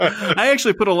I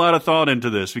actually put a lot of thought into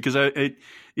this because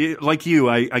like you,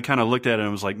 I kind of looked at it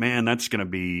and was like, man, that's going to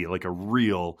be like a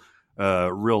real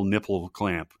nipple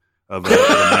clamp of a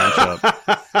matchup.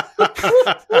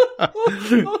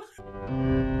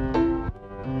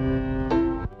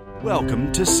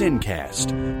 Welcome to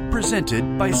Sincast,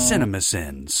 presented by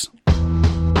CinemaSins.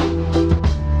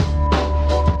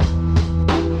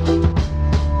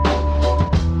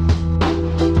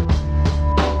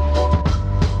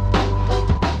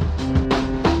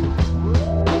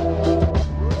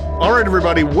 All right,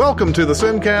 everybody, welcome to the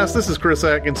Sincast. This is Chris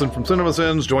Atkinson from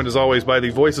CinemaSins, joined as always by the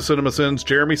voice of CinemaSins,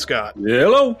 Jeremy Scott.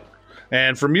 Hello.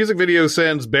 And from Music Video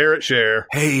Sins, Barrett Share.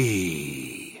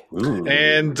 Hey. Ooh.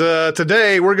 And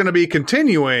today we're going to be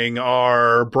continuing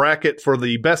our bracket for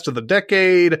the best of the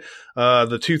decade,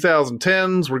 the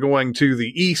 2010s. We're going to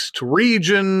the East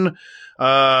region,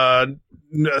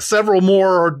 several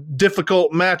more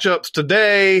difficult matchups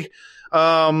today.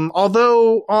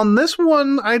 Although on this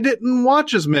one, I didn't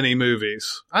watch as many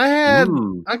movies. I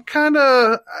kind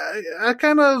of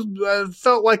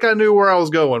felt like I knew where I was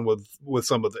going with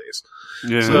some of these.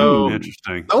 Yeah, so,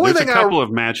 interesting. There's a couple of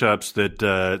matchups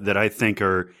that I think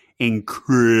are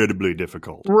incredibly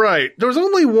difficult. Right. There was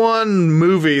only one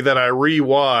movie that I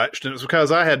rewatched, and it was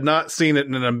because I had not seen it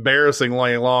in an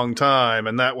embarrassingly long time,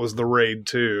 and that was The Raid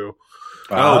 2.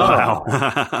 Oh,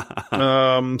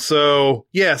 wow. So,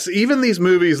 yes, even these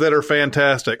movies that are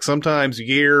fantastic, sometimes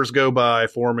years go by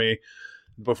for me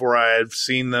before I've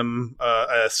seen them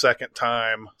a second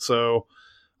time. So,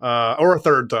 or a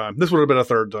third time. This would have been a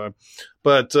third time.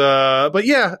 But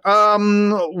yeah,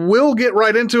 we'll get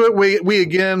right into it. We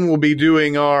again will be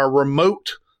doing our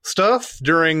remote stuff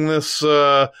during this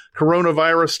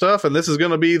coronavirus stuff, and this is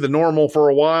going to be the normal for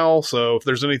a while. So if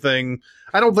there's anything,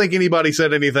 I don't think anybody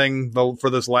said anything for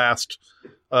this last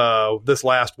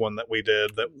one that we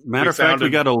did. Matter of fact,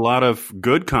 we got a lot of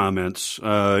good comments.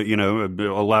 A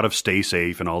lot of stay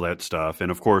safe and all that stuff, and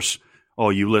of course,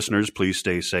 all you listeners, please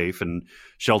stay safe and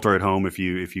shelter at home if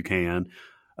you can.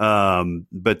 Yeah,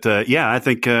 I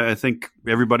think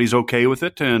everybody's okay with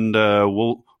it, and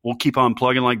we'll keep on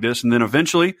plugging like this, and then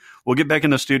eventually we'll get back in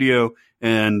the studio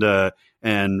and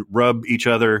rub each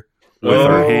other with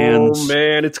our hands. Oh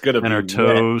man, it's gonna and be our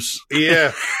toes.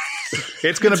 Yeah,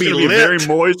 it's gonna be lit. Very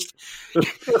moist.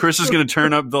 Chris is going to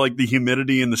turn up the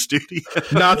humidity in the studio.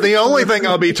 Not the only thing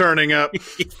I'll be turning up.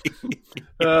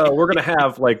 We're gonna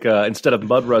have instead of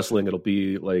mud wrestling, it'll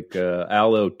be like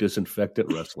aloe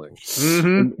disinfectant wrestling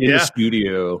in the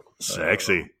studio.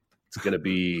 Sexy. It's gonna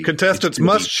be contestants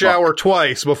must shower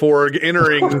twice before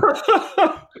entering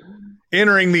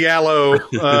the aloe.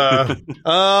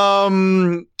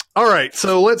 All right,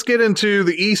 so let's get into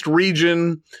the East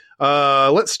region.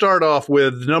 Let's start off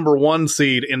with number 1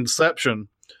 seed Inception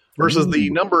versus the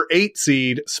number 8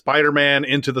 seed Spider-Man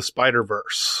Into the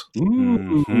Spider-Verse.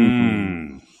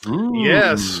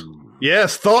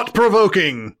 Yes,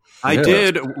 thought-provoking. I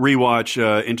did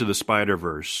rewatch Into the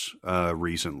Spider-Verse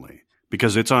recently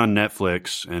because it's on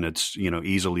Netflix and it's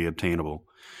easily obtainable.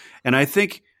 And I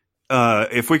think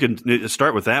if we can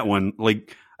start with that one,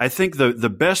 I think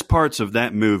the best parts of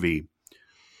that movie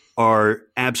are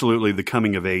absolutely the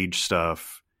coming of age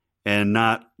stuff and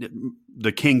not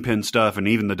the Kingpin stuff and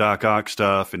even the Doc Ock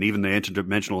stuff and even the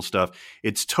interdimensional stuff.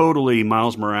 It's totally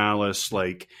Miles Morales,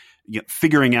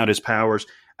 figuring out his powers.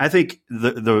 I think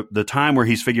the time where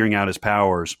he's figuring out his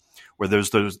powers, where there's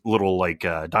those little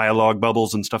dialogue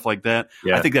bubbles and stuff like that,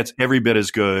 I think that's every bit as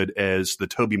good as the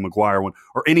Tobey Maguire one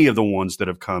or any of the ones that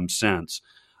have come since.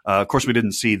 Of course, we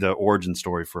didn't see the origin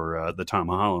story for the Tom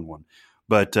Holland one.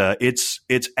 But it's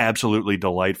absolutely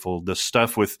delightful. The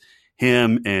stuff with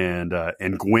him and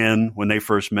Gwen when they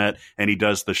first met, and he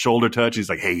does the shoulder touch. He's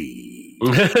like, "Hey,"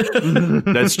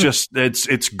 that's just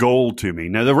it's gold to me.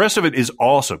 Now the rest of it is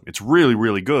awesome. It's really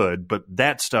really good. But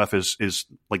that stuff is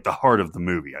like the heart of the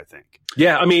movie, I think.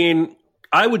 Yeah, I mean,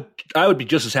 I would be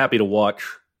just as happy to watch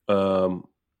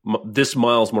this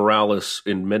Miles Morales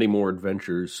in many more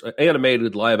adventures,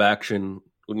 animated, live action,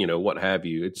 what have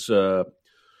you. It's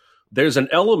there's an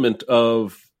element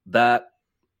of that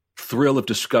thrill of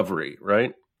discovery,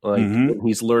 right? When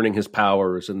he's learning his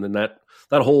powers, and then that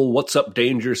whole "what's up,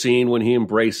 danger" scene when he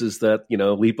embraces that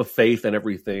leap of faith and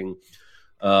everything,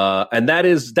 and that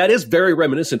is very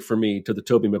reminiscent for me to the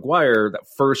Tobey Maguire, that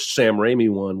first Sam Raimi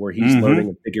one where he's learning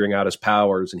and figuring out his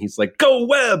powers, and he's like, "Go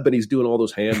Webb," and he's doing all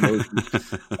those hand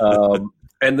motions.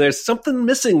 And there's something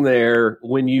missing there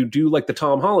when you do like the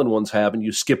Tom Holland ones have and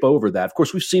you skip over that. Of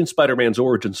course, we've seen Spider-Man's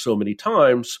origin so many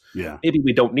times. Yeah. Maybe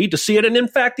we don't need to see it. And in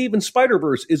fact, even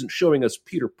Spider-Verse isn't showing us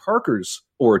Peter Parker's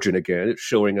origin again. It's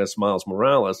showing us Miles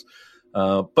Morales.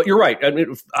 But you're right. I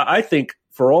mean, I think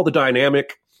for all the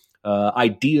dynamic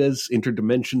ideas,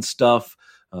 interdimension stuff,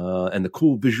 and the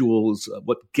cool visuals,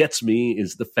 what gets me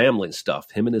is the family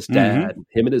stuff. Him and his dad,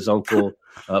 him and his uncle,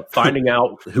 finding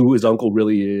out who his uncle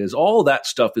really is. All that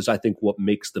stuff is, I think, what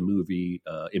makes the movie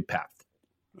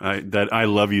impactful. That "I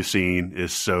love you" scene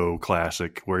is so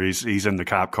classic, where he's in the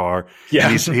cop car, Yeah.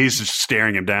 and he's just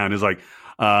staring him down. He's like,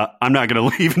 "I'm not going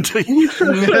to leave until you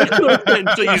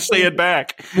until you say it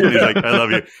back." And he's like, "I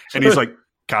love you," and he's like,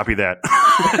 "Copy that."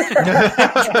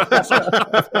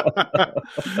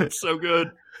 It's so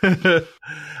good.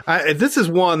 This is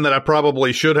one that I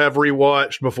probably should have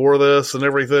rewatched before this and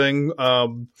everything.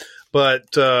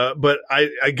 But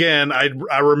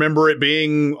I remember it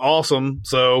being awesome.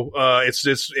 So,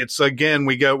 it's again,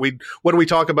 what do we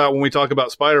talk about when we talk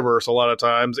about Spider-Verse a lot of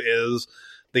times is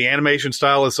the animation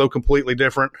style is so completely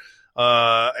different.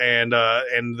 And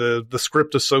the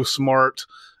script is so smart,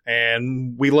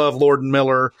 and we love Lord and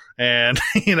Miller, and,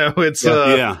 it's,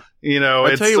 I'll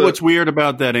it's, tell you what's weird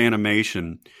about that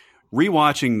animation.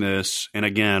 Rewatching this, and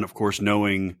again, of course,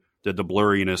 knowing that the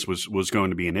blurriness was going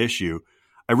to be an issue,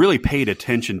 I really paid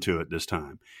attention to it this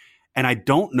time. And I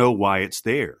don't know why it's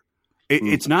there.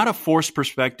 It's not a forced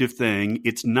perspective thing.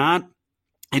 It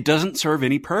doesn't serve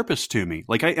any purpose to me.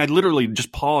 Like, I literally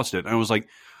just paused it. And I was like,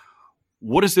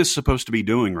 what is this supposed to be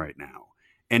doing right now?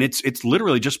 And it's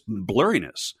literally just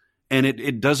blurriness. And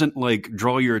it doesn't like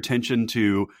draw your attention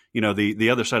to, the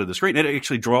other side of the screen. It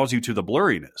actually draws you to the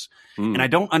blurriness. And I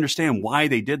don't understand why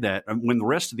they did that when the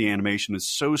rest of the animation is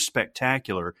so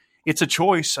spectacular. It's a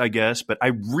choice, I guess, but I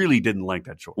really didn't like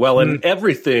that choice. Well, and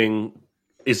everything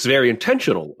is very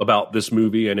intentional about this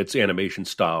movie and its animation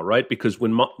style, right? Because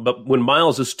when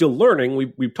Miles is still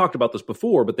learning, we've talked about this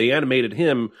before, but they animated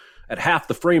him at half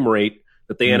the frame rate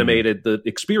that they animated the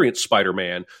experienced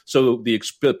Spider-Man. So the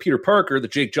Peter Parker, the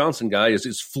Jake Johnson guy,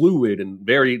 is fluid and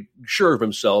very sure of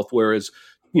himself, whereas,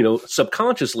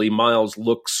 subconsciously Miles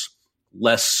looks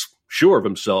less sure of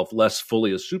himself, less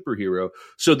fully a superhero.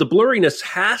 So the blurriness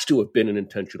has to have been an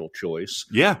intentional choice.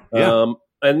 Yeah. And,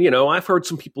 I've heard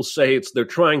some people say they're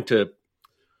trying to,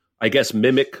 I guess,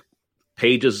 mimic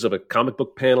pages of a comic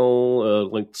book panel,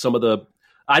 like some of the,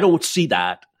 I don't see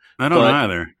that. I don't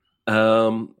either.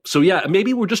 So yeah,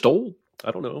 maybe we're just old.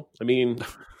 I don't know. I mean,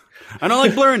 I don't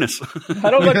like blurriness.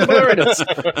 I don't like the blurriness.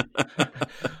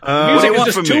 Music is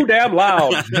just too damn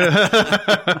loud.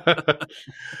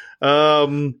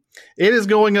 It is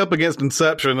going up against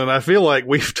Inception, and I feel like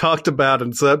we've talked about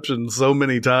Inception so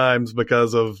many times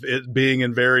because of it being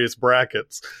in various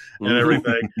brackets and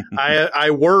everything.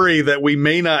 I worry that we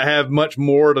may not have much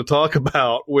more to talk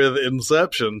about with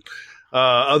Inception,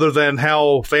 other than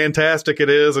how fantastic it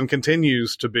is and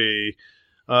continues to be.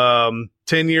 10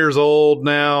 years old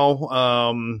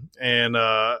now.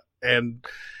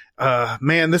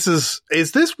 Man, is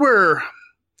this where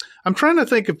I'm trying to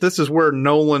think if this is where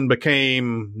Nolan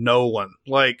became Nolan?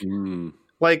 Like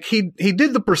he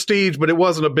did The Prestige, but it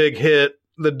wasn't a big hit.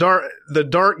 The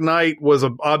Dark Knight was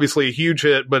obviously a huge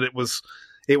hit, but it was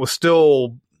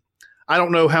still, I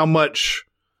don't know how much,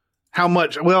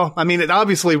 well, I mean, it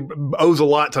obviously owes a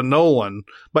lot to Nolan,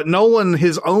 but Nolan,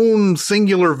 his own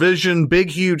singular vision,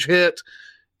 big, huge hit,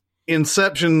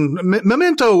 Inception,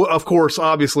 Memento, of course,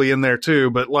 obviously in there too,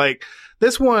 but like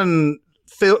this one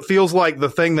feels like the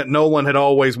thing that Nolan had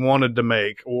always wanted to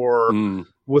make, or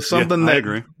was something I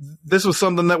agree. This was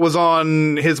something that was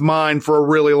on his mind for a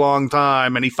really long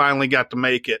time, and he finally got to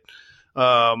make it.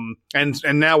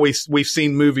 And now we've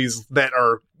seen movies that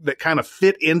kind of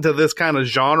fit into this kind of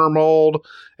genre mold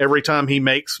every time he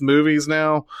makes movies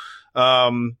now.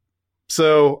 But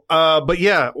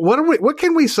yeah, what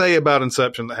can we say about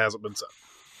Inception that hasn't been said?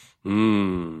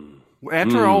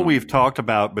 After all we've talked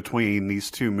about between these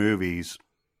two movies,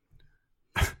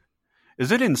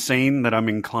 is it insane that I'm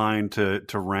inclined to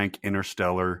rank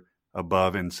Interstellar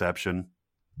above Inception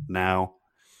now?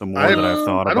 The more that I've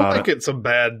thought about it, I don't think it's a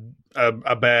bad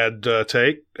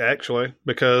take, actually,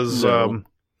 because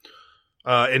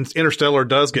Interstellar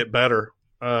does get better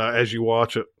as you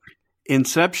watch it.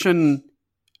 Inception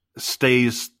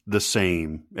stays the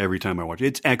same every time I watch it.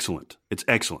 It's excellent.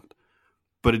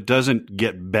 But it doesn't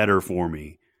get better for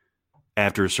me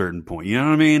after a certain point. You know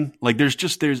what I mean? Like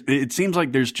it seems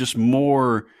like there's just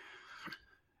more,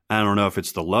 I don't know if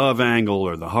it's the love angle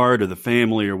or the heart or the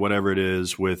family or whatever it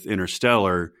is with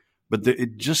Interstellar, but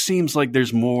it just seems like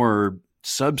there's more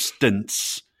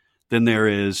substance than there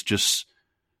is just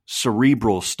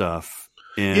cerebral stuff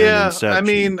in Inception. I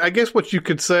mean, I guess what you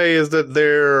could say is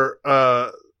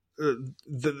that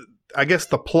I guess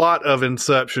the plot of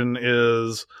Inception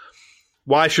is,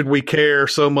 why should we care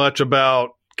so much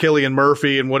about Cillian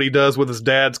Murphy and what he does with his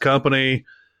dad's company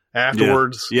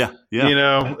afterwards. Yeah. You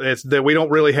know, it's that we don't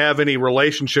really have any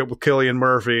relationship with Cillian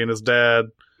Murphy and his dad.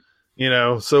 You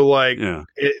know, so like,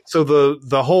 so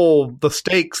the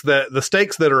stakes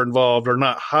that are involved are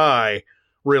not high,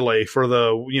 really. For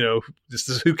the, you know,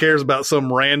 just who cares about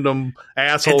some random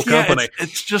asshole company?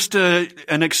 It's just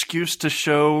an excuse to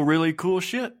show really cool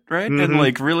shit, right? Mm-hmm. And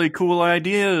like really cool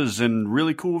ideas and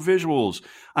really cool visuals.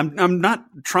 I'm not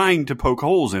trying to poke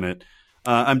holes in it.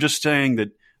 I'm just saying that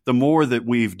the more that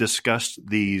we've discussed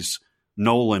these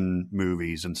Nolan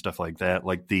movies and stuff like that,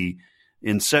 like the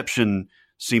Inception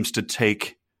seems to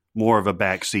take more of a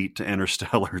backseat to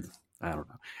Interstellar. I don't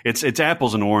know. It's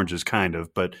apples and oranges, kind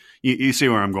of, but you see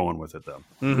where I'm going with it, though.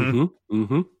 Mm-hmm.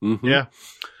 Mm-hmm. Mm-hmm. Yeah.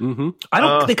 Mm-hmm. I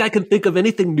don't think I can think of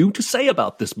anything new to say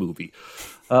about this movie.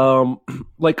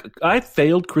 Like I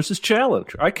failed Chris's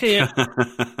challenge. I can't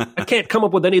come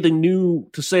up with anything new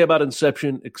to say about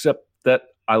Inception except that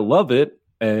I love it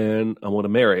and I want to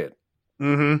marry it.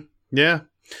 Mm-hmm. Yeah.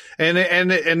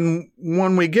 And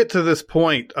when we get to this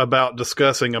point about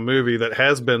discussing a movie that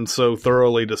has been so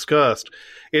thoroughly discussed,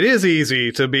 it is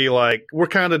easy to be like, we're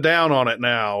kind of down on it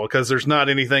now because there's not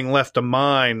anything left to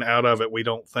mine out of it, we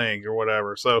don't think, or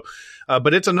whatever. So,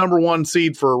 but it's a number one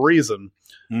seed for a reason.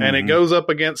 Mm-hmm. And it goes up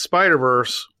against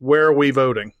Spider-Verse. Where are we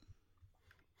voting?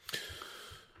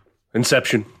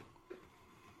 Inception.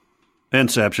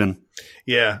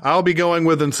 Yeah, I'll be going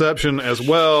with Inception as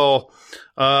well.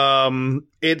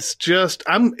 It's just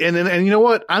and you know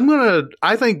what?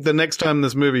 I think the next time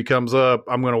this movie comes up,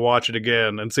 I'm gonna watch it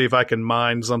again and see if I can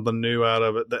mine something new out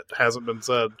of it that hasn't been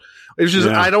said. It's just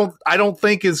I don't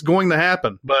think it's going to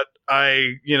happen, but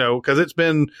because it's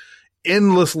been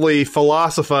endlessly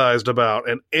philosophized about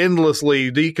and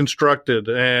endlessly deconstructed,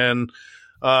 and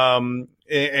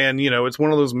it's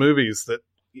one of those movies that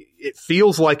it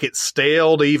feels like it's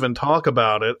stale to even talk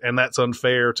about it, and that's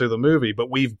unfair to the movie. But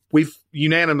we've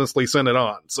unanimously sent it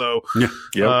on. So,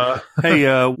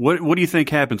 hey, what do you think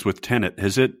happens with Tenet?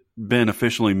 Has it been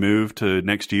officially moved to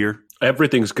next year?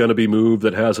 Everything's going to be moved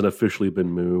that hasn't officially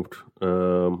been moved.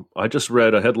 I just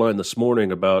read a headline this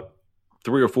morning about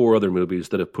 3 or 4 other movies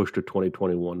that have pushed to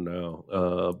 2021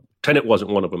 now. Tenet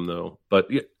wasn't one of them, though. But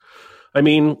I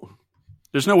mean,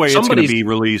 there's no way it's going to be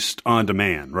released on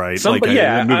demand, right? A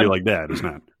movie like that is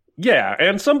not. Yeah,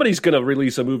 and somebody's going to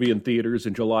release a movie in theaters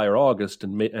in July or August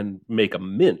and make a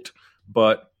mint,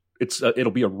 but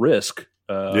it'll be a risk.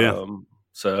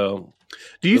 So,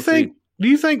 do you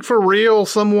think for real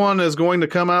someone is going to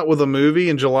come out with a movie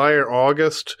in July or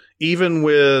August, even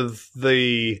with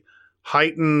the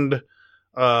heightened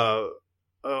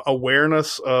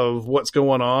awareness of what's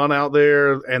going on out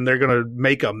there, and they're going to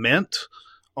make a mint?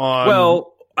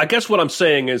 Well, I guess what I'm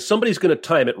saying is somebody's going to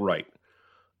time it right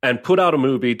and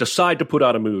decide to put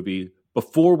out a movie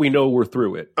before we know we're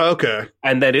through it. Okay.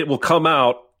 And then it will come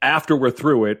out after we're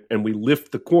through it and we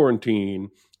lift the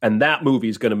quarantine, and that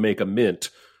movie's going to make a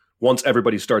mint once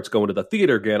everybody starts going to the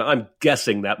theater again. I'm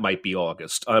guessing that might be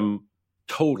August. I'm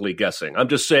totally guessing. I'm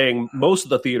just saying most of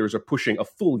the theaters are pushing a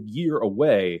full year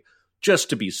away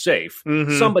just to be safe.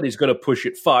 Mm-hmm. Somebody's going to push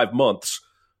it 5 months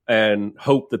and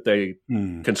hope that they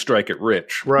can strike it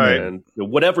rich. Right. And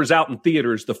whatever's out in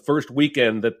theaters the first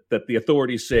weekend that the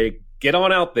authorities say, get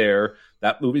on out there,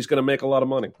 that movie's going to make a lot of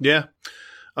money. Yeah.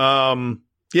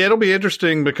 It'll be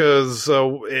interesting because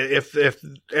if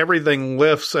everything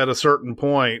lifts at a certain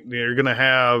point, you're going to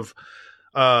have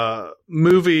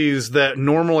movies that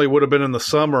normally would have been in the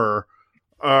summer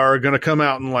are going to come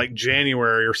out in like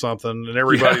January or something, and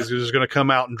everybody's just going to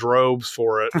come out in droves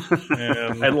for it.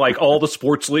 And like all the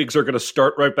sports leagues are going to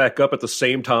start right back up at the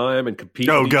same time and compete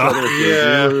with each other.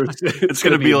 Yeah. It's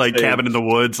going to be like Cabin in the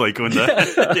Woods, like when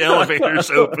the elevators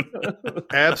open.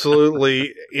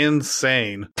 Absolutely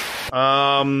insane.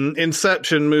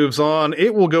 Inception moves on.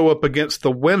 It will go up against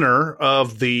the winner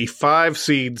of the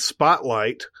 5-seed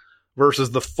Spotlight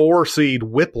versus the 4-seed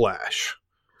Whiplash.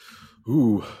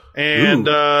 Ooh. And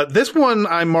this one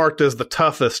I marked as the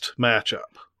toughest matchup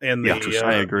in the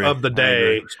I agree. of the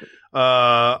day.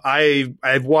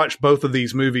 I've watched both of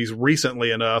these movies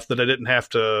recently enough that I didn't have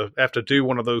to do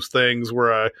one of those things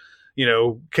where I,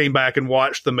 came back and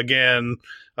watched them again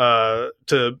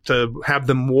to have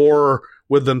them war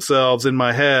with themselves in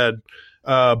my head.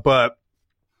 But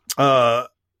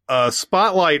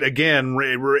Spotlight again,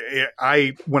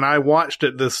 when I watched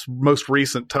it this most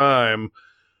recent time,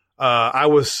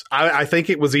 I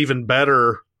think it was even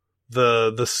better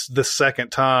the second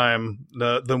time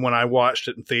than when I watched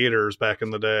it in theaters back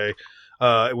in the day.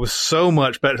 It was so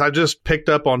much better. I just picked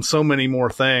up on so many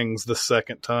more things the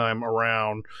second time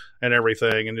around and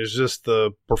everything. And it's just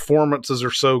the performances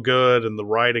are so good and the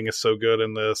writing is so good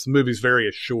in this. The movie's very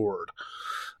assured.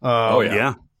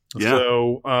 Yeah.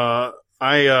 So,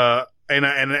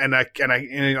 and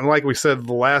like we said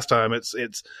the last time,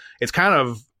 it's kind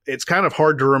of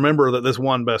hard to remember that this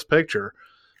won Best Picture.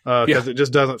 Because it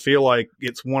just doesn't feel like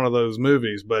it's one of those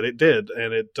movies, but it did.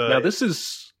 And now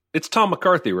it's Tom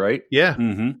McCarthy, right? Yeah.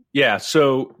 Mm-hmm. Yeah.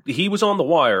 So he was on The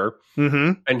Wire,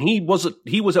 and he was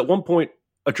at one point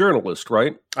a journalist,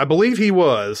 right? I believe he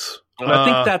was. And I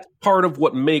think that's part of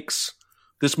what makes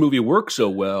this movie work so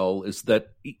well is that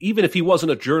even if he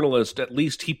wasn't a journalist, at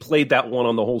least he played that one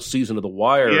on the whole season of The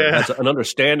Wire as an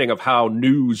understanding of how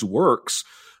news works.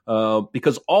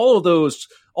 Because all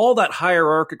that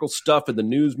hierarchical stuff in the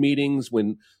news meetings,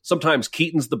 when sometimes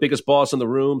Keaton's the biggest boss in the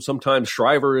room, sometimes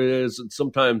Shriver is, and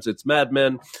sometimes it's Mad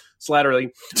Men,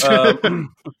 Slattery.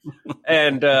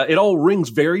 And it all rings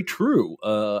very true.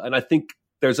 And I think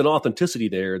there's an authenticity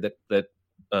there that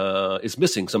is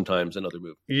missing sometimes in other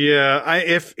movies. Yeah,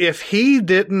 if he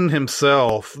didn't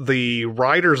himself, the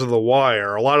writers of The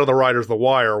Wire, a lot of the writers of The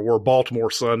Wire were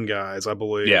Baltimore Sun guys, I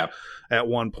believe. Yeah. At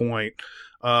one point.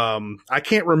 I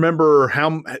can't remember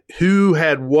who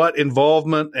had what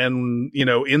involvement and,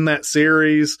 in that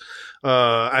series.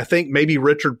 I think maybe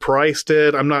Richard Price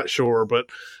did. I'm not sure, but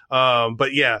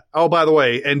yeah. Oh, by the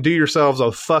way, and do yourselves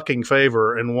a fucking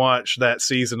favor and watch any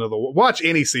season of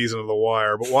The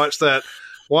Wire, but watch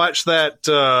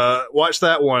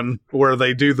that one where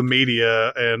they do the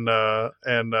media and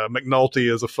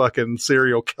McNulty is a fucking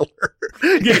serial killer.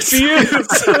 Yes, he is.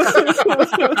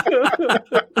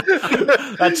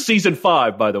 That's season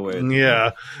 5, by the way.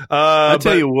 Yeah. I'll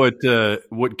tell you what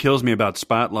kills me about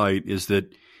Spotlight is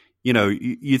that,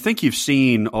 you think you've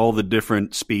seen all the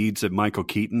different speeds that Michael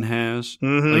Keaton has.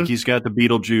 Mm-hmm. Like he's got the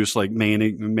Beetlejuice, like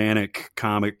manic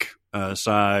comic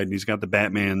side. And he's got the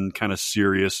Batman kind of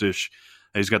serious-ish.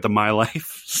 He's got the My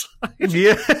Life side.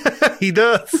 Yeah, he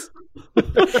does.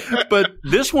 But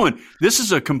this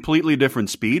is a completely different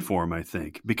speed for him, I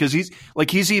think, because he's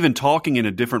even talking in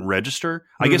a different register.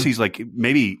 I guess he's like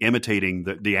maybe imitating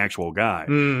the actual guy,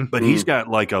 but he's got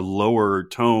like a lower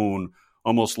tone,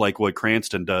 almost like what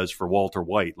Cranston does for Walter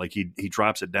White. Like he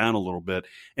drops it down a little bit,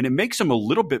 and it makes him a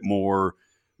little bit more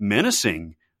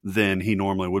menacing than he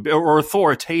normally would be, or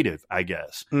authoritative, I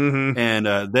guess. Mm-hmm.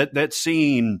 And that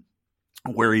scene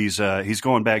where he's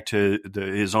going back to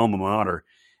his alma mater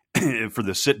for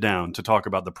the sit down to talk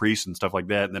about the priest and stuff like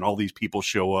that, and then all these people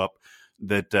show up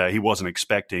that he wasn't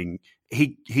expecting.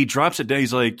 He drops it down.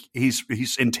 He's like he's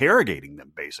interrogating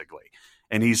them basically,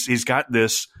 and he's got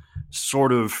this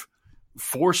sort of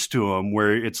force to him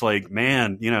where it's like,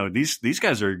 man, these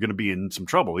guys are going to be in some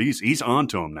trouble. He's on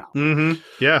to him now. Mm-hmm.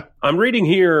 Yeah, I'm reading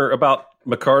here about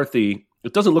McCarthy.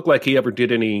 It doesn't look like he ever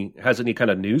has any kind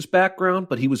of news background,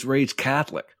 but he was raised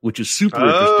Catholic, which is super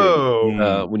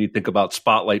interesting when you think about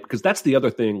Spotlight, because that's the other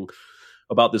thing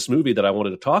about this movie that I wanted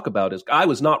to talk about is I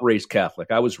was not raised Catholic.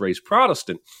 I was raised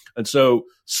Protestant. And so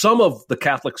some of the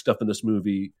Catholic stuff in this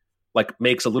movie like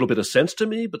makes a little bit of sense to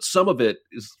me, but some of it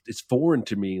is foreign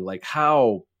to me, like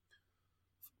how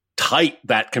tight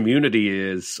that community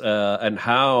is and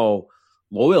how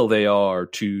loyal they are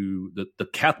to the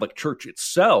Catholic Church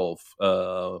itself.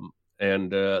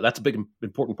 And that's a big,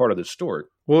 important part of this story.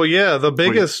 Well, yeah, the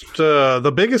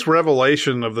biggest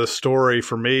revelation of this story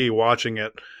for me watching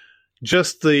it,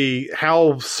 just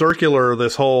how circular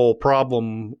this whole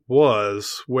problem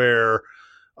was, where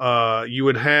you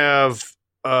would have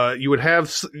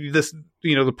this,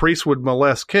 the priest would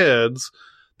molest kids.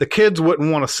 The kids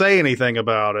wouldn't want to say anything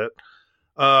about it.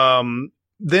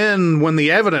 Then when the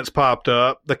evidence popped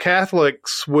up, the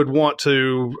Catholics would want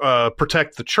to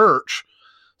protect the church.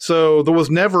 So there was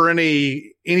never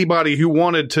anybody who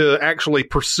wanted to actually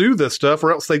pursue this stuff,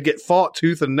 or else they'd get fought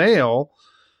tooth and nail.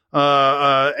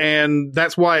 And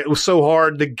that's why it was so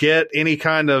hard to get any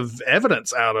kind of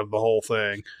evidence out of the whole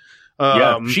thing.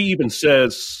 She even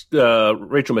says,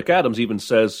 Rachel McAdams even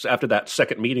says after that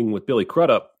second meeting with Billy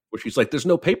Crudup, where she's like, there's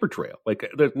no paper trail. Like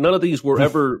none of these were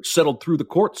ever settled through the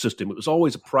court system. It was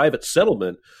always a private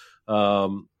settlement.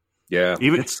 Even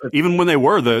when they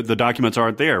were, the documents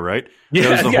aren't there, right? Yeah,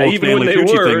 that was the whole even Stanley when they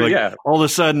Tucci were, thing. All of a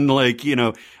sudden,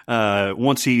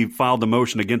 once he filed the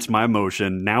motion against my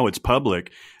motion, now it's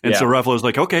public. And so Ruffalo's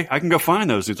like, okay, I can go find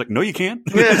those. He's like, no, you can't.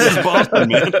 This is Boston,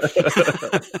 man.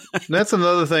 That's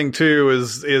another thing too,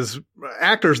 is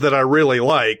actors that I really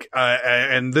like,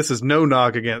 and this is no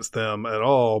knock against them at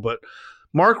all, but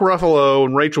Mark Ruffalo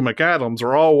and Rachel McAdams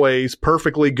are always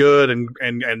perfectly good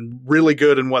and really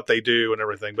good in what they do and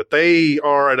everything, but they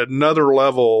are at another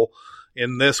level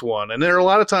in this one. And there are a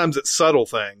lot of times it's subtle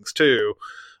things too.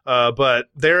 But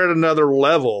they're at another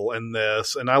level in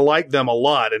this, and I like them a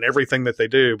lot in everything that they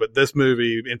do. But this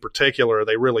movie in particular,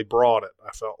 they really brought it, I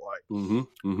felt like.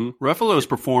 Ruffalo's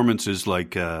performance is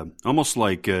like almost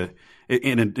like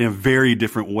in a very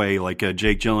different way, like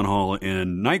Jake Gyllenhaal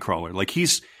in Nightcrawler. Like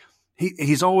he's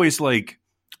always like,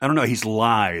 I don't know, he's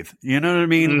lithe. You know what I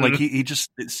mean? Like he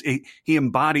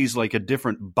embodies like a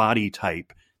different body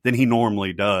type than he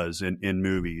normally does in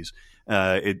movies.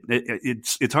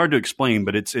 It's hard to explain,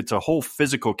 but it's a whole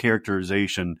physical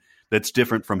characterization that's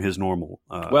different from his normal.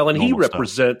 He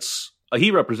represents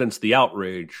the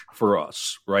outrage for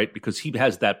us, right? Because he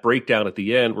has that breakdown at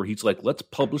the end where he's like, "Let's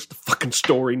publish the fucking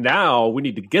story now. We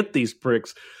need to get these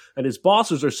pricks." And his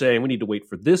bosses are saying, "We need to wait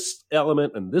for this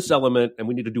element, and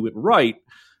we need to do it right."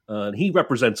 And he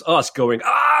represents us going,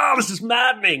 this is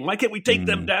maddening. Why can't we take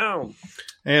them down?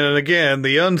 And again,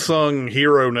 the unsung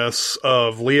hero-ness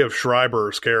of Liev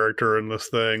Schreiber's character in this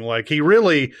thing. Like,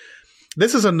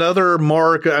 this is another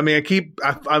mark. I mean,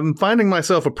 I'm finding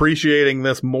myself appreciating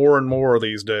this more and more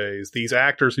these days. These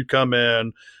actors who come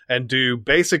in and do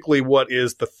basically what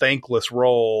is the thankless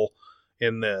role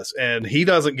in this. And he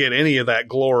doesn't get any of that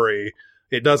glory.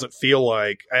 It doesn't feel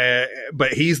like,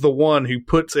 but he's the one who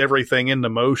puts everything into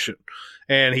motion.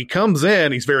 And he comes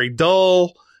in, he's very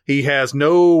dull. He has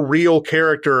no real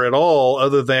character at all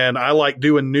other than I like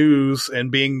doing news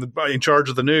and being in charge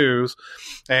of the news,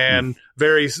 and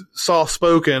very soft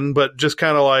spoken, but just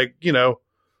kind of like,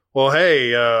 well,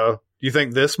 hey, you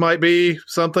think this might be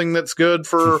something that's good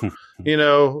for,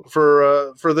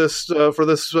 for this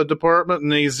department?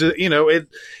 And he's,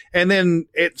 and then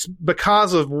it's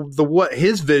because of what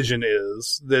his vision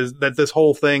is that this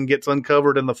whole thing gets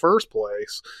uncovered in the first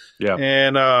place. Yeah.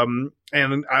 And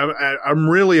I'm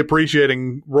really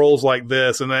appreciating roles like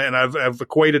this. And I've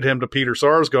equated him to Peter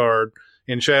Sarsgaard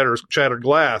in Shattered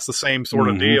Glass, the same sort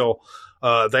of deal,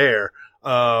 there.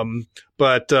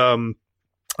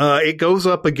 It goes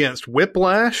up against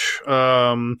Whiplash.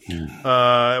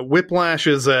 Whiplash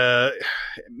is this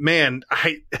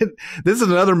is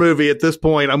another movie at this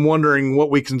point. I'm wondering what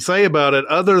we can say about it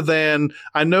other than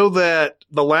I know that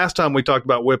the last time we talked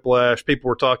about Whiplash, people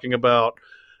were talking about,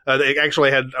 they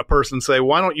actually had a person say,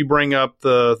 why don't you bring up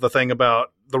the thing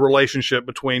about the relationship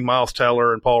between Miles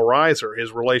Teller and Paul Reiser,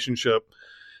 his relationship,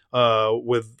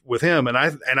 with him. And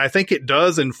I think it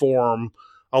does inform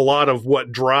a lot of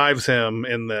what drives him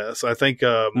in this. I think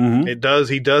it does.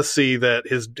 He does see that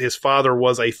his father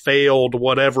was a failed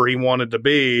whatever he wanted to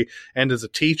be and is a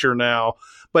teacher now.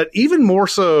 But even more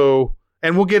so,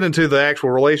 and we'll get into the actual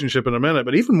relationship in a minute,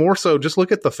 but even more so, just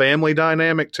look at the family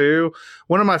dynamic too.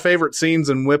 One of my favorite scenes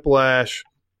in Whiplash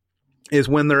is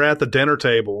when they're at the dinner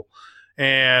table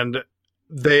and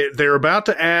they're about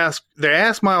to ask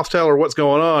Miles Teller what's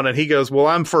going on, and he goes, well,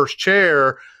 I'm first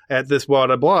chair at this blah,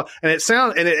 blah, blah. And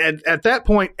at that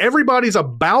point, everybody's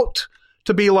about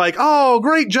to be like, oh,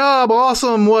 great job,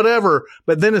 awesome, whatever.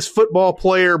 But then his football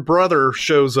player brother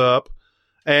shows up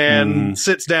and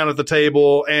sits down at the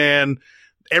table, and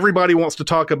everybody wants to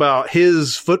talk about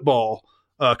his football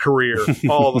career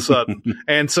all of a sudden.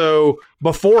 And so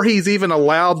before he's even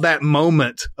allowed that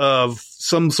moment of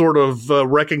some sort of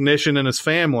recognition in his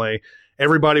family,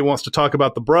 everybody wants to talk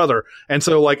about the brother. And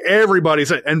so like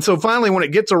and so finally when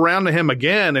it gets around to him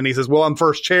again and he says, well, I'm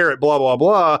first chair at blah, blah,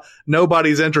 blah,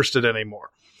 nobody's interested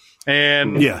anymore.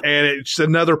 And it's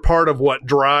another part of what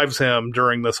drives him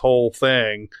during this whole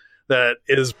thing that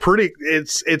is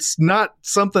it's not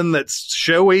something that's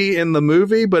showy in the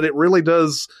movie, but it really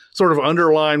does sort of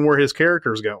underline where his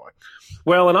character's going.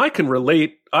 Well, and I can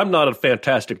relate. I'm not a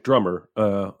fantastic drummer.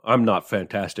 I'm not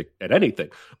fantastic at anything,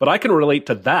 but I can relate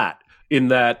to that in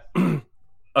that, and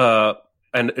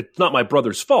it's not my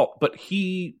brother's fault, but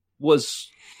he was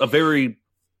a very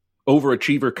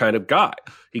overachiever kind of guy.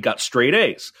 He got straight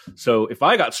A's. So if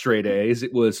I got straight A's,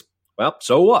 it was, well,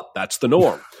 so what? That's the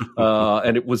norm.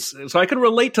 And it was, so I can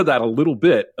relate to that a little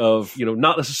bit of,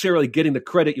 not necessarily getting the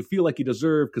credit you feel like you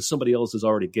deserve because somebody else is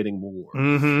already getting more.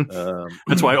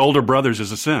 That's why older brothers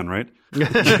is a sin, right?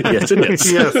 Yes, it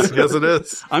is. yes, it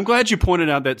is. I'm glad you pointed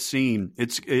out that scene.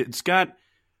 It's got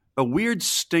a weird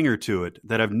stinger to it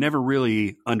that I've never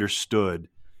really understood.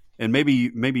 And maybe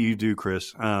you do,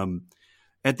 Chris.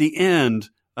 At the end,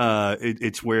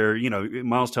 it's where,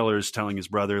 Miles Teller is telling his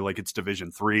brother, like, it's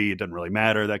Division III, it doesn't really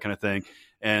matter, that kind of thing.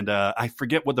 And I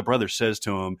forget what the brother says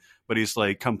to him, but he's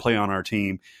like, come play on our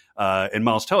team. And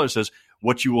Miles Teller says,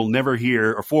 what you will never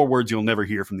hear, or 4 words you'll never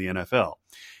hear from the NFL.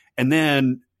 and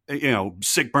then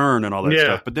sick burn and all that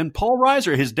stuff. But then Paul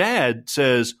Reiser, his dad,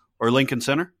 says, or Lincoln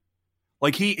Center,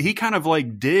 like he kind of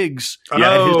like digs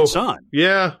his son.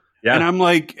 Yeah. And I'm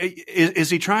like, is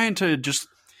he trying to just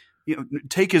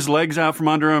take his legs out from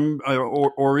under him,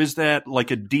 or is that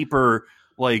like a deeper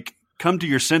like come to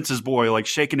your senses, boy, like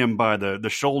shaking him by the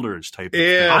shoulders type?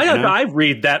 Yeah, of thing, I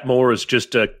read that more as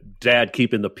just a dad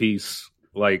keeping the peace.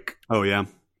 Like, oh yeah,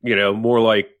 more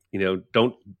like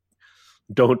don't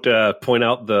point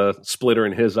out the splitter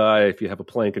in his eye if you have a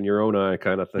plank in your own eye,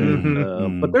 kind of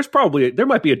thing. But there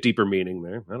might be a deeper meaning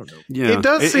there. I don't know. Yeah, it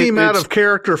does seem out of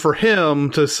character for him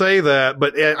to say that,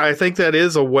 but I think that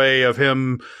is a way of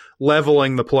him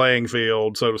leveling the playing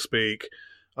field, so to speak,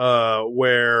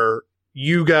 where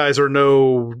you guys are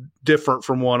no different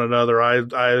from one another.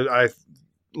 I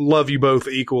love you both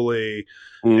equally.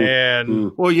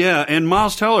 And well, yeah, and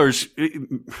Miles Teller,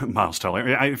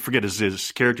 I forget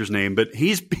his character's name, but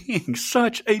he's being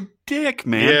such a dick,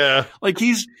 man. Yeah, like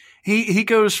he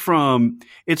goes from.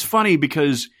 It's funny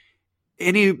because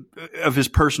any of his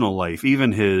personal life,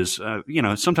 even his,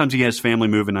 sometimes he has family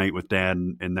movie night with dad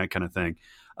and that kind of thing,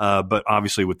 but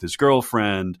obviously with his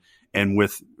girlfriend and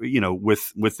with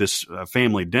this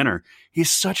family dinner,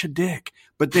 he's such a dick.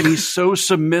 But then he's so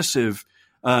submissive.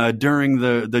 During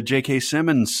the J.K.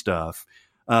 Simmons stuff,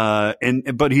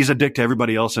 but he's a dick to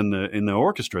everybody else in the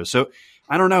orchestra. So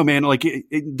I don't know, man. Like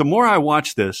the more I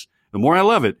watch this, the more I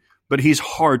love it. But he's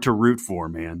hard to root for,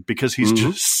 man, because he's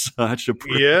just such a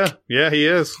prick. Yeah, he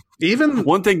is. Even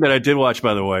one thing that I did watch,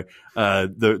 by the way,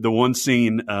 the one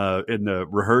scene in the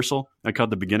rehearsal, I caught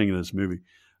the beginning of this movie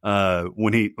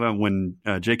when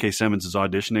J.K. Simmons is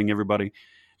auditioning everybody,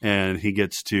 and he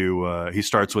gets to he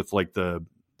starts with like the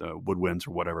woodwinds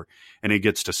or whatever, and he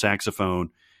gets to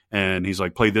saxophone, and he's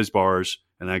like, play these bars,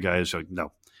 and that guy is like,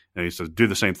 no, and he says, do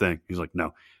the same thing. He's like,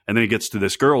 no, and then he gets to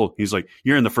this girl, he's like,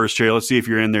 you're in the first chair, let's see if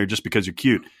you're in there just because you're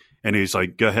cute, and he's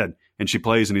like, go ahead, and she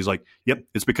plays, and he's like, yep,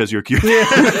 it's because you're cute. Yeah.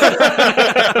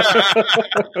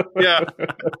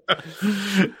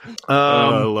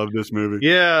 I love this movie.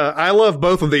 Yeah, I love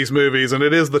both of these movies, and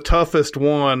it is the toughest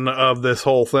one of this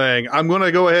whole thing. I'm going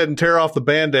to go ahead and tear off the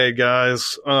Band-Aid,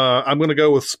 guys. I'm going to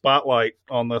go with Spotlight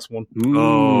on this one.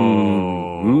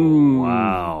 Oh,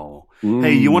 wow.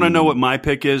 Hey, you want to know what my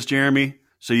pick is, Jeremy?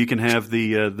 So you can have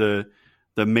the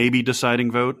maybe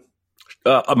deciding vote?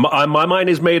 My mind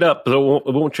is made up, but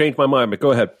it won't change my mind, but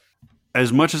go ahead.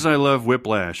 As much as I love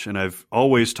Whiplash, and I've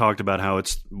always talked about how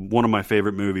it's one of my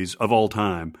favorite movies of all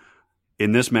time,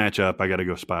 in this matchup, I got to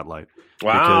go Spotlight.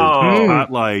 Wow. Because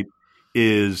Spotlight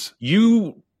is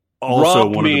also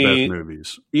one of the best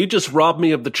movies. You just robbed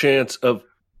me of the chance of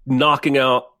knocking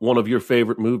out one of your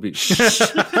favorite movies.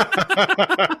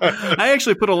 I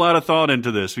actually put a lot of thought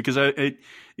into this because I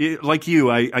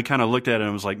kind of looked at it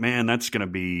and was like, man, that's going to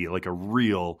be like a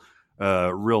real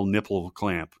nipple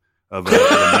clamp of a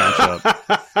matchup.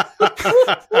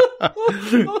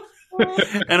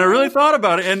 And I really thought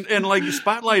about it, and like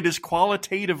Spotlight is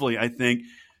qualitatively, I think,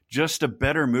 just a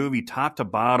better movie, top to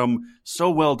bottom, so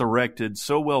well directed,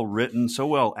 so well written, so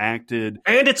well acted,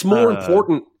 and it's more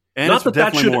important. And not it's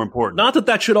definitely more important. Not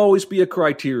that should always be a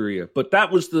criteria, but that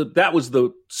was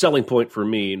the selling point for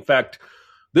me. In fact,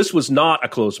 this was not a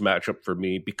close matchup for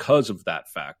me because of that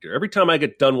factor. Every time I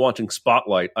get done watching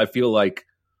Spotlight, I feel like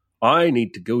I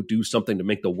need to go do something to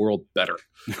make the world better.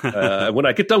 When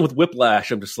I get done with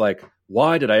Whiplash, I'm just like,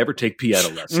 why did I ever take piano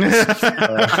lessons?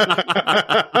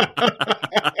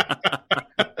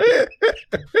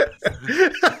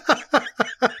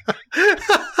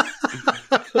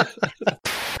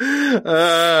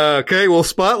 Okay, well,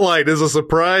 Spotlight is a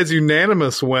surprise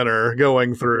unanimous winner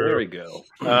going through. There we go.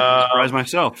 Surprise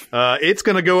myself. It's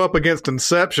going to go up against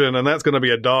Inception, and that's going to be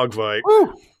a dogfight.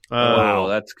 Wow,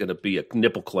 that's going to be a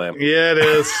nipple clamp. Yeah, it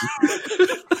is.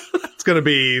 It's going to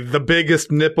be the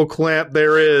biggest nipple clamp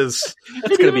there is.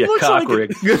 It's going to be a cock ring.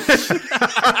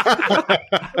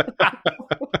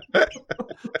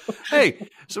 Hey,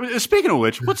 so speaking of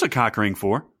which, what's a cock ring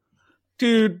for?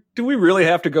 Dude, do we really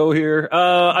have to go here?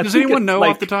 Does anyone know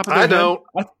off the top of their head? I don't.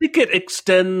 I think it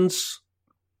extends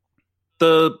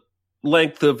the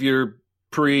length of your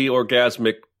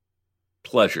pre-orgasmic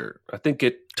pleasure. I think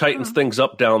it tightens things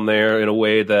up down there in a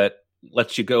way that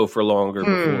lets you go for longer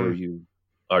before you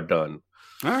are done.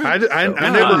 All right.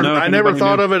 I never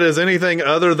thought of it as anything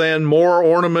other than more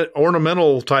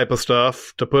ornamental type of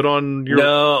stuff to put on your...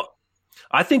 No,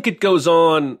 I think it goes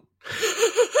on...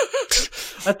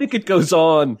 I think it goes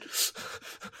on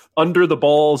under the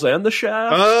balls and the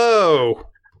shaft. Oh.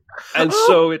 And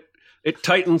so it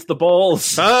tightens the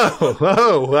balls.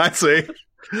 Oh, I see.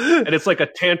 and it's like a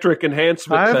tantric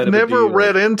enhancement. I've kind of never a deal.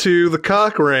 read into the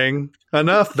cock ring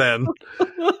enough then,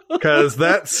 because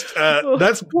that's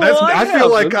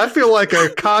I feel like a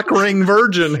cock ring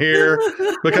virgin here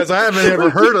because I haven't ever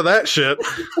heard of that shit.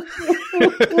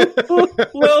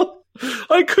 Well,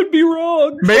 I could be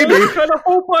wrong. Maybe. I kind of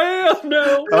hope I am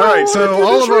now. All right, so After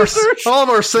all this of our research.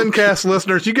 Sincast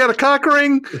listeners, you got a cock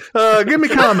ring? Give me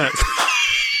comments.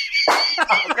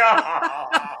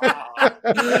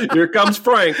 Here comes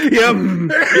Frank. Yep.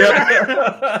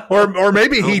 Or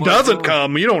maybe he doesn't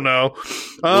come. You don't know.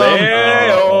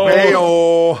 Leo.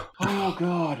 Leo. Oh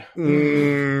God.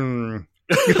 Mm,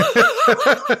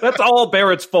 That's all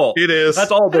Barrett's fault. it is.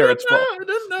 That's all Barrett's fault.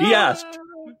 He asked.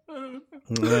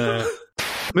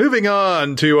 Moving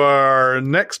on to our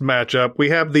next matchup, we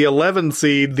have the 11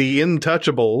 seed, the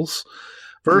Intouchables,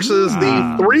 versus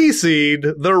the 3 seed,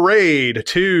 the Raid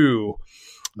 2.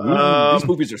 These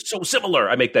movies are so similar.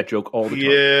 I make that joke all the time.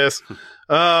 Yes.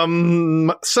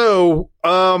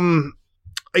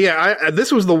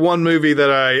 This was the one movie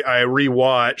that I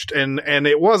rewatched, and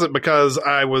it wasn't because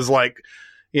I was like,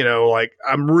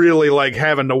 I'm really like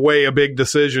having to weigh a big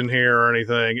decision here or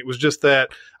anything. It was just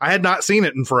that I had not seen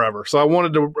it in forever, so I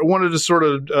wanted to sort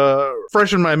of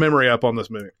freshen my memory up on this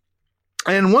movie.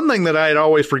 And one thing that I had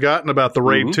always forgotten about the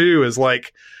Raid 2 is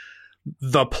like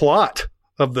the plot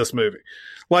of this movie.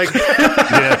 Like,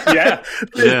 Yeah.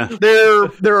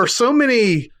 there are so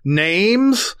many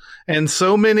names and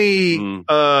so many,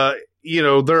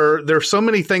 there's so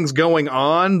many things going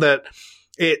on that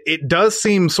it does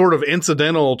seem sort of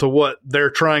incidental to what they're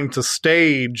trying to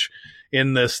stage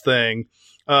in this thing.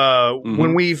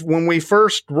 When we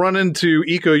first run into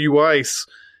Iko Uwais,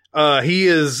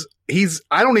 he's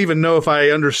I don't even know if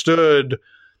I understood.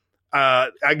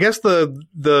 I guess the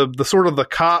sort of the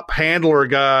cop handler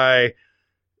guy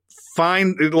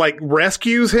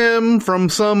rescues him from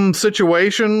some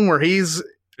situation where It's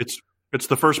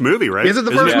the first movie, right? Is it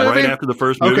the Isn't first it movie? Right after the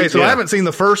first movie. Okay, so Yeah. I haven't seen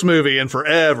the first movie in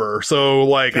forever, so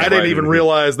like I didn't right. even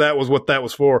realize that was what that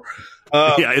was for.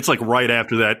 Yeah, it's like right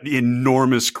after that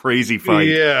enormous crazy fight.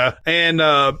 Yeah, and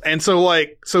so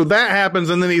that happens,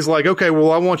 and then he's like, okay,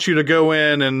 well, I want you to go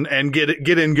in and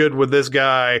get in good with this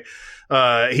guy.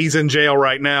 He's in jail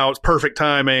right now. It's perfect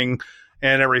timing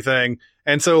and everything.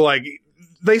 And so like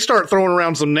they start throwing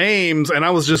around some names, and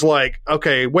I was just like,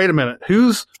 okay, wait a minute,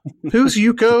 who's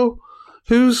Yuko?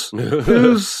 Who's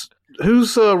Reza?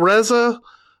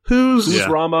 Who's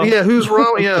Rama? Yeah, who's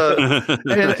Rama? Yeah,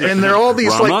 and they're all these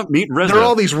Rama, meet Reza. they're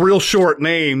all these real short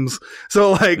names.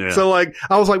 So I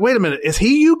was like, wait a minute, is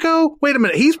he Yuko? Wait a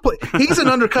minute, he's an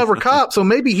undercover cop, so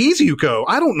maybe he's Yuko.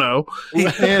 I don't know.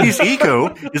 He's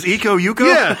Iko. Is Iko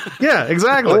Yuko? Yeah,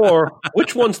 exactly. Or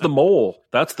which one's the mole?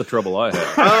 That's the trouble I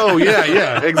have. Oh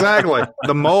yeah, exactly.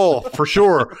 The mole for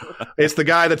sure. It's the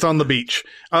guy that's on the beach.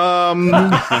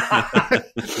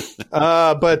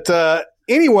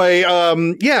 Anyway,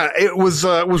 it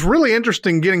was really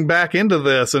interesting getting back into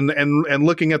this and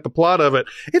looking at the plot of it.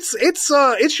 It's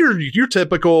your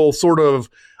typical sort of,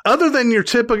 other than your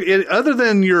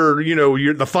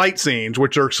the fight scenes,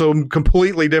 which are some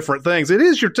completely different things. It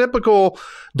is your typical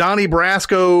Donnie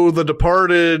Brasco, The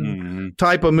Departed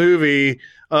type of movie.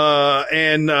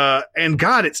 And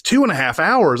God, it's 2.5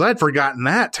 hours. I'd forgotten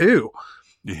that too.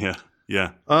 Yeah.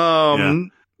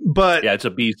 But Yeah, it's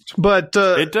a beast. But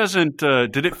It doesn't.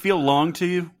 Did it feel long to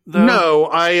you? Though? no,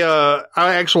 I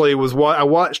actually I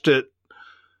watched it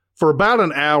for about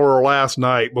an hour last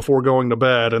night before going to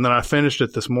bed, and then I finished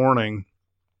it this morning.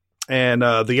 And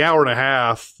the hour and a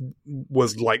half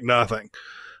was like nothing.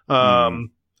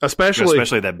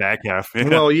 Especially that back half. Yeah.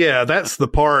 Well, yeah, that's the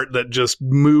part that just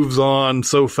moves on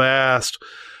so fast.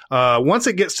 Once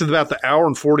it gets to about the hour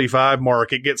and 45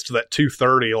 mark, it gets to that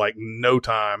 2:30 like no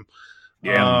time.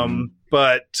 Yeah.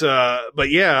 But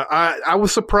yeah, I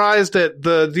was surprised at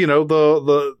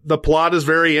the plot is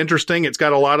very interesting. It's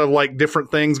got a lot of like different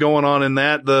things going on in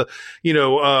that.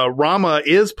 Rama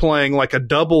is playing like a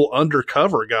double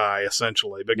undercover guy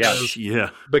essentially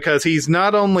because he's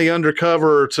not only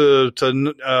undercover to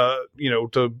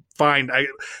find,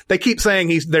 they keep saying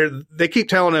he's there. They keep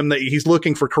telling him that he's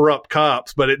looking for corrupt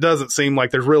cops, but it doesn't seem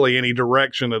like there's really any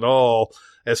direction at all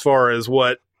as far as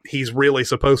what he's really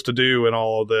supposed to do in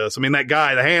all of this. I mean, that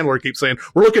guy, the handler, keeps saying,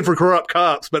 we're looking for corrupt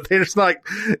cops, but it's like,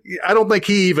 I don't think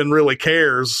he even really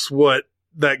cares what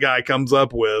that guy comes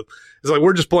up with. It's like,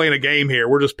 we're just playing a game here.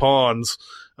 We're just pawns,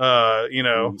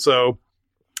 so,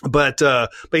 but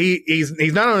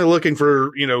he's not only looking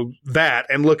for, that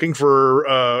and looking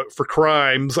for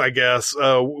crimes, I guess,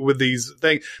 with these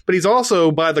things, but he's also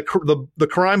by the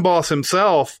crime boss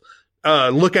himself,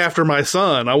 look after my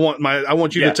son. I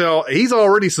want you to tell. He's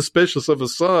already suspicious of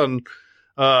his son.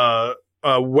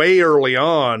 Way early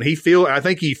on, I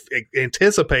think he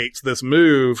anticipates this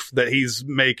move that he's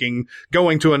making,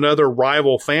 going to another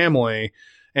rival family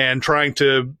and trying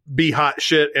to be hot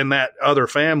shit in that other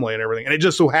family and everything. And it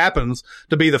just so happens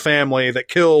to be the family that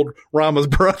killed Rama's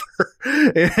brother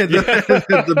at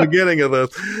the beginning of this.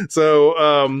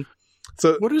 So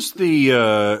what is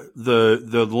the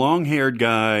long-haired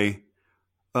guy?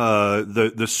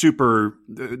 The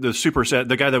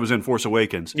guy that was in Force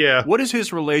Awakens. Yeah. What is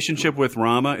his relationship with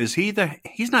Rama?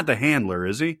 He's not the handler,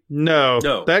 is he? No.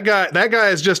 That guy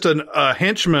is just a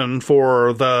henchman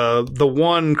for the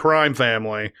one crime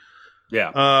family.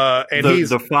 Yeah. And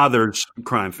he's the father's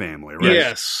crime family, right?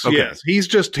 Yes. Okay. Yes. He's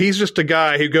just a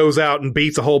guy who goes out and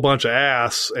beats a whole bunch of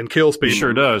ass and kills people. He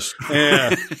sure does.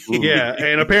 Yeah. Yeah.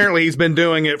 And apparently he's been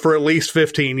doing it for at least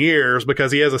 15 years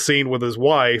because he has a scene with his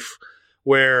wife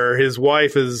where his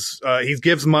wife is, he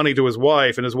gives money to his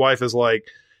wife, and his wife is like,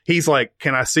 he's like,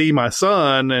 can I see my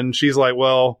son? And she's like,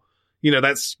 well,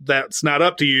 that's not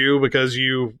up to you because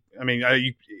you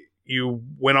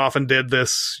went off and did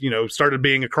this, started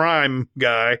being a crime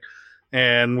guy,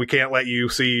 and we can't let you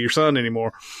see your son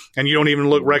anymore. And you don't even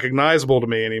look recognizable to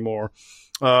me anymore.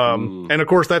 And of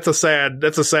course that's a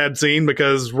sad scene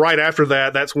because right after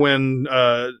that, that's when,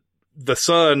 the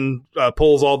son,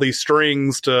 pulls all these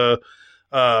strings to,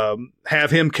 have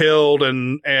him killed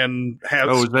and have.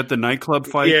 Oh, is that the nightclub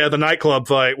fight? Yeah, the nightclub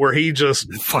fight where he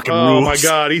just fucking rules. rules. My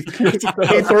God, he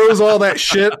throws all that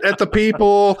shit at the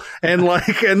people and there's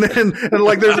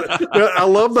I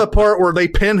love the part where they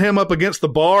pin him up against the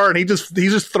bar and he's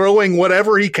just throwing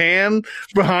whatever he can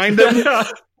behind him.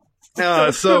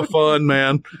 It's so fun,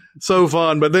 man. So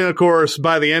fun. But then, of course,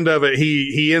 by the end of it,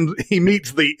 he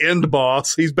meets the end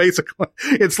boss. He's basically,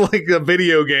 it's like a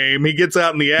video game. He gets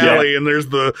out in the alley and there's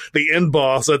the end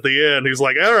boss at the end. He's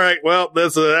like, all right, well,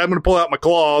 I'm going to pull out my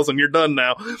claws and you're done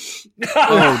now.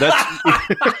 Oh,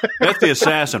 that's the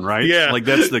assassin, right? Yeah. Like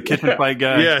that's the kitchen fight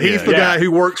guy. Yeah. He's the guy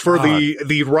who works for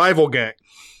the rival gang.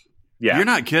 Yeah. You're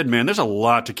not kidding, man. There's a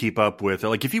lot to keep up with.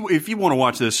 Like if you want to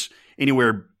watch this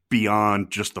anywhere beyond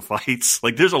just the fights,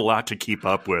 like there's a lot to keep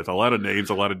up with, a lot of names,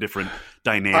 a lot of different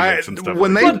dynamics and stuff.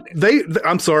 When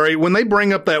I'm sorry, when they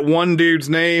bring up that one dude's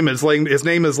name, his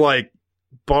name is like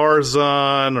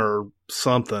Barzan or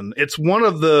something. It's one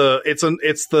of the, it's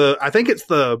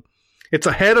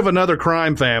a head of another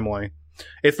crime family.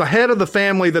 It's the head of the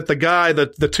family that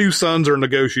the two sons are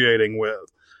negotiating with.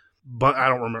 But I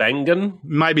don't remember. Bangan?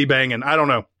 Might be Bangan. I don't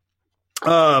know.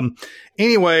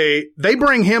 Anyway, they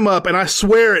bring him up, and I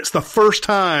swear it's the first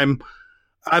time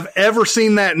I've ever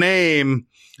seen that name,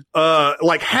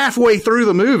 like halfway through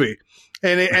the movie.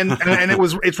 And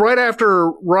it's right after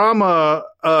Rama,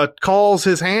 calls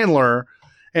his handler,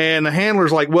 and the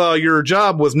handler's like, well, your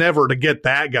job was never to get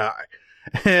that guy.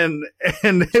 And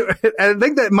I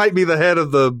think that might be the head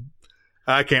of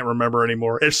I can't remember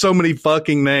anymore. There's so many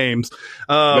fucking names.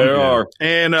 There are.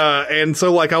 And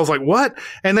so like, I was like, what?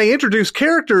 And they introduce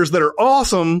characters that are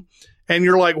awesome. And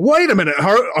you're like, wait a minute.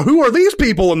 Who are these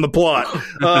people in the plot?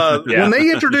 When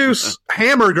they introduce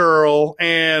Hammer Girl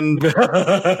and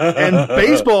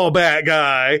Baseball Bat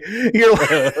Guy, you're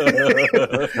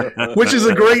like, which is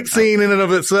a great scene in and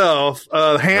of itself.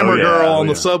 Hammer Girl on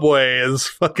the subway is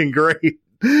fucking great.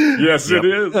 Yes, it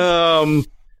is.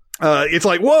 It's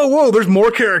like, whoa, there's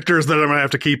more characters that I'm going to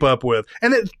have to keep up with.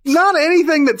 And it's not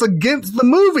anything that's against the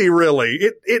movie, really.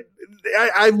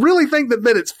 I really think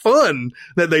that it's fun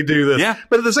that they do this. Yeah.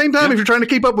 But at the same time, if you're trying to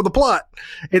keep up with the plot,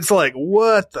 it's like,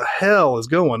 what the hell is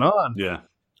going on? Yeah.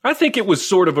 I think it was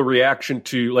sort of a reaction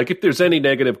to, like, if there's any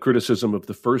negative criticism of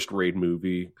the first Raid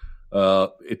movie,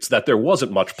 it's that there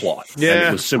wasn't much plot. Yeah. And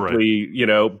it was simply,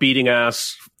 beating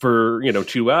ass for,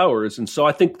 2 hours. And so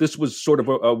I think this was sort of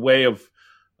a way of,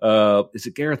 is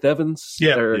it Gareth Evans?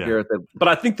 Yeah. Gareth Evans. But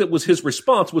I think that was his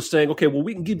response was saying, okay, well,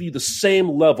 we can give you the same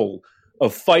level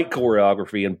of fight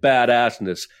choreography and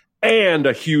badassness and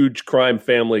a huge crime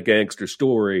family gangster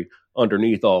story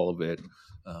underneath all of it.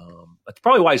 That's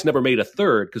probably why he's never made a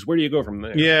third, because where do you go from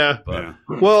there? Yeah.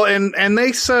 Well, and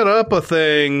they set up a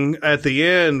thing at the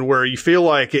end where you feel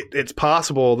like it's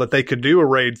possible that they could do a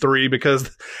Raid 3, because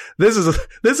this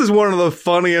is one of the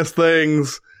funniest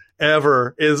things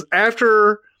ever, is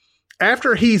after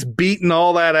he's beaten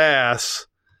all that ass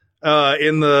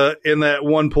in that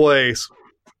one place,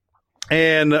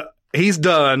 and he's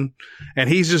done, and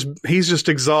he's just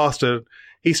exhausted.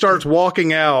 He starts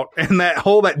walking out, and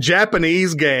that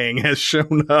Japanese gang has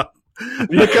shown up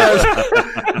because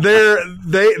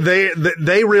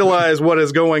they realize what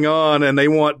is going on, and they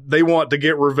want to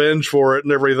get revenge for it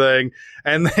and everything.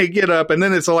 And they get up, and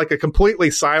then it's like a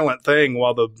completely silent thing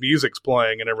while the music's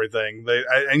playing and everything.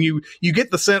 You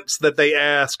get the sense that they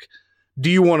ask, "Do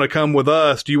you want to come with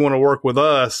us? Do you want to work with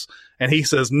us?" And he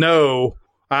says, "No,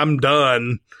 I'm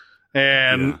done."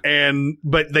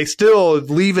 But they still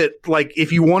leave it like,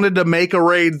 if you wanted to make a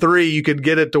Raid 3, you could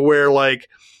get it to where, like,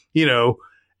 you know,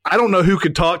 I don't know who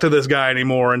could talk to this guy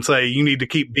anymore and say, you need to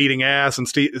keep beating ass and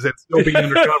still be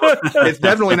undercover. It's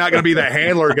definitely not going to be the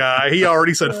handler guy. He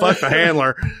already said, fuck the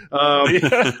handler.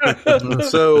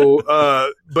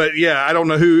 But yeah, I don't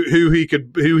know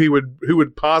who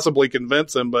would possibly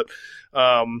convince him, but,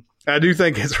 I do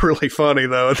think it's really funny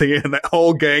though. At the end, that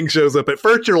whole gang shows up. At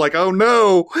first, you're like, "Oh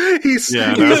no, he's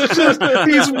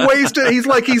wasted.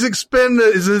 He's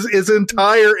expended his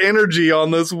entire energy on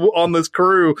this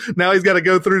crew. Now he's got to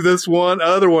go through this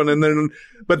other one, and then,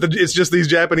 it's just these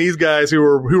Japanese guys who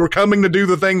are coming to do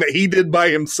the thing that he did by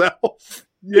himself."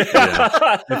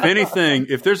 Yeah. If anything,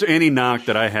 if there's any knock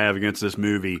that I have against this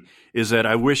movie, is that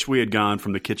I wish we had gone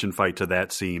from the kitchen fight to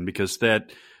that scene, because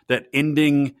that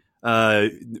ending.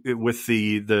 With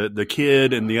the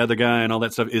kid and the other guy and all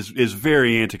that stuff is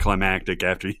very anticlimactic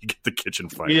after you get the kitchen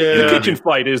fight. Yeah, the kitchen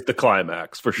fight is the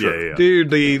climax for sure. Yeah.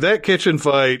 Dude, that kitchen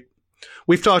fight.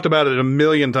 We've talked about it a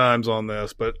million times on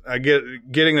this, but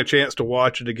getting a chance to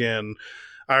watch it again.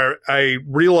 I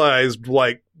realized,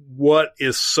 like, what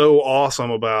is so awesome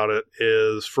about it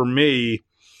is, for me,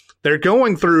 they're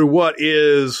going through what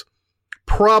is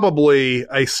probably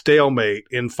a stalemate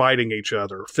in fighting each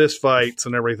other, fist fights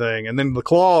and everything, and then the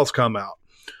claws come out,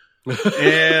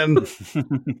 and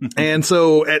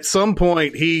so at some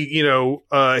point he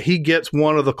gets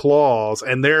one of the claws,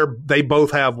 and they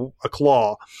both have a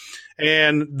claw,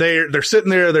 and they're sitting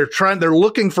there, they're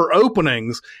looking for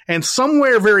openings, and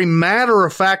somewhere very matter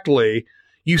of factly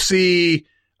you see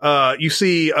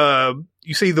the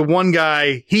one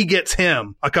guy, he gets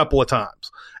him a couple of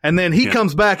times. And then he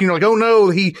comes back, and you're like, "Oh no,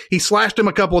 he slashed him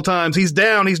a couple of times. He's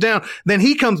down. Then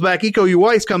he comes back. Iko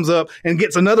Uwais comes up and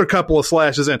gets another couple of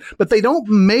slashes in. But they don't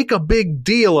make a big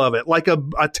deal of it. Like a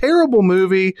terrible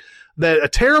movie, a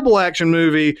terrible action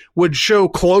movie would show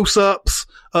close-ups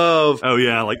of, he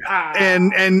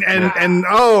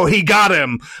got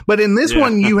him. But in this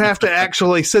one, you have to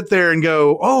actually sit there and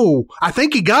go, "Oh, I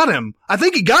think he got him.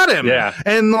 Yeah.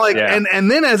 And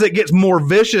and then as it gets more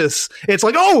vicious, it's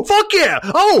like, "Oh, fuck yeah.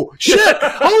 Oh, shit.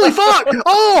 Holy fuck.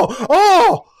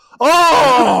 Oh.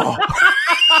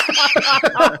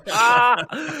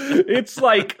 It's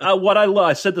like what I love.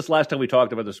 I said this last time we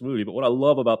talked about this movie, but what I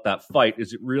love about that fight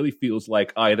is it really feels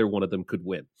like either one of them could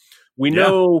win. We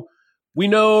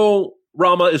know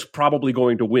Rama is probably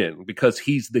going to win because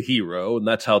he's the hero, and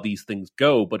that's how these things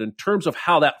go. But in terms of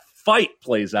how that fight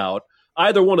plays out,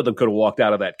 either one of them could have walked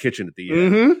out of that kitchen at the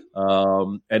end.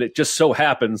 Mm-hmm. And it just so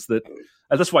happens that,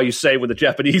 and that's why you say when the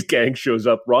Japanese gang shows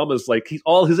up, Rama's like,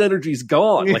 all his energy's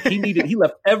gone. Like he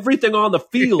left everything on the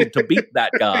field to beat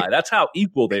that guy. That's how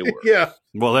equal they were. Yeah.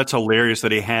 Well, that's hilarious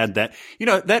that he had that.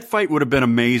 That fight would have been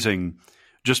amazing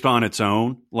just on its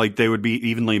own. Like, they would be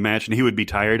evenly matched and he would be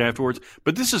tired afterwards.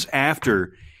 But this is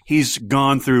after he's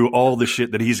gone through all the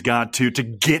shit that he's got to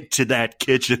get to that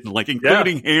kitchen, like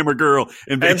including Hammer Girl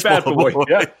and Baseball Boy.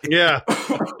 Yeah.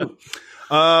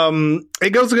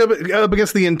 It goes up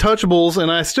against the Untouchables,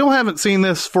 and I still haven't seen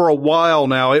this for a while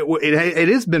now. It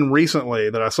has been recently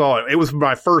that I saw it. It was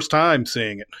my first time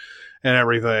seeing it and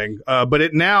everything.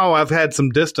 But now I've had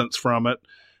some distance from it.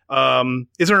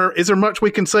 Is there much we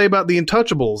can say about the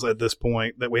Untouchables at this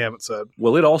point that we haven't said?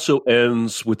 Well, it also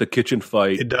ends with a kitchen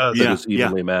fight. It does. That is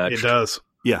evenly matched. It does.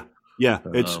 Yeah. Yeah.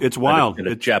 It's wild. And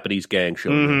a Japanese gang show.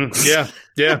 Mm-hmm.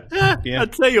 Yeah. I'll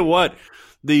tell you what.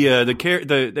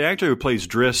 The actor who plays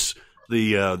Driss,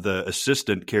 the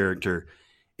assistant character,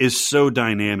 is so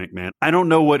dynamic, man. I don't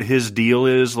know what his deal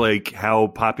is, like how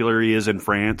popular he is in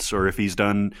France, or if he's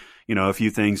done, a few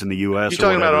things in the U.S. You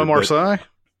talking about Omar Sy?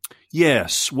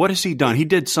 Yes. What has he done? He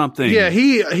did something. Yeah,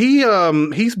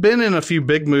 he's been in a few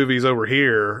big movies over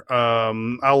here.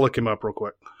 I'll look him up real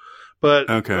quick. But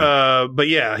okay. But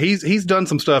yeah, he's done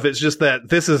some stuff. It's just that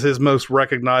this is his most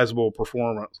recognizable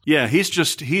performance. Yeah,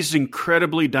 he's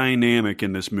incredibly dynamic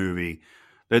in this movie.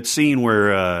 That scene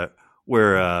where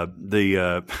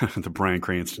the Bryan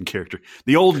Cranston character,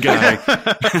 the old guy,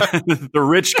 the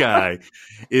rich guy,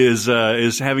 is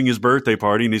having his birthday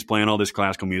party, and he's playing all this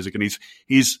classical music, and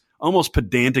he's almost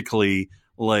pedantically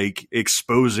like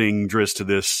exposing Driss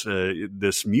to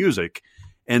this music,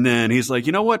 and then he's like,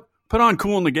 you know what? Put on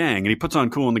Kool and the Gang, and he puts on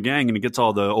Kool and the Gang, and he gets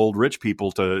all the old rich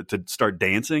people to start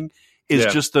dancing,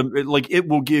 is just it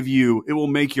will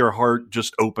make your heart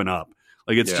just open up.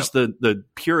 Like it's just the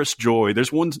purest joy.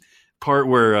 There's one part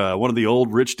where one of the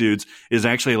old rich dudes is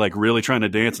actually like really trying to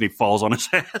dance and he falls on his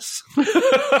ass.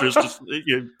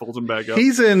 He pulls him back up.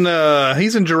 He's in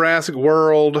Jurassic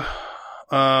World.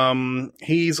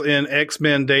 He's in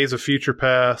X-Men Days of Future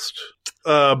Past.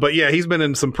 But yeah, he's been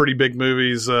in some pretty big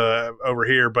movies over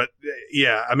here. But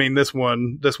yeah, I mean this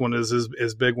one is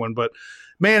his big one. But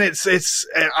man,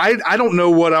 I don't know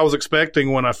what I was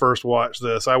expecting when I first watched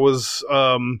this. I was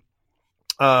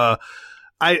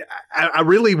I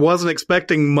really wasn't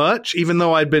expecting much, even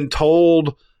though I'd been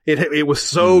told it was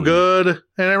so good and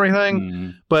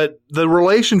everything. But the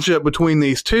relationship between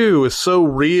these two is so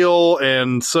real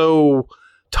and so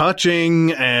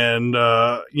touching, and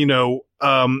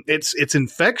it's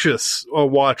infectious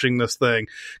watching this thing,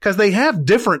 because they have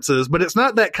differences, but it's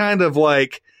not that kind of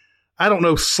like, I don't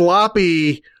know,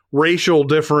 sloppy racial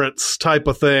difference type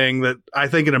of thing that I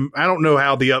think I don't know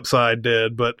how The Upside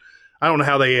did, but I don't know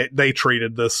how they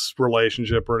treated this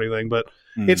relationship or anything, but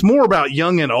it's more about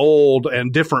young and old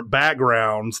and different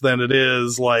backgrounds than it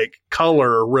is like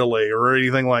color, really, or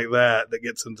anything like that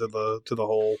gets into the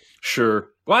whole. Sure.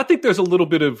 Well, I think there's a little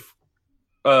bit of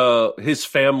his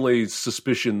family's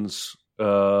suspicions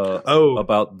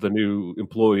about the new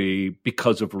employee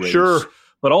because of race,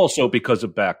 but also because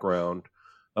of background.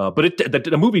 But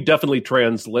the movie definitely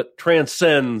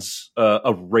transcends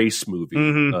a race movie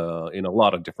in a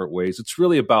lot of different ways. It's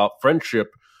really about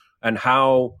friendship and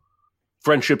how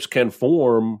friendships can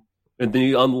form in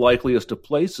the unlikeliest of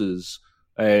places.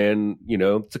 And,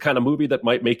 it's the kind of movie that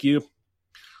might make you...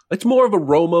 It's more of a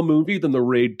Roma movie than The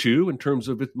Raid 2 in terms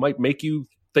of it might make you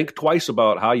think twice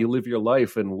about how you live your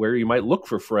life and where you might look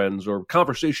for friends or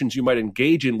conversations you might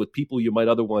engage in with people you might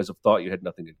otherwise have thought you had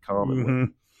nothing in common with.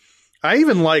 I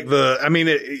even like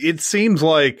it seems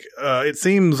like, it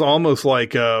seems almost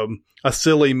like a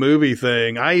silly movie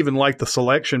thing. I even like the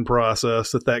selection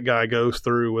process that guy goes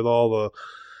through with all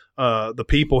the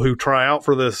people who try out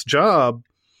for this job.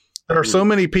 There are so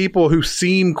many people who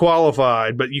seem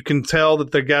qualified, but you can tell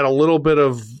that they got a little bit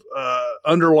of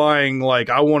underlying, like,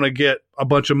 I want to get a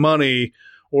bunch of money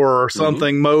or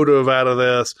something motive out of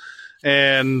this.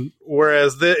 And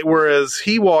whereas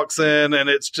he walks in and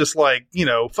it's just like,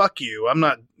 fuck you. I'm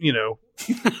not,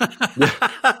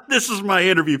 this is my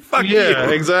interview. Fuck you. Yeah,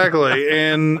 exactly.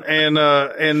 And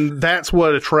that's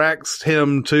what attracts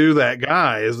him to that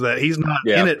guy, is that he's not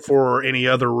in it for any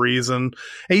other reason.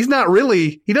 And he doesn't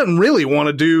really want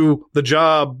to do the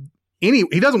job.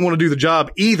 He doesn't want to do the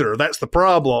job either. That's the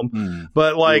problem.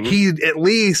 But like he at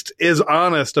least is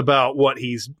honest about what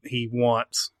he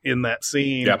wants in that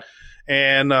scene. Yep.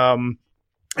 And I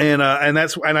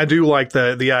do like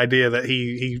the idea that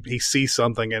he sees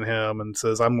something in him and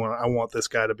says, I want this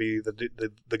guy to be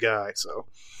the guy. So,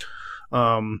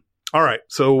 all right.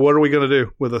 So what are we going to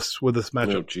do with this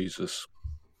matchup? Oh, Jesus.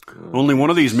 Only one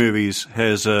of these movies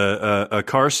has a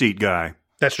car seat guy.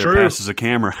 That's true. Passes a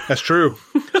camera. That's true.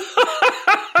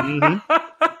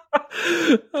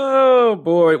 Oh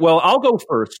boy. Well, I'll go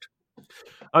first.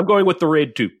 I'm going with The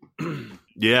Raid 2.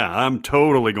 Yeah, I'm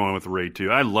totally going with the Raid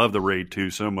 2. I love the Raid 2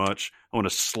 so much. I want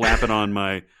to slap it on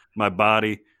my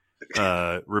body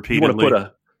repeatedly.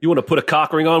 You want to put a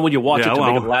cock ring on when you watch it to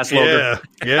make it last longer?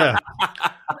 Yeah.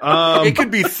 It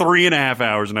could be 3.5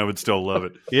 hours and I would still love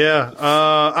it. Yeah.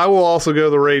 I will also go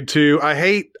the Raid 2. I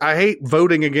hate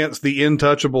voting against the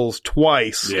Intouchables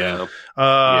twice. Yeah.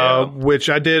 Which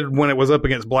I did when it was up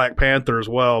against Black Panther as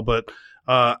well, but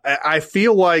I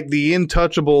feel like The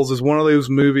Intouchables is one of those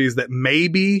movies that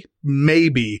maybe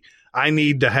I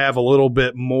need to have a little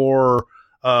bit more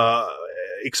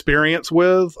experience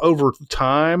with over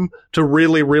time to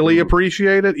really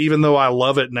appreciate it, even though I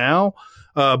love it now.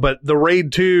 But the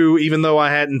Raid 2, even though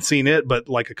I hadn't seen it but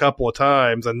like a couple of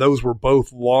times, and those were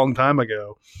both long time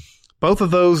ago, both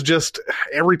of those, just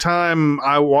every time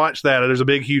I watch that, there's a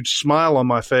big huge smile on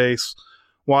my face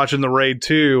watching the Raid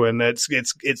 2, and it's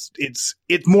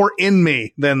more in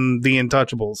me than The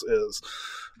Intouchables is.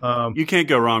 You can't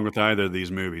go wrong with either of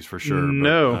these movies for sure.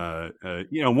 No, but,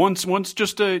 one's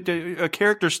just a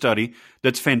character study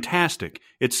that's fantastic.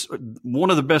 It's one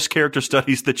of the best character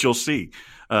studies that you'll see,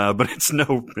 but it's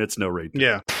no Raid 2.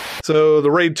 Yeah. So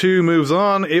the Raid 2 moves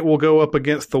on. It will go up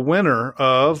against the winner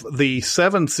of the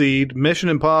 7 seed Mission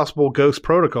Impossible: Ghost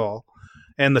Protocol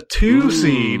and the 2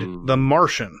 seed The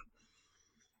Martian.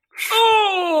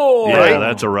 Oh, yeah,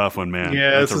 that's a rough one, man.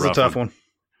 Yeah, this is a tough one.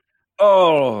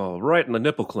 Oh, right in the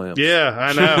nipple clamps. Yeah,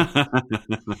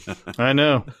 I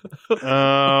know.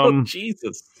 Oh,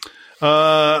 Jesus.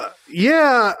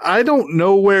 Yeah, I don't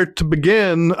know where to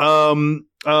begin.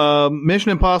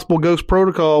 Mission Impossible Ghost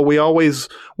Protocol,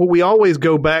 what we always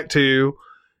go back to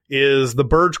is the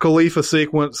Burj Khalifa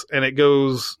sequence, and it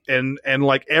goes and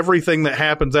like everything that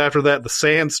happens after that, the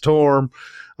sandstorm.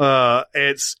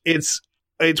 It's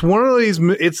one of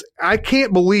these. I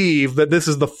can't believe that this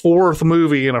is the fourth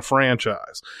movie in a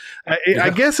franchise.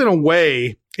 I guess in a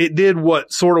way, it did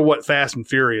what Fast and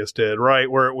Furious did, right?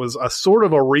 Where it was a sort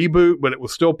of a reboot, but it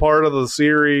was still part of the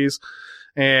series,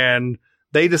 and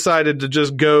they decided to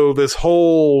just go this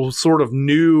whole sort of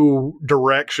new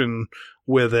direction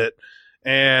with it.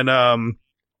 And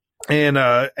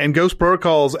Ghost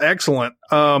Protocol is excellent.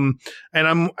 And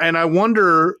I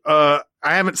wonder, I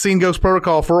haven't seen Ghost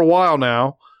Protocol for a while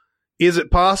now. Is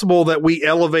it possible that we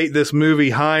elevate this movie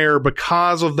higher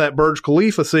because of that Burj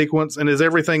Khalifa sequence, and is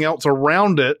everything else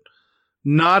around it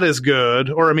not as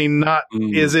good? Or, I mean, not,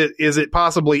 is it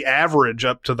possibly average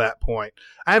up to that point?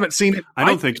 I haven't seen it. I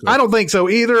don't think so. I don't think so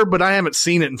either, but I haven't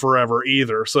seen it in forever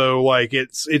either. So like,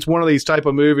 it's one of these type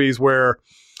of movies where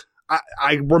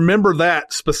I remember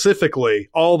that specifically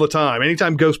all the time.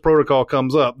 Anytime Ghost Protocol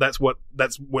comes up, that's what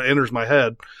enters my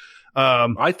head.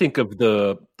 I think of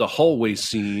the hallway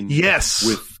scene. Yes.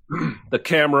 With the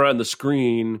camera and the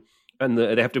screen, and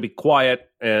they have to be quiet,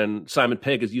 and Simon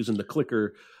Pegg is using the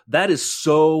clicker. That is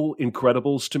so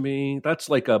Incredibles to me. That's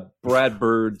like a Brad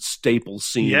Bird staple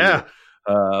scene. Yeah.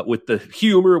 With the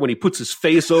humor when he puts his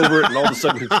face over it, and all of a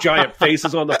sudden his giant face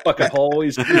is on the fucking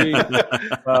hallway screen.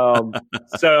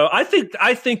 So I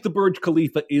think the Burj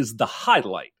Khalifa is the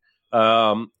highlight.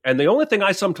 And the only thing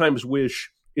I sometimes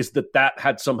wish is that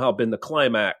had somehow been the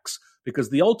climax, because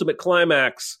the ultimate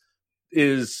climax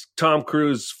is Tom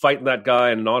Cruise fighting that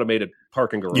guy in an automated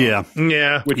parking garage.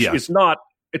 Yeah. Which is not.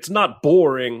 It's not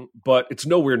boring, but it's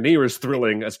nowhere near as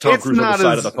thrilling as Tom Cruise on the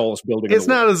side of the tallest building. It's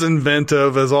not as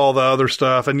inventive as all the other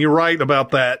stuff. And you're right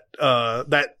about that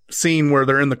scene where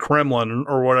they're in the Kremlin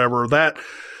or whatever.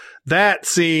 That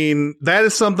scene, that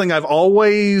is something I've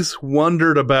always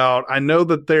wondered about. I know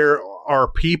that there are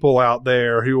people out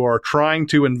there who are trying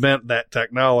to invent that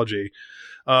technology.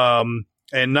 And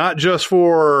not just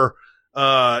for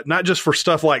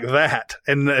stuff like that,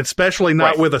 and especially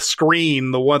not with a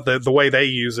screen, the way they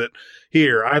use it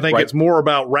here. I think it's more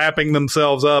about wrapping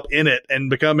themselves up in it and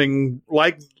becoming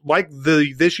like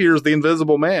this year's The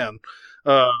Invisible Man.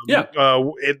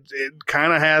 It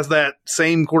kind of has that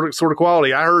same sort of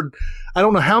quality. I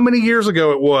don't know how many years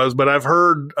ago it was, but I've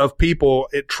heard of people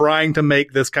trying to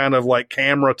make this kind of like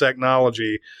camera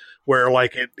technology where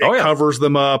like it covers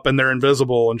them up and they're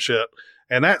invisible and shit.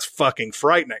 And that's fucking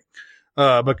frightening.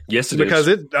 Yes, because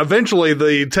eventually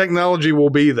the technology will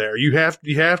be there. You have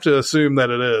to assume that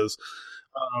it is.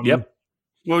 Yep.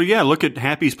 Well, yeah. Look at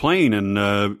Happy's plane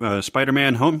in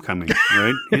Spider-Man: Homecoming.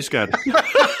 Right? He's got.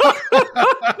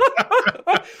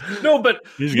 No, but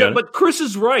but Chris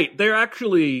is right. They're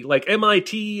actually like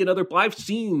MIT and other. I've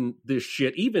seen this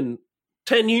shit even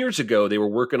 10 years ago. They were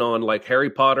working on like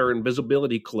Harry Potter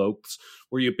invisibility cloaks,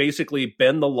 where you basically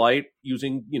bend the light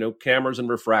using cameras and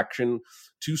refraction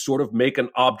to sort of make an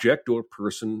object or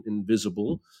person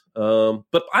invisible.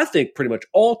 But I think pretty much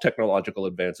all technological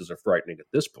advances are frightening at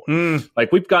this point.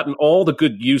 Like we've gotten all the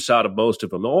good use out of most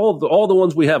of them. All the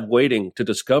ones we have waiting to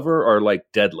discover are like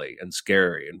deadly and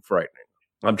scary and frightening.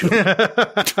 I'm joking.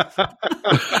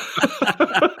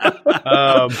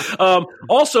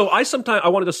 Also, I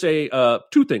wanted to say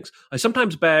two things. I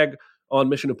sometimes bag on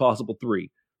Mission Impossible 3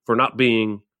 for not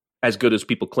being as good as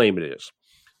people claim it is.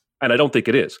 And I don't think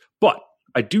it is. But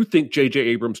I do think J.J.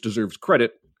 Abrams deserves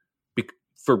credit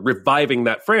for reviving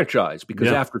that franchise, because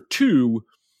after 2,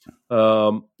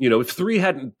 if 3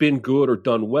 hadn't been good or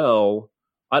done well,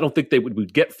 I don't think they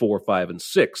would get 4, 5, and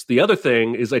 6. The other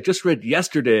thing is I just read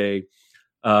yesterday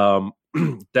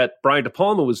that Brian De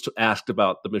Palma was asked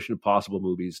about the Mission Impossible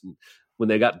movies, and when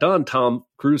they got done, Tom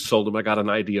Cruise told him, I got an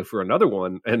idea for another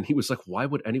one. And he was like, why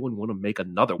would anyone want to make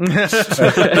another one?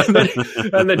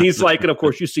 and then he's like, and of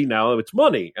course you see now it's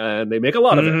money and they make a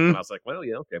lot of it. And I was like, well,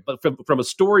 yeah, okay. But from a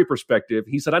story perspective,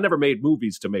 he said, I never made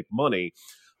movies to make money,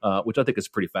 which I think is a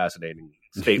pretty fascinating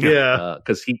statement.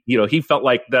 Because he felt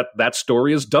like that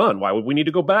story is done. Why would we need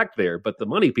to go back there? But the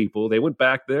money people, they went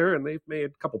back there and they've made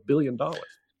a couple $1 billion.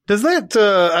 Does that,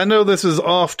 I know this is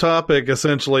off topic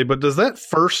essentially, but does that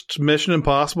first Mission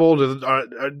Impossible,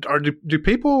 do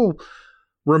people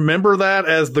remember that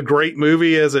as the great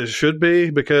movie as it should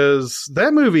be? Because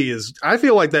that movie I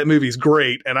feel like that movie's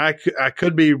great, and I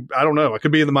could be, I don't know, I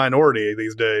could be in the minority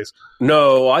these days.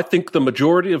 No, I think the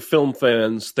majority of film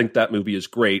fans think that movie is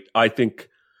great. I think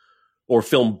or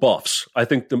film buffs. I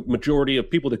think the majority of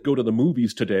people that go to the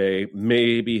movies today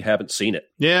maybe haven't seen it.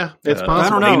 Yeah, it's possible. I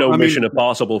don't know. They know I mean, Mission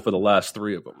Impossible for the last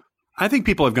 3 of them. I think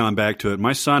people have gone back to it.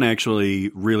 My son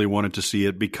actually really wanted to see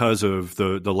it because of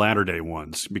the latter day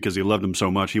ones, because he loved them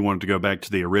so much. He wanted to go back to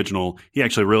the original. He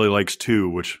actually really likes 2,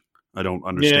 which I don't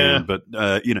understand. Yeah.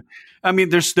 But, I mean,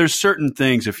 there's certain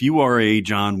things. If you are a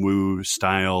John Woo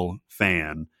style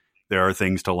fan, there are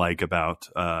things to like about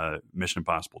Mission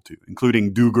Impossible 2,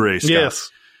 including Dougray Scott. Yes.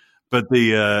 But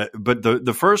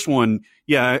the first one,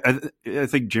 yeah, I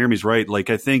think Jeremy's right. Like,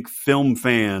 I think film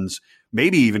fans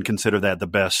maybe even consider that the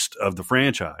best of the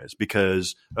franchise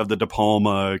because of the De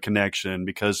Palma connection,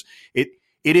 because it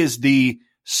is the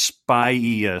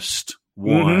spyiest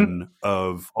one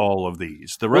of all of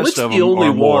these. The rest of them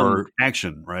are more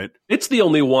action, right? It's the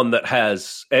only one that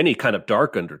has any kind of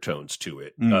dark undertones to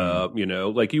it.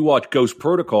 Like you watch Ghost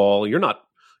Protocol, you're not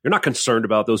concerned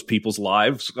about those people's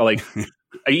lives. Like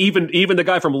even the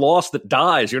guy from Lost that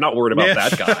dies, you're not worried about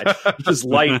that guy. It's just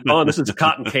light on. This is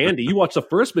cotton candy. You watch the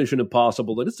first Mission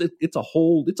Impossible, and it's a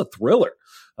thriller.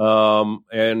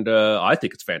 And I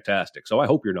think it's fantastic. So I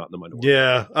hope you're not in the minority.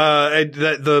 Yeah.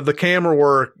 The camera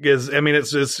work is, I mean,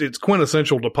 it's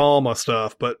quintessential De Palma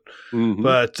stuff, but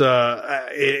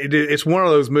it's one of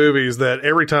those movies that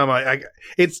every time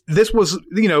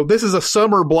this is a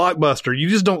summer blockbuster. You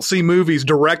just don't see movies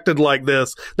directed like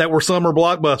this that were summer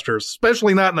blockbusters,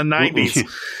 especially not in the 90s.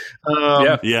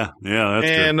 Yeah, that's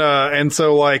true. And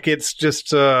so like, it's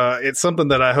just, it's something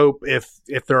that I hope if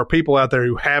there are people out there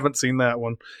who haven't seen that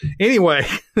one. Anyway,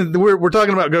 we're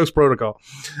talking about Ghost Protocol.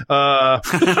 And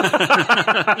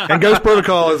Ghost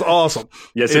Protocol is awesome.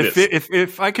 Yes, it is.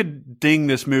 If I could ding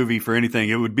this movie for anything,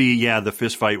 it would be, the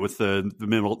fist fight with the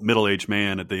middle-aged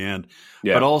man at the end.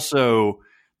 Yeah. But also,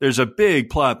 there's a big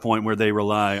plot point where they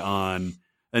rely on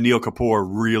Anil Kapoor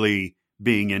really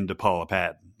being into Paula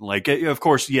Patton. Like, of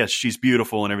course, yes, she's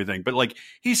beautiful and everything, but like,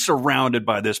 he's surrounded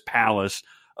by this palace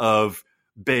of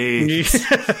babes.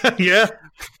 Yeah.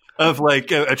 Of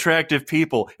like attractive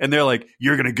people, and they're like,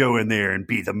 "You're gonna go in there and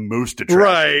be the most attractive,"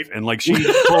 right? And like, she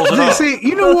pulls it off. See,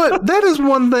 you know what? That is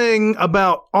one thing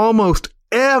about almost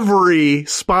every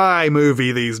spy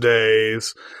movie these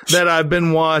days that I've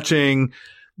been watching.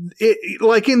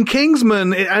 Like in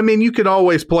Kingsman, I mean, you could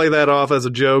always play that off as a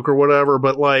joke or whatever,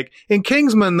 but like in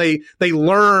Kingsman, they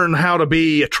learn how to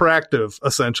be attractive,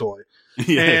 essentially.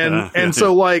 And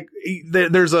so like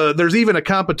there's even a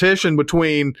competition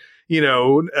between,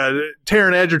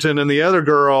 Taron Egerton and the other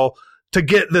girl to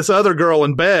get this other girl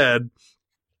in bed.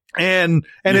 And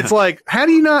it's like, how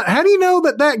do you know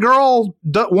that girl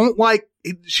won't like,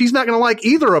 she's not going to like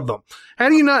either of them? How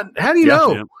do you know?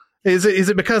 Yeah. Is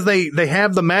it because they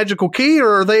have the magical key,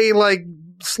 or are they like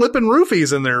slipping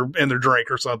roofies in their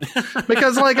drink or something?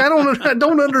 Because like, I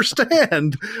don't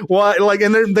understand why, like,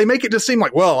 and they make it just seem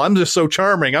like, well, I'm just so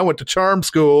charming. I went to charm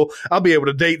school. I'll be able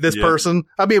to date this person.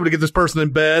 I'll be able to get this person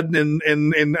in bed in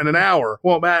an hour.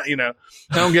 Well, Matt, I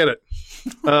don't get it.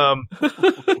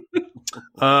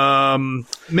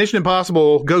 Mission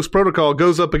Impossible Ghost Protocol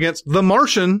goes up against The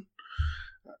Martian.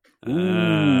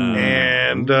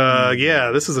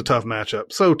 This is a tough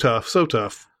matchup. So tough.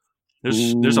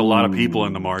 There's a lot of people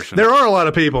in The Martian. There are a lot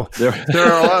of people. There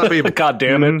are a lot of people. God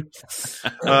damn it.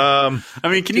 I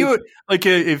mean, can you, like,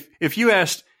 if you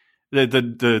asked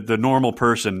the normal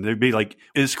person, they'd be like,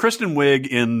 is Kristen Wiig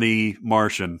in The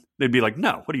Martian? They'd be like,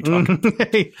 no, what are you talking about?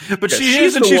 But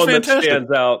she's the one fantastic. That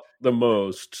stands out the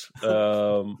most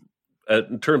in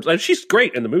terms, and she's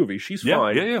great in the movie. She's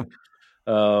fine. Yeah.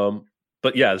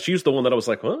 But yeah, she's the one that I was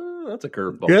like, well, that's a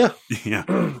curveball. Yeah.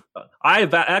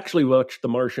 I've actually watched The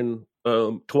Martian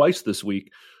twice this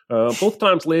week, both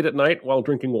times late at night while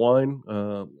drinking wine.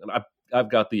 And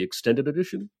I've got the extended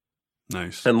edition.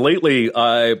 Nice. And lately,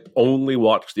 I only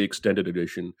watched the extended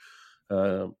edition.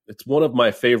 It's one of my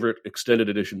favorite extended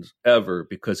editions ever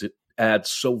because it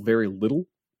adds so very little.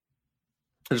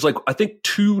 There's like, I think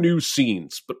 2 new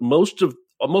scenes, but most of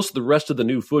the rest of the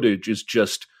new footage is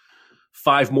just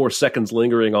 5 more seconds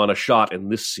lingering on a shot in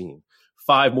this scene,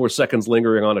 5 more seconds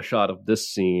lingering on a shot of this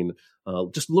scene.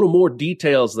 Just a little more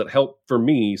details that help for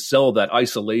me sell that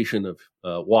isolation of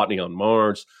Watney on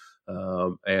Mars.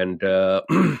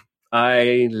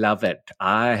 I love it.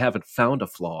 I haven't found a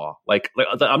flaw. Like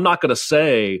I'm not going to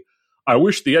say, I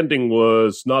wish the ending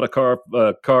was not a car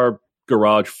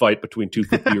garage fight between 2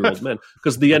 50-year-old men,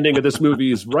 because the ending of this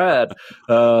movie is rad.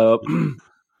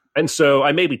 And so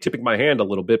I may be tipping my hand a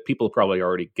little bit. People probably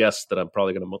already guessed that I'm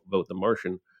probably going to vote The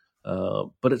Martian.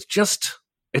 But it's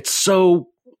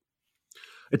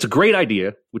a great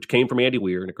idea, which came from Andy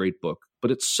Weir in a great book,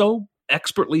 but it's so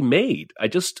expertly made.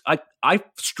 I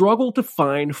struggle to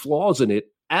find flaws in it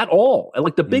at all. And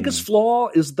like the biggest flaw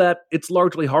is that it's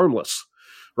largely harmless,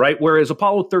 right? Whereas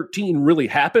Apollo 13 really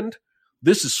happened.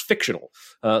 This is fictional.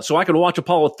 So I can watch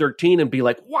Apollo 13 and be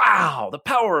like, wow, the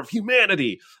power of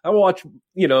humanity. I watch,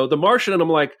 The Martian and I'm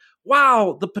like,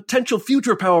 wow, the potential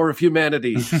future power of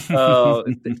humanity. That's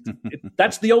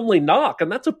the only knock,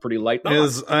 and that's a pretty light knock.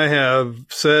 As I have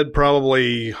said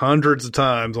probably hundreds of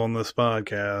times on this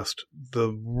podcast,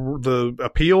 the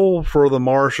appeal for The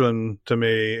Martian to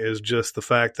me is just the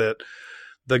fact that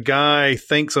the guy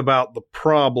thinks about the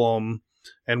problem,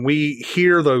 and we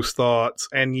hear those thoughts,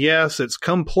 and yes, it's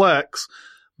complex,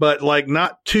 but like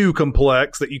not too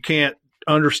complex that you can't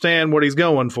understand what he's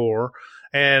going for.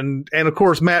 And of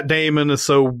course, Matt Damon is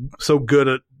so good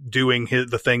at doing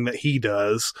the thing that he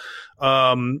does.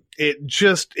 It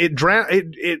just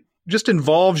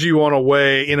involves you in a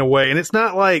way, and it's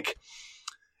not like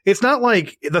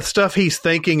the stuff he's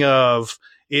thinking of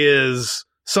is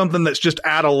something that's just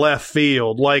out of left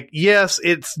field. Like, yes,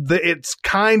 it's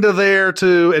kind of there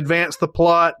to advance the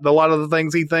plot, a lot of the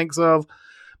things he thinks of,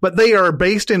 but they are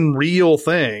based in real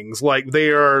things. Like they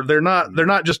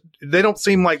don't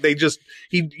seem like he just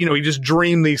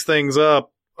dreamed these things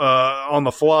up on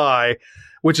the fly,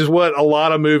 which is what a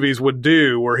lot of movies would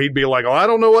do, where he'd be like, oh, I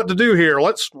don't know what to do here.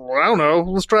 Let's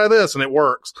try this. And it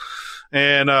works.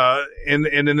 And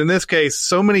in this case,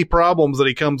 so many problems that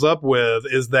he comes up with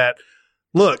is that,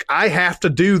 look, I have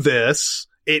to do this.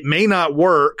 It may not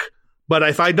work, but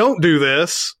if I don't do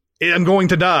this, I'm going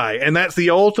to die. And that's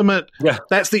the ultimate,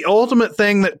 that's the ultimate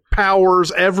thing that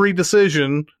powers every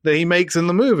decision that he makes in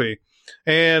the movie.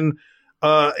 And,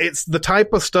 it's the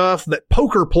type of stuff that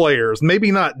poker players,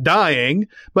 maybe not dying,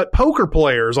 but poker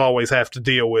players always have to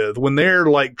deal with when they're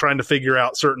like trying to figure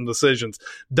out certain decisions.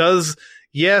 Does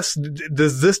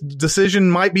this decision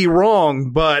might be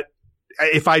wrong, but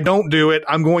if I don't do it,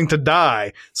 I'm going to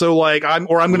die. So like I'm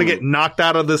going to get knocked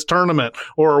out of this tournament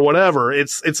or whatever.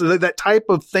 It's that type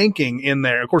of thinking in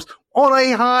there, of course, on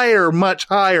a much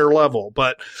higher level.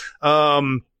 But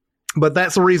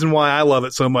that's the reason why I love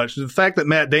it so much. The fact that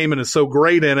Matt Damon is so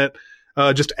great in it,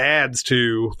 just adds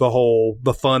to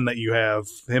the fun that you have,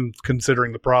 him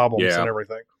considering the problems and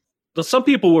everything. Some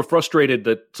people were frustrated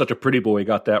that such a pretty boy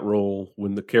got that role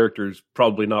when the character's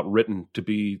probably not written to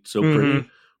be so pretty.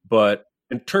 But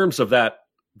in terms of that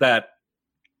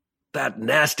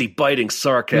nasty, biting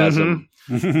sarcasm,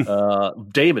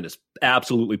 Damon is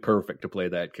absolutely perfect to play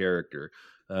that character.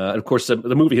 And of course,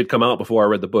 the movie had come out before I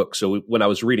read the book. So when I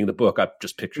was reading the book, I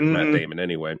just pictured Matt Damon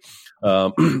anyway.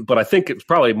 But I think it's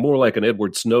probably more like an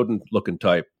Edward Snowden looking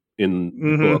type in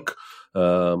the book.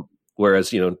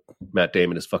 Whereas, Matt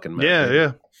Damon is fucking Matt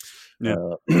Damon.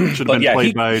 Should have been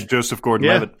played by Joseph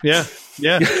Gordon-Levitt. Yeah.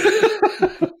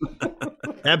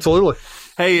 Absolutely.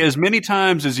 Hey, as many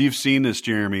times as you've seen this,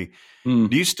 Jeremy, do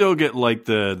you still get like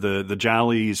the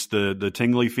jollies, the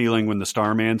tingly feeling when the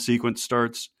Starman sequence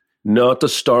starts? Not the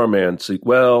Starman sequence.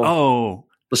 Well,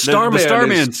 the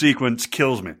Starman sequence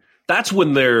kills me. That's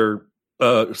when they're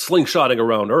slingshotting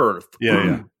around Earth.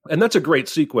 Yeah. And that's a great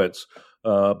sequence.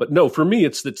 But no, for me,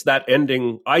 it's that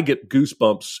ending. I get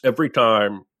goosebumps every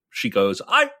time she goes,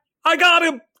 I got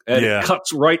him. And it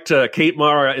cuts right to Kate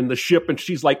Mara in the ship, and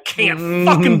she's like, can't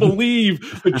fucking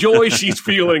believe the joy she's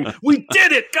feeling. We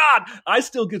did it! God! I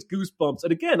still get goosebumps.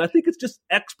 And again, I think it's just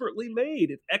expertly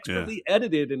made. It's expertly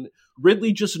edited, and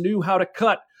Ridley just knew how to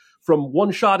cut from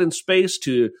one shot in space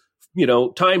to,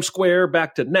 Times Square,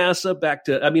 back to NASA,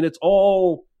 it's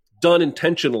all done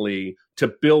intentionally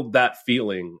to build that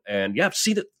feeling. And I've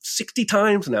seen it 60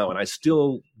 times now, and I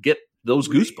still get those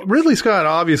goosebumps. Ridley Scott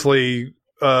obviously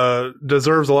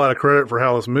deserves a lot of credit for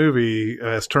how this movie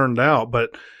has turned out,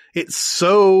 but it's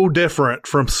so different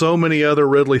from so many other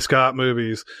Ridley Scott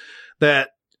movies that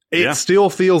it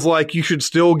still feels like you should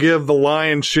still give the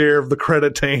lion's share of the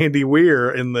credit to Andy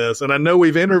Weir in this. And I know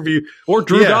we've interviewed or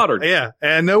Drew Goddard. Yeah.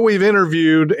 And I know we've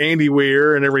interviewed Andy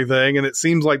Weir and everything, and it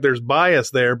seems like there's bias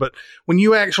there, but when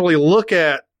you actually look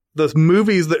at the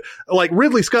movies that, like,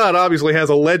 Ridley Scott obviously has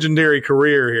a legendary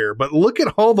career here, but look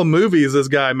at all the movies this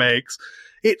guy makes.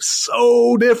 It's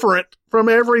so different from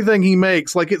everything he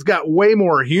makes. Like, it's got way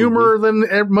more humor than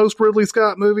most Ridley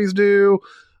Scott movies do.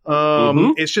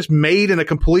 It's just made in a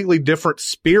completely different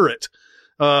spirit.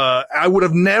 I would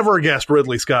have never guessed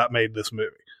Ridley Scott made this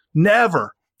movie.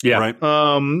 Never. Yeah. Right.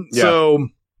 So,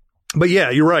 but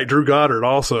yeah, you're right. Drew Goddard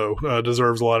also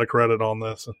deserves a lot of credit on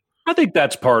this. I think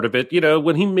that's part of it.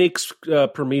 When he makes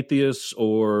Prometheus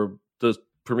or the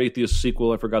Prometheus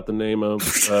sequel, I forgot the name of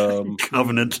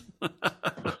Covenant.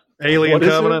 Alien What is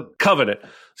Covenant. it? Covenant.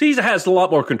 So he has a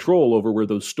lot more control over where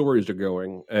those stories are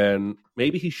going, and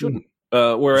maybe he shouldn't.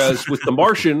 Whereas with The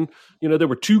Martian, there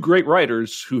were two great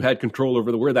writers who had control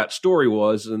over where that story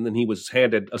was, and then he was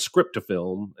handed a script to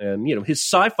film. And his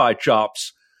sci-fi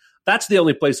chops. That's the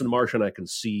only place in The Martian I can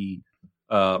see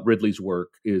Ridley's work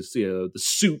is the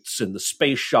suits and the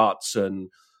space shots,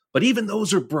 but even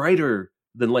those are brighter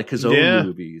than like his own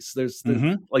movies. There's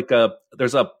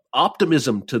there's a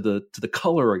optimism to the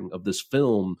coloring of this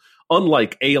film,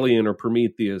 unlike Alien or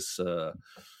Prometheus.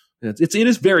 It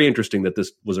is very interesting that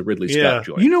this was a Ridley Scott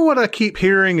joint. You know what I keep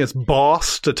hearing is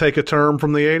Boss, to take a term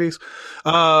from the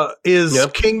 80s, is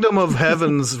Kingdom of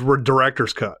Heaven's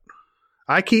director's cut.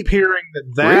 I keep hearing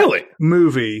that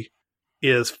movie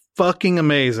is fucking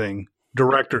amazing.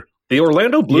 The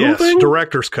Orlando Bloom thing?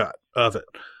 Director's cut of it.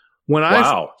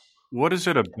 What is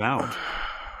it about?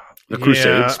 The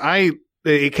Crusades.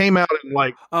 It came out in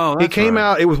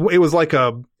out. It was like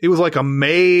a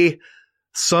May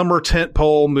summer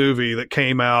tentpole movie that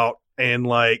came out in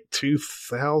like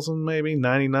 2000, maybe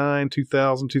 99,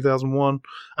 2000, 2001.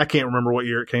 I can't remember what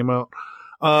year it came out.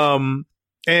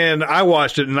 And I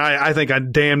watched it, and I think I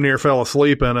damn near fell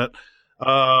asleep in it.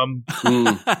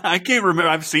 I can't remember.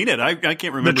 I've seen it. I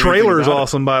can't remember. The trailer is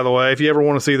awesome, by the way. If you ever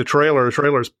want to see the trailer's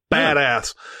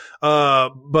badass.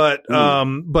 But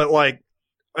like,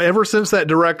 ever since that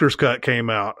director's cut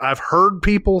came out, I've heard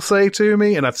people say to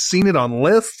me, and I've seen it on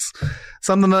lists,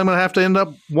 something that I'm going to have to end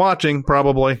up watching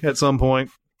probably at some point.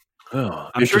 Oh,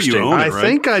 I'm sure you own it, right? I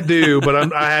think I do,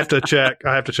 but I have to check.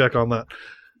 I have to check on that.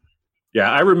 Yeah,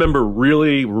 I remember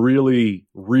really, really,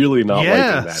 really not liking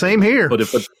that. Yeah, same here.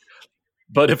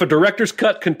 But if a director's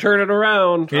cut can turn it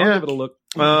around, I'll give it a look.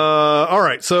 All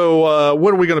right, so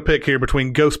what are we going to pick here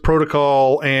between Ghost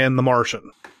Protocol and The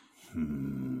Martian?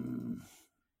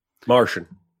 Martian.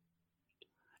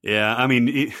 Yeah, I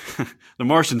mean, The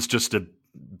Martian's just a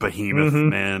behemoth,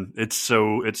 man. It's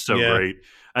so great.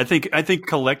 I think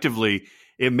collectively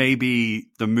it may be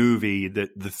the movie that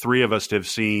the three of us have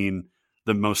seen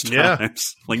the most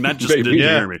times. Like, not just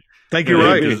Jeremy. I think you're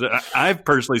right. Because I've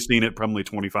personally seen it probably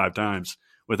 25 times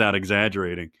without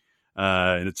exaggerating.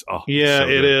 And it's so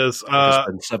it is. It's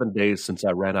been 7 days since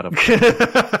I ran out of.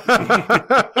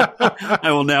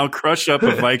 I will now crush up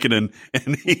a Vicodin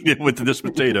and eat it with this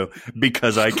potato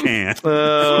because I can.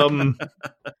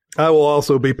 I will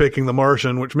also be picking The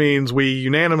Martian, which means we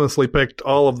unanimously picked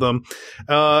all of them.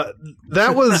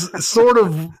 That was sort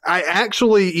of, I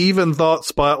actually even thought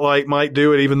Spotlight might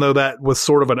do it, even though that was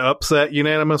sort of an upset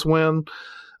unanimous win.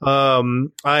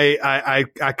 I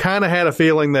kind of had a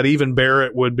feeling that even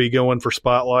Barrett would be going for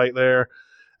Spotlight there.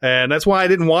 And that's why I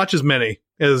didn't watch as many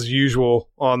as usual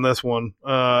on this one.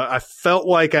 I felt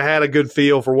like I had a good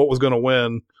feel for what was going to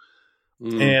win.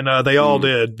 And they all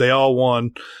did. They all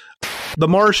won. The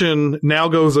Martian now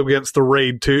goes against The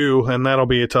Raid 2, and that'll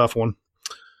be a tough one.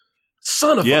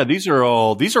 Son of a... these are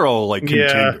all like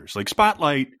contenders. Like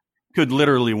Spotlight could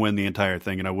literally win the entire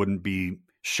thing, and I wouldn't be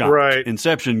shocked. Right.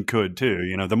 Inception could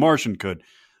too. The Martian could,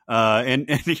 and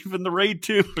even The Raid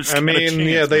 2.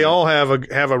 They all have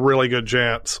a really good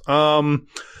chance. So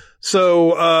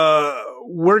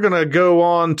we're gonna go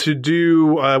on to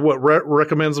do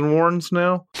recommends and warns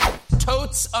now.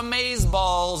 Totes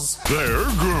Amazeballs. They're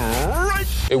great.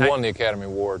 It won the Academy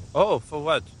Award. Oh, for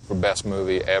what? For best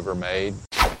movie ever made.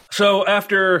 So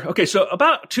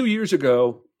about 2 years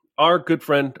ago, our good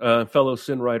friend, fellow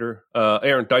sin writer,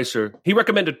 Aaron Dicer, he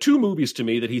recommended two movies to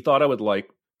me that he thought I would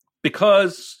like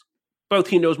because both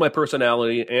he knows my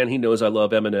personality and he knows I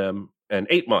love Eminem and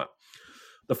 8 Mile.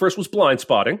 The first was Blind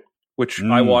Spotting, which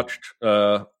I watched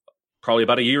probably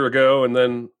about a year ago and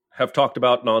then have talked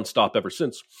about nonstop ever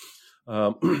since.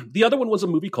 The other one was a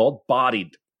movie called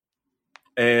Bodied.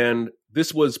 And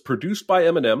this was produced by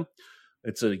Eminem.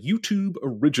 It's a YouTube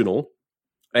original.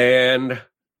 And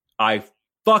I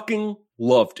fucking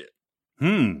loved it.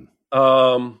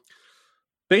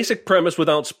 Basic premise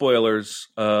without spoilers.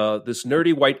 This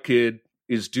nerdy white kid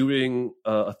is doing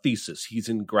a thesis. He's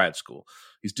in grad school.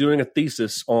 He's doing a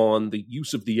thesis on the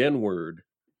use of the N-word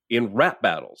in rap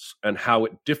battles and how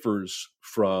it differs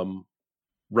from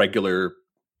regular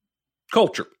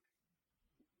culture.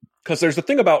 Because there's a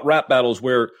thing about rap battles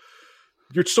where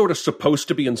you're sort of supposed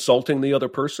to be insulting the other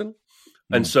person.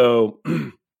 And so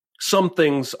some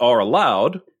things are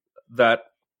allowed that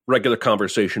regular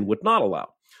conversation would not allow.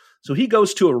 So he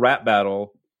goes to a rap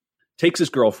battle, takes his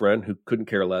girlfriend, who couldn't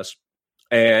care less,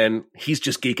 and he's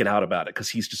just geeking out about it because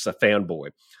he's just a fanboy.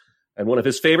 And one of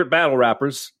his favorite battle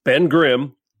rappers, Ben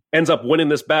Grimm, ends up winning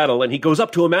this battle, and he goes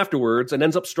up to him afterwards and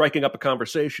ends up striking up a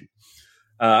conversation.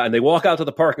 And they walk out to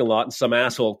the parking lot, and some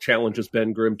asshole challenges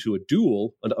Ben Grimm to a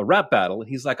duel, a rap battle. And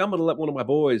he's like, I'm going to let one of my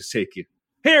boys take you.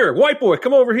 Here, white boy,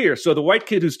 come over here. So the white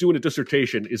kid who's doing a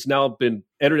dissertation is now been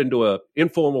entered into a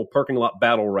informal parking lot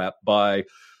battle rap by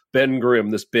Ben Grimm,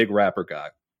 this big rapper guy.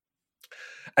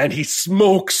 And he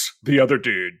smokes the other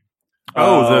dude.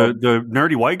 The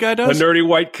nerdy white guy does? The nerdy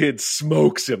white kid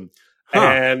smokes him. Huh.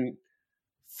 And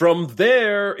from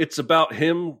there, it's about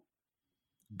him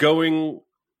going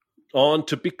on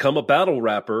to become a battle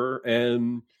rapper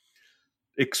and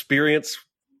experience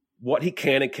what he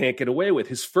can and can't get away with.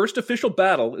 His first official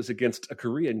battle is against a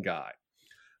Korean guy.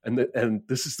 And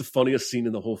this is the funniest scene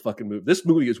in the whole fucking movie. This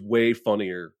movie is way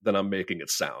funnier than I'm making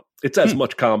it sound. It's as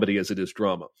much comedy as it is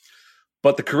drama.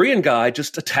 But the Korean guy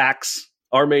just attacks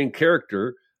our main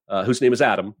character, whose name is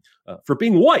Adam, for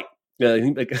being white.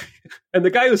 And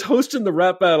the guy who's hosting the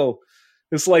rap battle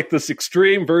is like this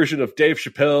extreme version of Dave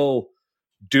Chappelle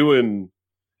doing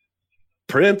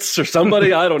Prince or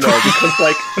somebody. I don't know. Because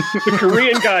like the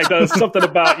Korean guy does something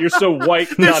about you're so white,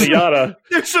 yada yada.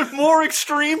 There's a more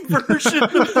extreme version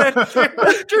of that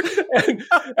character.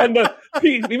 and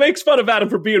he makes fun of Adam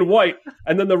for being white.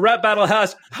 And then the rap battle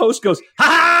host goes,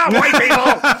 ha white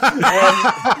people!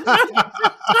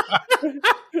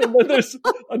 And then there's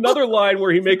another line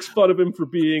where he makes fun of him for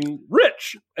being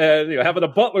rich and having a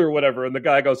butler or whatever. And the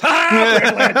guy goes,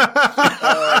 ha!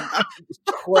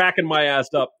 Cracking my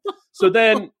ass up. So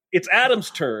then it's Adam's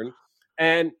turn,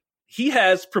 and he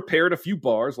has prepared a few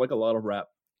bars like a lot of rap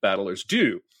battlers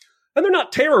do. And they're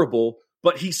not terrible,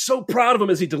 but he's so proud of him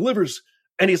as he delivers.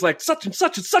 And he's like, such and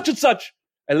such and such and such.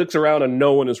 And looks around and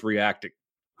no one is reacting.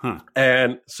 Huh.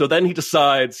 And so then he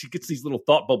decides, he gets these little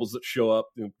thought bubbles that show up,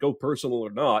 go personal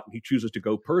or not. And he chooses to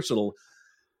go personal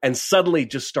and suddenly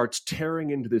just starts tearing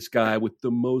into this guy with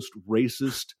the most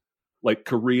racist, like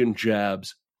Korean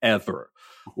jabs ever.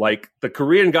 Like the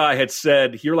Korean guy had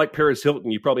said, you're like Paris Hilton.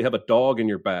 You probably have a dog in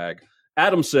your bag.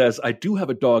 Adam says, I do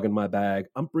have a dog in my bag.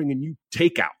 I'm bringing you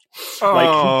takeout.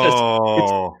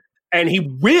 And he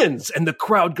wins and the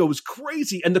crowd goes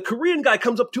crazy. And the Korean guy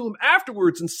comes up to him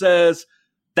afterwards and says,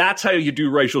 that's how you do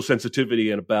racial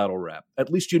sensitivity in a battle rap.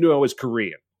 At least you know I was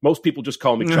Korean. Most people just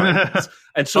call me Chinese.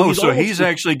 And so he's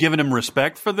actually giving him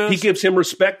respect for this? He gives him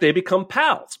respect. They become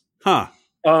pals. Huh.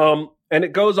 And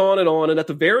it goes on. And at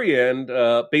the very end,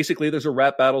 basically there's a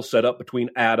rap battle set up between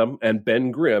Adam and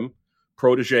Ben Grimm,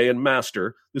 protege and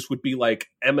master. This would be like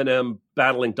Eminem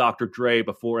battling Dr. Dre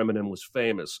before Eminem was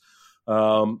famous.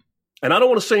 And I don't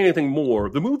want to say anything more.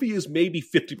 The movie is maybe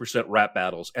 50% rap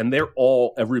battles, and they're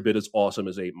all every bit as awesome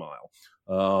as 8 Mile.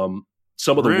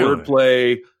 Some of the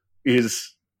wordplay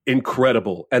is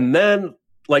incredible. And then,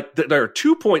 like, there are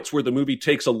 2 points where the movie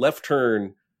takes a left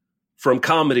turn from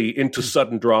comedy into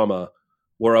sudden drama,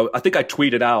 where I think I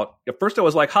tweeted out, at first I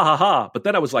was like, ha, ha, ha, but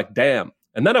then I was like, damn.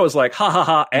 And then I was like, ha, ha,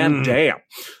 ha, and damn.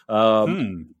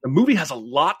 The movie has a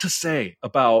lot to say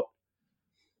about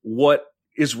what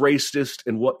is racist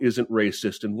and what isn't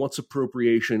racist and what's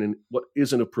appropriation and what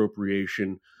isn't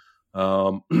appropriation.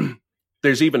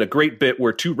 There's even a great bit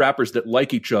where 2 rappers that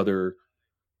like each other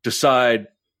decide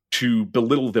to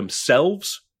belittle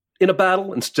themselves in a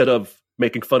battle instead of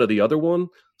making fun of the other one.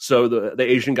 So the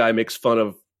Asian guy makes fun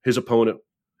of his opponent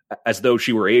as though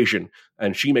she were Asian,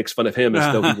 and she makes fun of him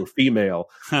as though he were female.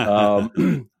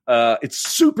 It's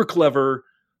super clever.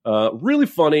 Really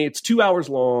funny. It's 2 hours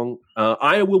long.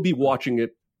 I will be watching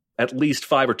it at least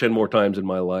 5 or 10 more times in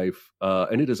my life.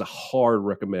 And it is a hard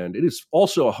recommend. It is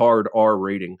also a hard R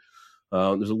rating.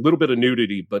 There's a little bit of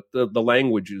nudity, but the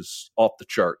language is off the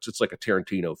charts. It's like a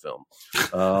Tarantino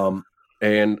film.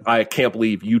 And I can't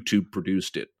believe YouTube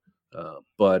produced it.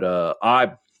 But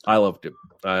I loved it.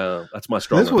 That's my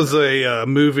strong. This was a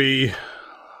movie.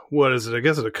 What is it? I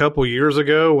guess it's a couple years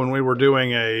ago when we were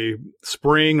doing a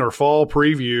spring or fall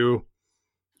preview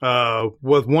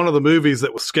with one of the movies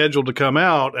that was scheduled to come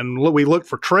out, and we looked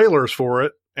for trailers for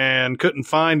it and couldn't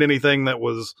find anything that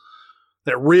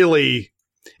really.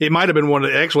 It might have been one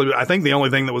of actually. I think the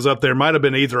only thing that was up there might have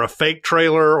been either a fake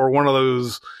trailer or one of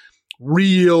those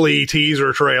really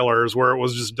teaser trailers where it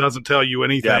was just doesn't tell you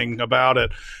anything about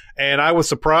it. And I was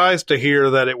surprised to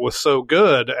hear that it was so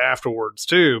good afterwards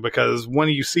too, because when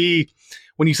you see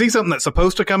something that's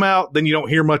supposed to come out, then you don't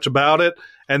hear much about it.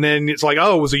 And then it's like,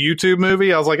 oh, it was a YouTube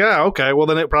movie. I was like, okay, well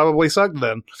then it probably sucked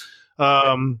then.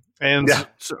 So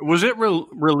was it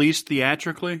released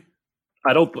theatrically?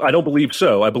 I don't believe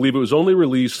so. I believe it was only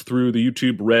released through the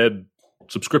YouTube Red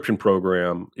subscription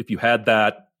program. If you had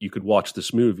that, you could watch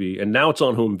this movie. And now it's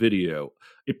on home video.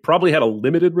 It probably had a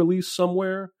limited release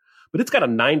somewhere, but it's got a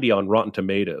 90 on Rotten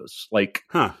Tomatoes. Like,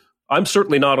 I'm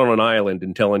certainly not on an island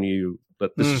in telling you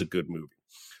that this is a good movie.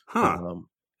 Huh.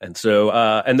 And so,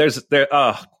 and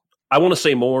I want to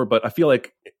say more, but I feel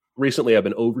like recently I've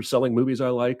been overselling movies I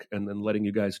like and then letting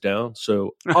you guys down.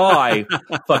 So I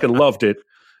fucking loved it.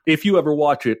 If you ever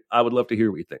watch it, I would love to hear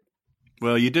what you think.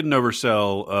 Well, you didn't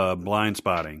oversell Blind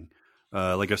Spotting.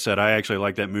 Like I said, I actually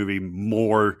like that movie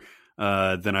more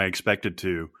than I expected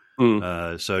to.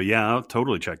 So yeah, I'll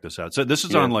totally check this out. So this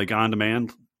is on like on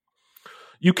demand.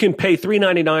 You can pay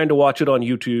 $3.99 to watch it on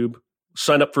YouTube.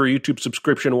 Sign up for a YouTube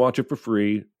subscription, watch it for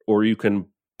free, or you can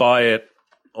buy it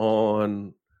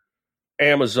on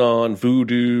Amazon,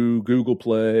 Vudu, Google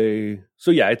Play.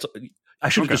 So yeah, I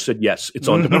should have just said yes. It's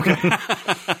on demand.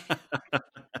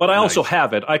 But I also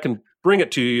have it. I can bring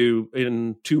it to you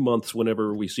in 2 months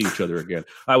whenever we see each other again.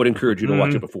 I would encourage you to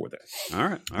watch it before then. All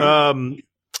right.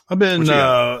 I've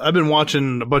been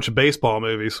watching a bunch of baseball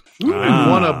movies,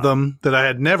 and one of them that I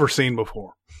had never seen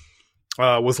before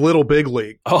was Little Big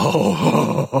League.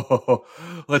 Oh,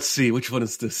 let's see. Which one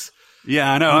is this?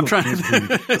 Yeah, I know. I'm trying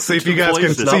to see if you guys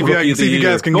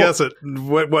can guess it.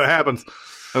 What happens?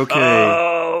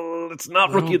 Okay. It's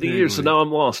not Rookie of the Year, so now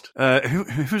I'm lost.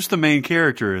 Who's the main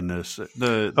character in this?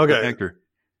 The actor.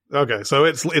 Okay, so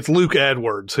it's Luke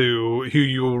Edwards, who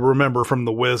you will remember from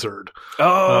The Wizard.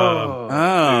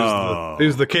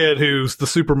 Who's the kid who's the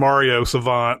Super Mario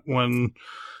savant when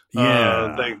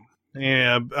Luke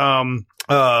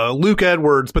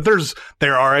Edwards. But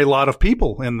there are a lot of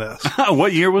people in this.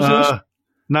 What year was this?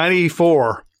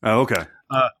 94. Oh, okay.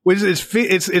 Which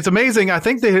it's amazing. I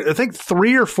think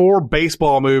 3 or 4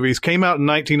 baseball movies came out in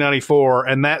 1994,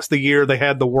 and that's the year they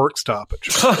had the work stoppage.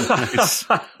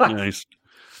 Nice.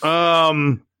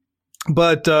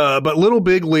 But Little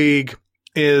Big League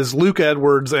is Luke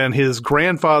Edwards, and his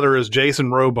grandfather is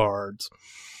Jason Robards,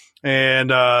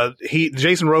 and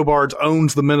Jason Robards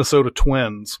owns the Minnesota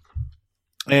Twins,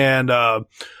 and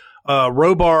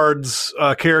Robards'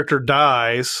 character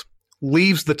dies.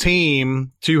 Leaves the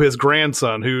team to his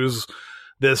grandson, who's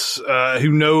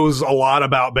who knows a lot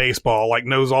about baseball, like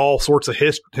knows all sorts of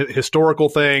historical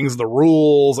things, the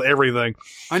rules, everything.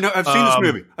 I know. I've seen this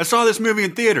movie. I saw this movie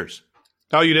in theaters.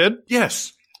 Oh, you did?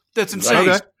 Yes. That's insane.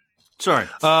 Okay. Sorry.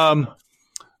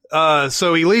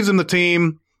 So he leaves him the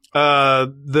team.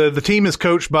 The team is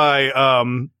coached by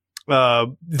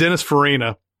Dennis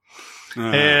Farina.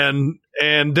 And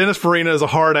Dennis Farina is a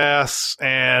hard ass,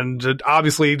 and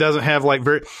obviously he doesn't have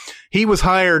he was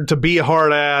hired to be a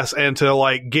hard ass and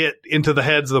to get into the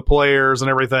heads of the players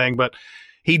and everything, but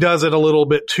he does it a little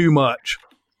bit too much.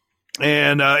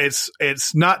 And it's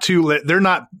not they're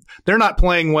not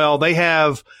playing well. They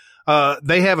have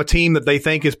a team that they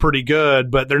think is pretty good,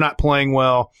 but they're not playing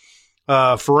well.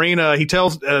 Farina, he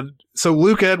tells, so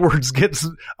Luke Edwards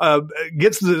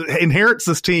inherits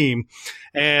this team,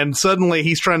 and suddenly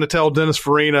he's trying to tell Dennis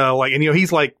Farina, he's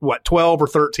 12 or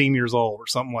 13 years old or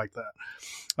something like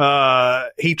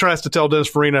that. He tries to tell Dennis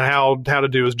Farina how to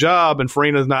do his job, and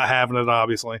Farina's not having it,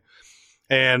 obviously.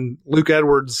 And Luke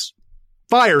Edwards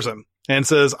fires him and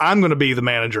says, "I'm going to be the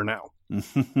manager now."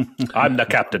 I'm the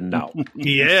captain now.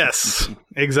 Yes,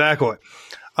 exactly.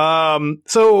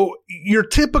 So your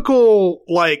typical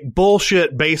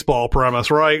bullshit baseball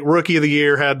premise, right? Rookie of the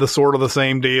Year had the sort of the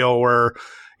same deal where,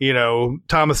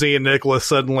 Thomas Ian Nicholas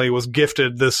suddenly was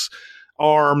gifted this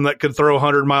arm that could throw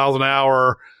 100 miles an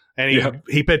hour, and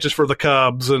he pitches for the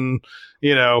Cubs, and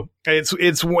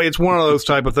it's one of those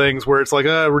type of things where it's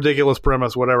a ridiculous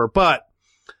premise, whatever. But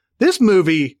this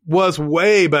movie was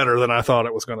way better than I thought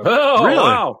it was going to be. Oh, really?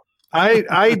 Wow.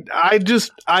 I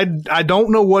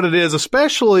don't know what it is,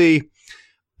 especially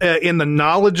in the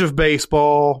knowledge of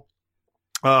baseball.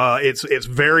 It's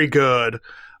very good.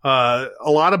 A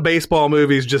lot of baseball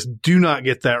movies just do not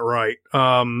get that right.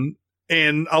 And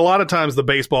a lot of times the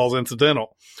baseball is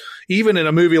incidental. Even in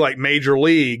a movie like Major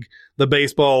League, the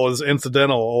baseball is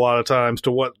incidental a lot of times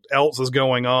to what else is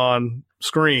going on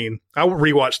screen. I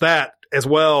rewatched that as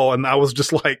well, and I was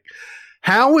just like,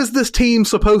 how is this team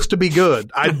supposed to be good?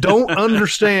 I don't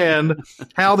understand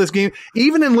how this game,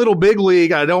 even in Little Big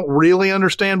League, I don't really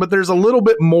understand, but there's a little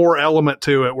bit more element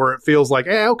to it where it feels like,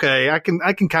 okay, I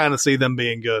can kind of see them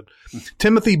being good.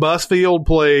 Timothy Busfield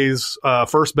plays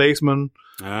first baseman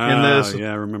in this.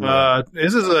 Yeah, I remember that.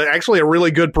 This is actually a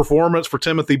really good performance for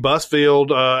Timothy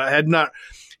Busfield.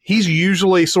 He's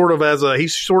usually sort of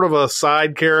a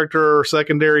side character or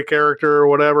secondary character or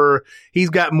whatever. He's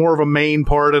got more of a main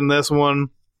part in this one.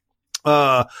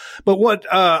 But what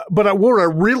I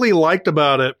really liked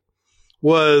about it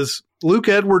was Luke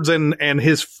Edwards and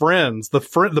his friends,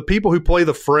 the people who play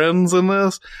the friends in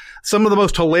this. Some of the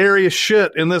most hilarious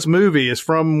shit in this movie is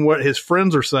from what his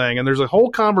friends are saying. And there's a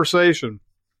whole conversation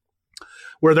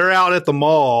where they're out at the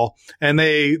mall and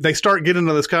they start getting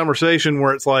into this conversation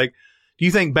where it's like, do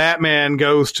you think Batman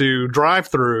goes to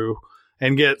drive-through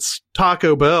and gets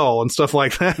Taco Bell and stuff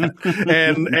like that?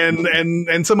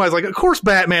 and somebody's like, of course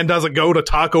Batman doesn't go to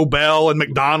Taco Bell and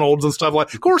McDonald's and stuff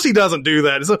like, of course he doesn't do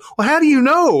that. It's like, well, how do you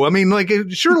know? I mean, like,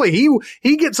 surely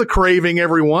he gets a craving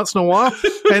every once in a while.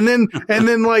 And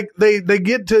then like they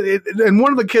get to it, and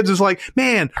one of the kids is like,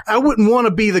 man, I wouldn't want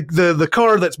to be the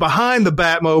car that's behind the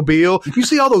Batmobile. You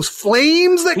see all those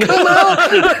flames that come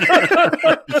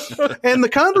out? And the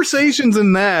conversations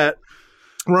in that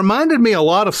reminded me a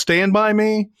lot of Stand By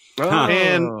Me.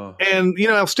 And you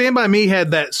know, Stand By Me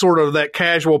had that sort of that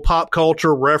casual pop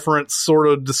culture reference sort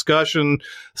of discussion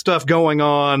stuff going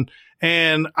on.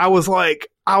 And I was like,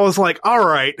 all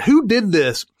right, who did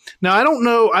this? Now, I don't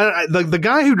know. The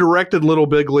guy who directed Little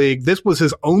Big League, this was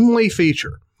his only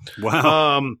feature.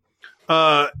 Wow.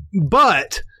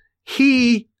 But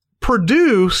he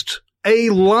produced a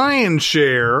lion's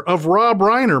share of Rob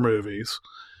Reiner movies.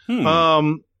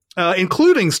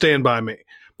 Including Stand By Me,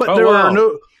 but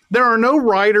there are no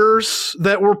writers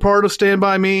that were part of Stand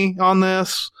By Me on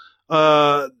this.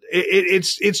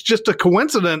 It's just a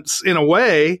coincidence in a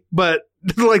way, but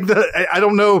like I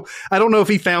don't know if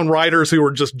he found writers who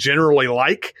were just generally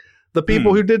like the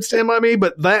people who did Stand By Me,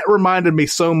 but that reminded me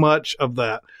so much of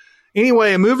that.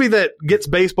 Anyway, a movie that gets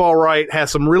baseball right, has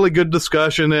some really good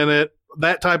discussion in it.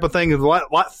 That type of thing is a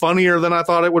lot funnier than I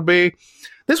thought it would be.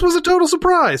 This was a total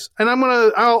surprise, and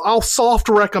I'll soft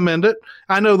recommend it.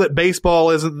 I know that baseball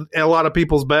isn't a lot of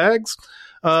people's bags,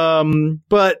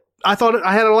 but I thought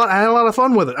I had a lot of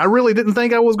fun with it. I really didn't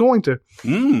think I was going to.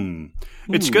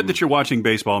 It's good that you're watching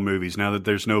baseball movies now that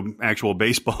there's no actual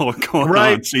baseball going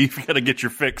on, so you've got to get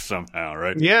your fix somehow,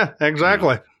 right? Yeah,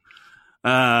 exactly.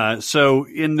 So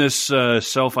in this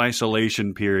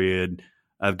self-isolation period,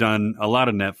 I've done a lot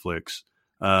of Netflix.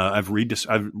 I've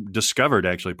discovered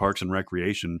actually Parks and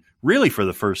Recreation really for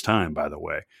the first time, by the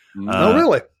way. Oh,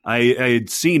 really? I had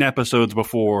seen episodes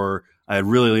before. I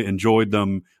really enjoyed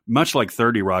them, much like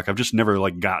 30 Rock. I've just never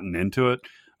like gotten into it.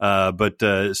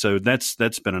 So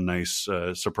that's been a nice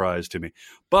surprise to me.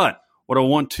 But what I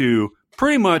want to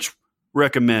pretty much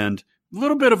recommend, a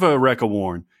little bit of a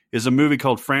wreck-a-warn, is a movie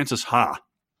called Frances Ha.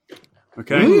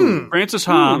 Okay? Frances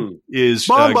Ha is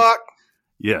Baumbach.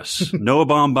 Yes, Noah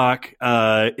Baumbach,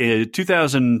 a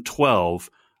 2012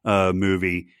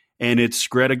 movie, and it's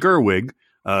Greta Gerwig,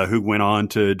 who went on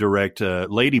to direct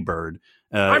Lady Bird.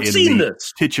 I've seen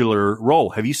this titular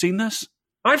role. Have you seen this?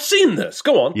 I've seen this.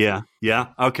 Go on. Yeah.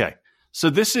 Okay.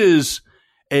 So this is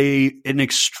an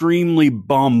extremely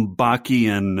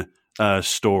Baumbachian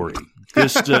story.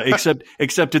 This,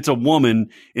 except it's a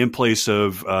woman in place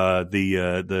of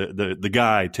the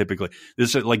guy. Typically,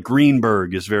 this like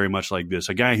Greenberg is very much like this.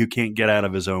 A guy who can't get out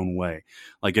of his own way,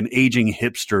 like an aging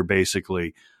hipster,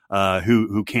 basically,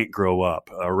 who can't grow up.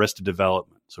 Arrested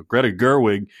Development. So Greta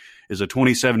Gerwig is a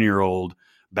 27-year-old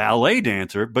ballet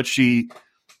dancer, but she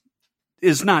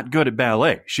is not good at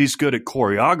ballet. She's good at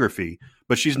choreography,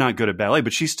 but she's not good at ballet.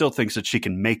 But she still thinks that she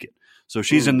can make it. So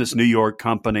she's in this New York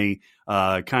company,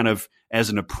 kind of as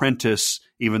an apprentice,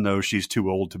 even though she's too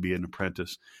old to be an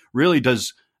apprentice. Really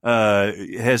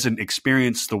hasn't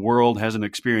experienced the world, hasn't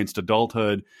experienced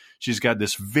adulthood. She's got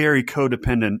this very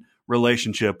codependent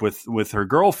relationship with her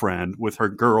girlfriend, with her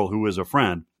girl who is a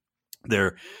friend.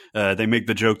 They make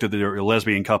the joke that they're a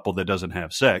lesbian couple that doesn't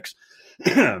have sex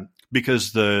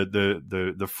because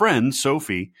the friend,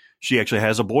 Sophie, she actually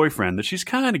has a boyfriend that she's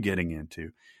kind of getting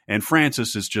into. And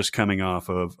Frances is just coming off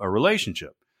of a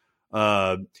relationship.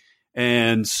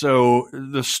 And so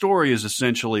the story is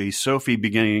essentially Sophie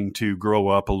beginning to grow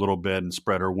up a little bit and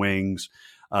spread her wings.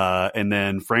 And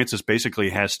then Frances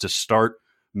basically has to start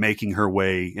making her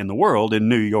way in the world in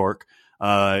New York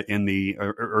in the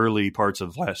early parts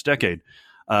of last decade.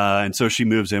 And so she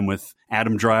moves in with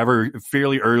Adam Driver,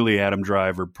 fairly early Adam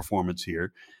Driver performance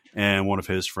here, and one of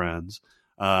his friends.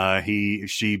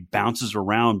 She bounces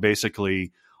around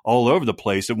basically all over the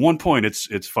place. At one point,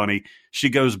 it's funny. She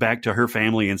goes back to her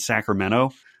family in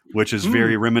Sacramento, which is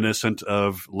very reminiscent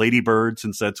of Lady Bird,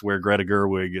 since that's where Greta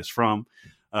Gerwig is from.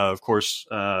 Of course,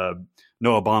 Noah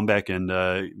Baumbach and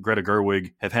Greta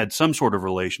Gerwig have had some sort of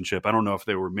relationship. I don't know if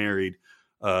they were married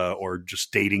or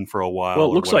just dating for a while.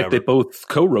 Well, it looks like they both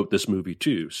co-wrote this movie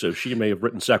too, so she may have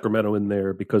written Sacramento in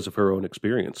there because of her own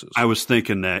experiences. I was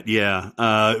thinking that, yeah.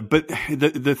 But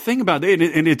the thing about it,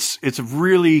 and it's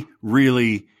really,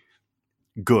 really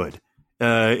good. Like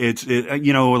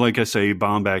I say,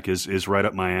 Baumbach is right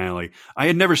up my alley. I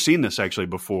had never seen this actually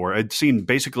before. I'd seen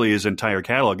basically his entire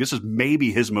catalog. This is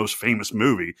maybe his most famous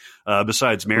movie,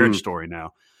 besides Marriage Story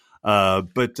now.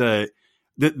 But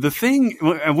The thing,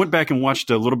 I went back and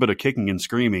watched a little bit of Kicking and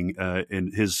Screaming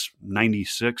in his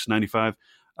 96, 95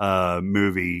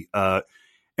 movie. And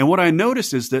what I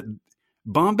noticed is that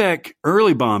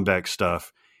early Bombeck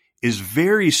stuff is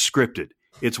very scripted.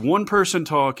 It's one person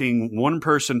talking, one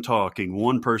person talking,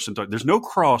 one person talking. There's no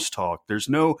crosstalk. There's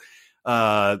no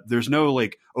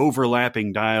like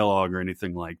overlapping dialogue or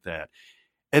anything like that.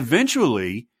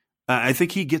 Eventually, I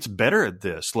think he gets better at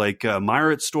this. Like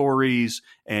Meyerowitz Stories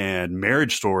and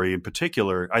Marriage Story in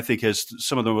particular, I think has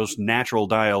some of the most natural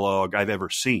dialogue I've ever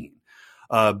seen.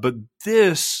 But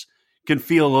this can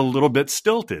feel a little bit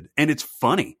stilted, and it's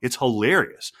funny. It's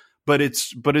hilarious, but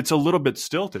it's a little bit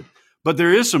stilted. But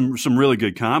there is some really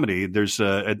good comedy. There's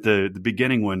at the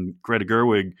beginning when Greta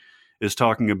Gerwig is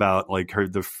talking about like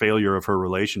the failure of her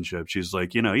relationship. She's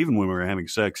like, even when we were having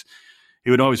sex, he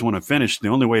would always want to finish. The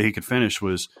only way he could finish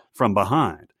was from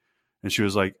behind. And she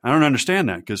was like, I don't understand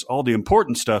that because all the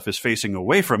important stuff is facing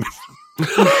away from him.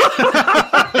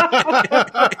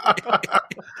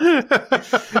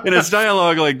 And it's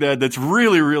dialogue like that that's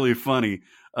really, really funny.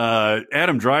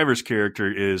 Adam Driver's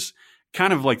character is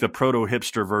kind of like the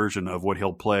proto-hipster version of what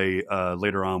he'll play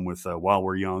later on with While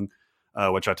We're Young,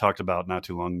 which I talked about not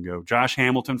too long ago. Josh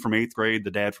Hamilton from 8th grade, the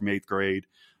dad from 8th grade,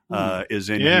 is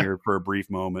in here for a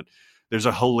brief moment. There's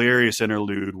a hilarious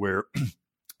interlude where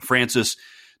Frances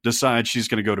decides she's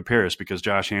going to go to Paris because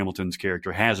Josh Hamilton's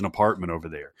character has an apartment over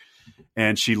there.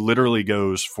 And she literally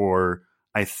goes for,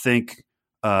 I think,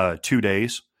 2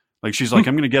 days. Like she's like,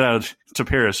 I'm going to get out to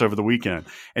Paris over the weekend.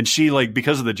 And she like,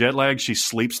 because of the jet lag, she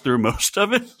sleeps through most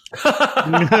of it.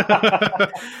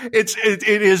 It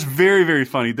is very, very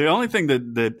funny. The only thing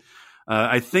that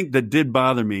I think that did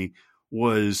bother me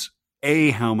was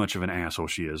how much of an asshole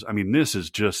she is. I mean, this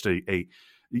is just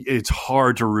it's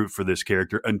hard to root for this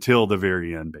character until the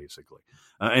very end, basically.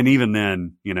 And even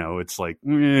then, it's like,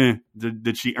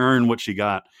 did she earn what she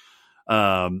got?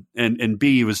 And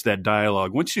B was that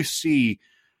dialogue. Once you see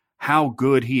how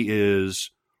good he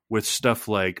is with stuff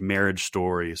like Marriage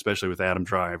Story, especially with Adam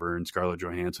Driver and Scarlett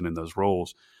Johansson in those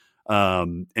roles,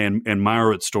 and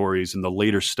Meyerowitz Stories and the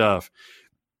later stuff,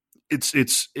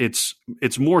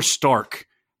 it's more stark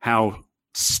how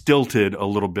stilted a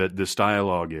little bit this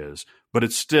dialogue is, but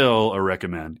it's still a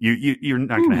recommend. You're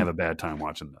not going to have a bad time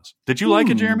watching this. Did you like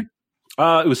it, Jeremy?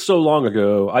 It was so long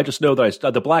ago. I just know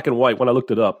that the black and white, when I looked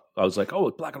it up, I was like,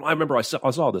 oh, black and white. I remember I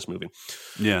saw this movie.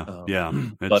 Yeah.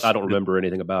 But I don't remember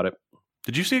anything about it.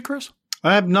 Did you see it, Chris?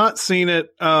 I have not seen it.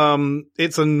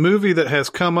 It's a movie that has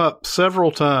come up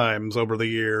several times over the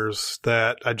years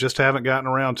that I just haven't gotten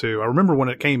around to. I remember when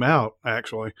it came out,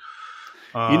 actually.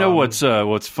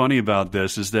 What's funny about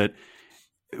this is that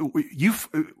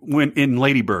when in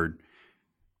Lady Bird,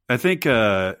 I think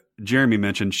Jeremy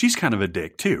mentioned she's kind of a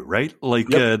dick too, right? Like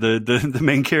the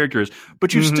main character is,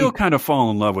 but you still kind of fall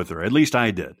in love with her. At least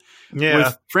I did. Yeah.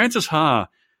 With Frances Ha,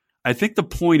 I think the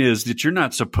point is that you're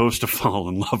not supposed to fall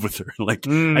in love with her. Like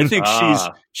I think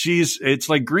she's it's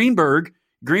like Greenberg.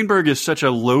 Greenberg is such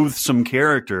a loathsome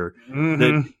character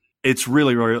that it's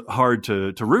really, really hard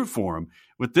to root for him.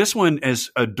 With this one, as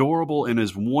adorable and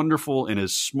as wonderful and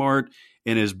as smart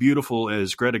and as beautiful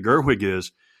as Greta Gerwig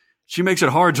is, she makes it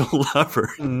hard to love her.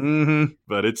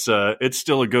 But it's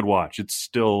still a good watch. It's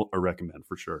still a recommend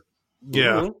for sure.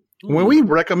 Yeah. When we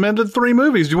recommended 3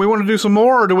 movies, do we want to do some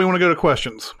more or do we want to go to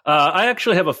questions? I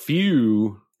actually have a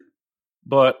few,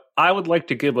 but I would like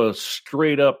to give a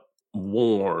straight up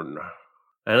warn.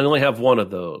 And I only have one of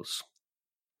those.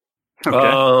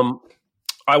 Okay.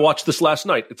 I watched this last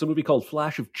night. It's a movie called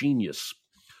Flash of Genius.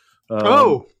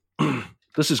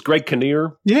 This is Greg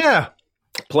Kinnear. Yeah.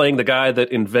 Playing the guy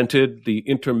that invented the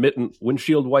intermittent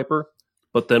windshield wiper,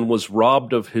 but then was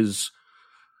robbed of his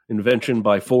invention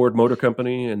by Ford Motor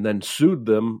Company and then sued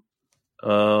them.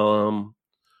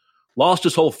 Lost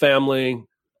his whole family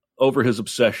over his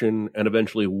obsession and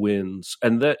eventually wins.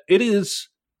 And that it is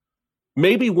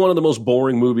maybe one of the most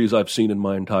boring movies I've seen in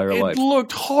my entire life. It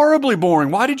looked horribly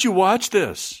boring. Why did you watch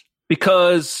this?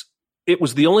 Because it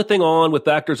was the only thing on with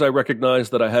actors I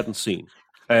recognized that I hadn't seen.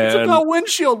 And it's about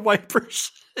windshield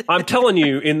wipers. I'm telling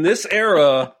you, in this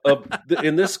era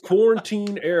in this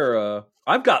quarantine era,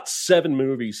 I've got 7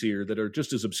 movies here that are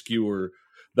just as obscure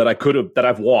that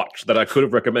I've watched that I could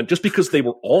have recommended just because they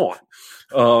were on.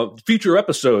 Future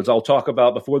episodes I'll talk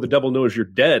about Before the Devil Knows You're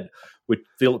Dead with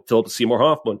Philip Seymour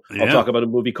Hoffman. Yeah. I'll talk about a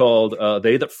movie called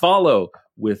They That Follow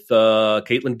with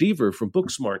Caitlin Dever from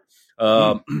Booksmart.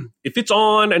 If it's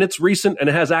on and it's recent and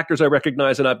it has actors I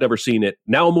recognize and I've never seen it,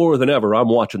 now more than ever, I'm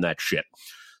watching that shit.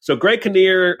 So Greg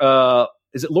Kinnear,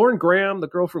 is it Lauren Graham, the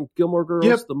girl from Gilmore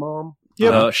Girls, the mom?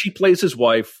 Yep. She plays his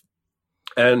wife.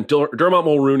 And Dermot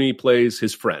Mulroney plays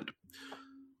his friend.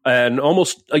 And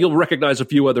almost you'll recognize a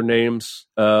few other names.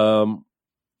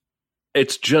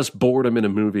 It's just boredom in a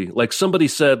movie. Like somebody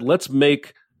said, let's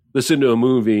make this into a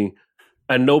movie,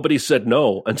 and nobody said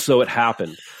no, and so it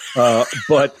happened.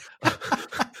 But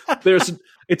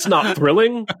it's not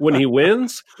thrilling when he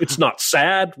wins. It's not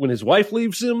sad when his wife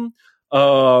leaves him.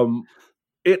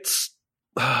 It's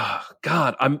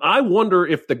God. I wonder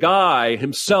if the guy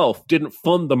himself didn't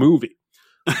fund the movie.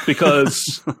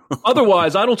 Because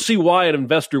otherwise, I don't see why an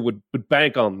investor would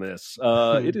bank on this.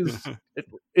 It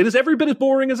is every bit as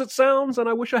boring as it sounds, and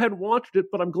I wish I had watched it,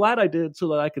 but I'm glad I did so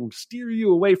that I can steer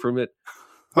you away from it.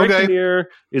 Greg Kinnear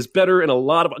is better in a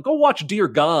lot of... Go watch Dear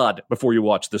God before you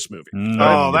watch this movie.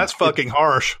 Oh, that's fucking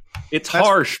harsh. That's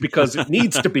harsh because it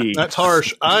needs to be. That's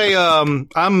harsh. I'm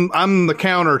the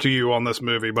counter to you on this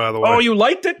movie, by the way. Oh, you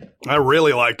liked it? I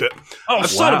really liked it. Oh,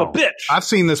 son of a bitch. I've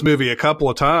seen this movie a couple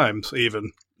of times,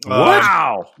 even.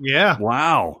 Wow. Yeah.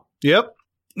 Wow. Yep.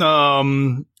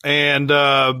 I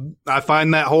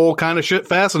find that whole kind of shit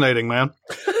fascinating, man.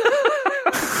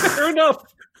 Fair enough.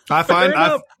 I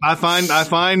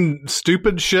find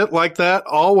stupid shit like that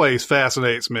always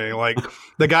fascinates me. Like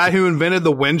the guy who invented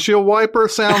the windshield wiper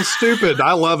sounds stupid.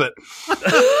 I love it.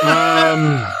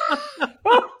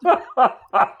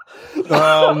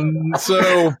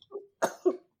 So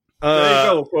there you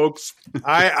go, folks.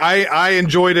 I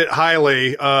enjoyed it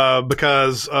highly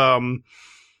because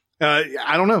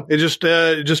I don't know. It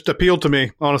just appealed to me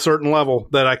on a certain level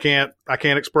that I can't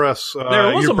express.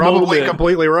 You're probably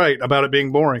completely right about it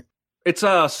being boring. It's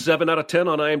a 7 out of 10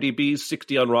 on IMDb,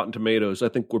 60 on Rotten Tomatoes. I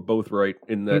think we're both right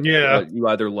in that you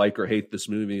either like or hate this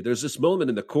movie. There's this moment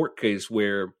in the court case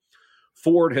where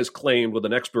Ford has claimed with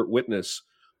an expert witness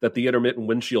that the intermittent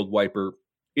windshield wiper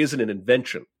isn't an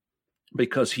invention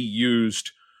because he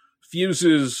used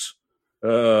fuses,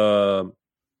 circulators,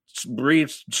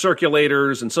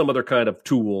 and some other kind of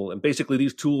tool. And basically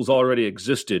these tools already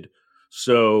existed.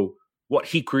 So what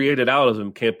he created out of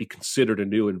them can't be considered a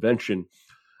new invention.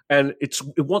 And it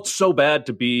wants so bad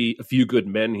to be A Few Good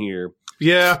Men here.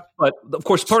 Yeah. But, of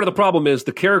course, part of the problem is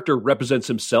the character represents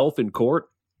himself in court.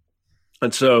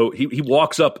 And so he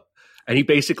walks up and he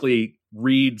basically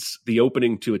reads the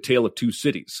opening to A Tale of Two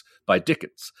Cities by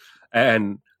Dickens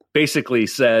and basically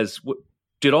says,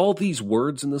 did all these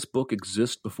words in this book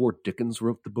exist before Dickens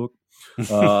wrote the book?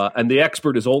 And the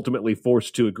expert is ultimately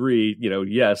forced to agree,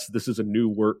 yes, this is a new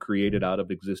work created out of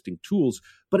existing tools,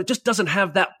 but it just doesn't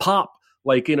have that pop.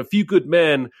 Like in A Few Good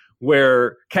Men,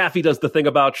 where Kaffee does the thing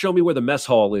about show me where the mess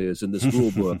hall is in this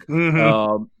rule book.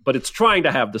 Mm-hmm. But it's trying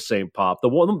to have the same pop. The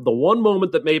one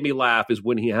moment that made me laugh is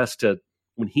when he has to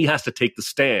take the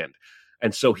stand.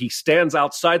 And so he stands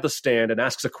outside the stand and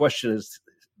asks a question as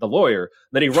the lawyer.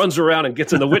 Then he runs around and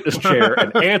gets in the witness chair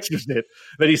and answers it.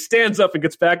 Then he stands up and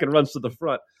gets back and runs to the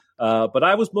front. But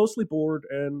I was mostly bored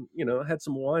and, I had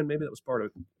some wine. Maybe that was part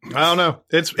of it. I don't know.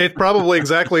 It's probably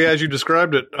exactly as you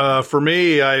described it. For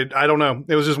me, I don't know.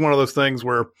 It was just one of those things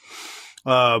where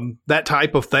that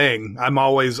type of thing,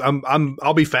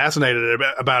 I'll be fascinated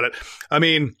about it. I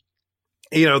mean,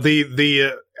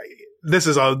 this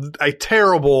is a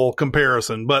terrible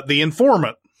comparison, but The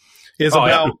Informant is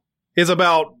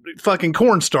about fucking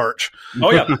cornstarch.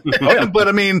 Oh yeah. But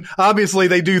I mean, obviously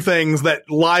they do things that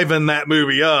liven that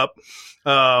movie up,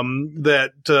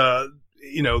 that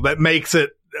makes it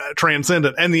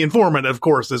transcendent. And The Informant, of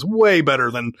course, is way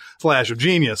better than Flash of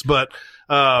Genius. But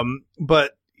I don't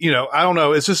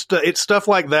know. It's just, it's stuff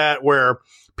like that where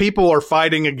people are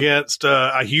fighting against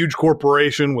a huge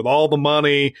corporation with all the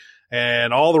money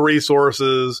and all the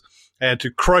resources, and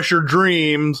to crush your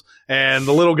dreams, and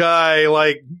the little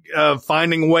guy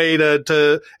finding a way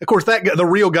to of course the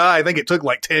real guy, I think it took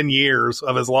like 10 years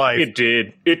of his life. It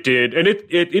did, and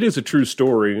it is a true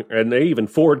story.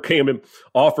 And Ford came and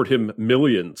offered him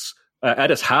millions at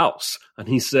his house, and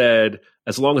he said,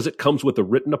 as long as it comes with a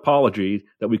written apology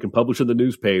that we can publish in the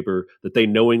newspaper that they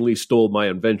knowingly stole my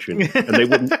invention, and they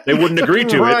wouldn't agree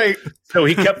to right. it. So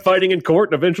he kept fighting in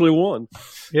court and eventually won.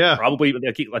 Yeah, probably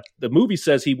like the movie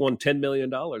says he won $10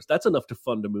 million. That's enough to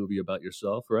fund a movie about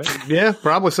yourself, right? Yeah,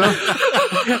 probably so.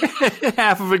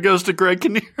 Half of it goes to Greg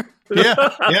Kinnear.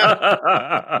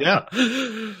 Yeah.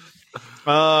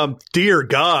 Dear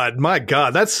God, my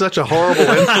God, that's such a horrible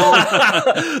insult.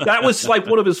 That was like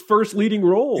one of his first leading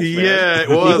roles. Man. Yeah, it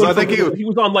was. I think he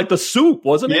was on like The Soup,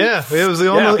 wasn't he? Yeah, it was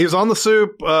he was on The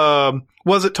Soup.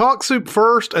 Was it Talk Soup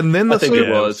first, and then The Soup? It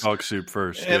was Talk Soup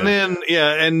first, and then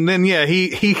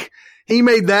he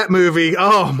made that movie.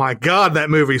 Oh my God, that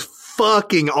movie's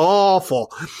fucking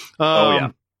awful.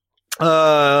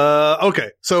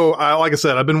 Okay, so like I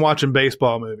said, I've been watching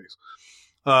baseball movies.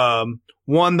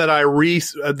 One that I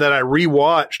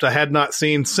rewatched, I had not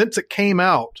seen since it came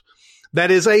out. That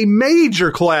is a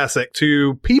major classic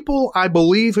to people, I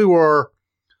believe, who are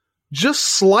just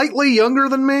slightly younger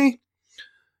than me,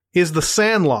 is The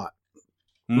Sandlot.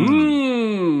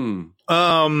 Mm.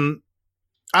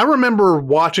 I remember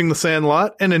watching The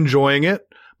Sandlot and enjoying it,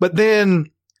 but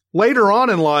then later on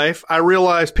in life, I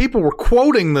realized people were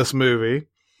quoting this movie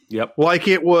Yep. like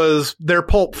it was their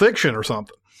Pulp Fiction or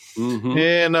something. Mm-hmm.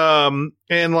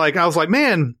 And like, I was like,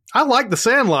 man, I like The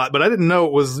Sandlot, but I didn't know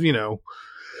it was, I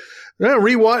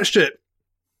rewatched it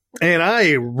and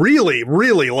I really,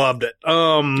 really loved it.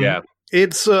 Yeah.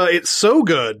 It's so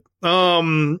good.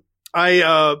 I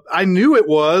knew it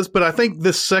was, but I think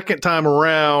this second time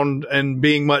around and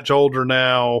being much older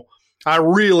now, I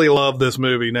really love this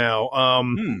movie now.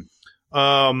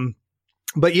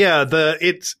 But yeah,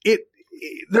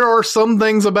 there are some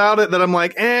things about it that I'm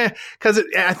like, cause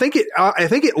I think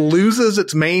it loses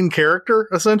its main character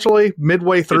essentially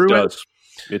midway through it.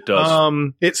 It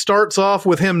does. It starts off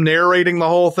with him narrating the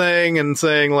whole thing and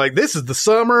saying like, this is the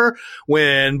summer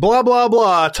when blah, blah,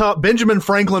 blah. Benjamin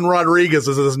Franklin Rodriguez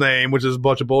is his name, which is a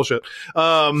bunch of bullshit.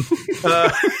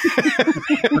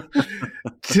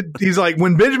 He's like,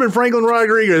 when Benjamin Franklin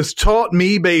Rodriguez taught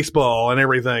me baseball and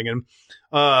everything.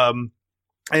 And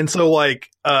so like,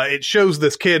 it shows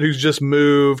this kid who's just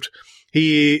moved.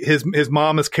 His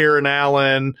mom is Karen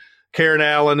Allen. Karen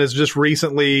Allen is just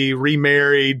recently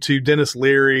remarried to Dennis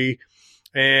Leary,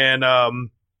 and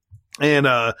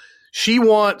she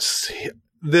wants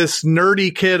this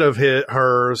nerdy kid of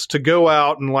hers to go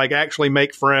out and like actually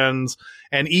make friends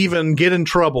and even get in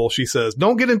trouble. She says,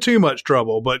 don't get in too much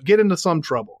trouble, but get into some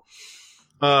trouble.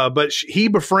 But he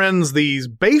befriends these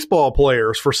baseball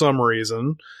players for some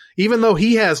reason, even though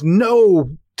he has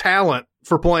no talent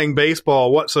for playing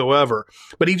baseball whatsoever,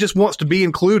 but he just wants to be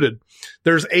included.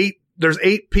 There's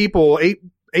eight people,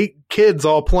 eight kids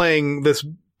all playing this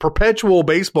perpetual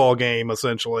baseball game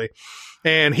essentially.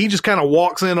 And he just kind of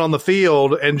walks in on the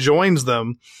field and joins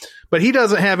them, but he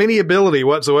doesn't have any ability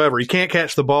whatsoever. He can't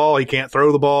catch the ball. He can't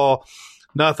throw the ball,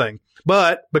 nothing.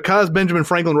 But because Benjamin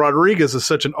Franklin Rodriguez is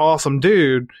such an awesome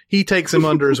dude, he takes him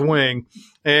under his wing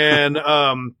and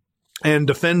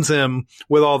defends him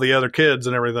with all the other kids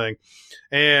and everything.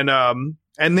 And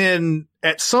then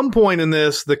at some point in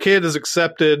this, the kid is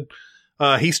accepted.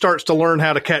 He starts to learn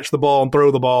how to catch the ball and throw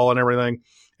the ball and everything.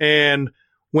 And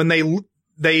when they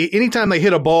anytime they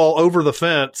hit a ball over the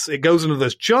fence, it goes into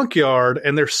this junkyard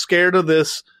and they're scared of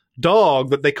this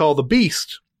dog that they call the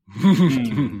Beast.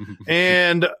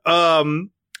 And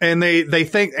they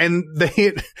think, and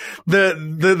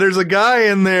there's a guy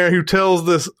in there who tells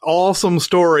this awesome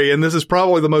story. And this is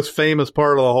probably the most famous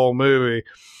part of the whole movie.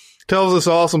 Tells this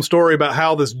awesome story about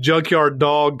how this junkyard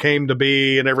dog came to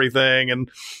be and everything.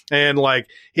 And like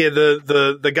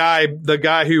the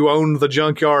guy who owned the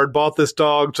junkyard bought this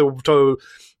dog to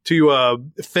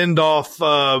fend off,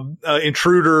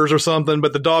 intruders or something,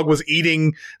 but the dog was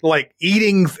eating,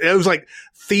 it was like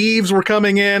thieves were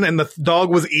coming in and the dog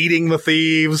was eating the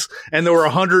thieves. And there were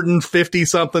 150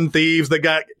 something thieves that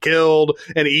got killed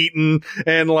and eaten.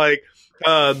 And like,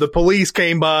 the police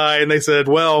came by and they said,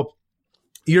 well,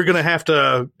 you're going to have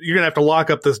to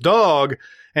lock up this dog.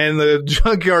 And the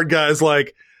junkyard guy's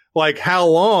like, how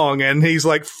long? And he's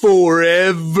like,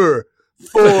 forever.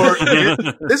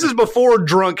 This is before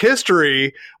Drunk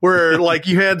History, where like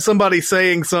you had somebody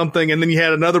saying something and then you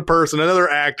had another person, another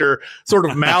actor sort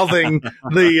of mouthing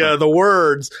the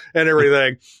words and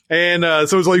everything. And,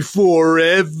 so it's like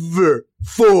forever.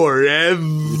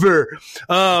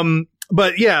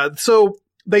 But yeah, so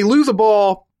they lose a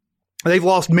ball. They've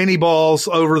lost many balls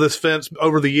over this fence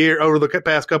over the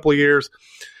past couple of years.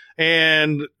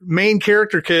 And main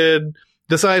character kid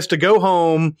decides to go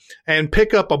home and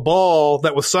pick up a ball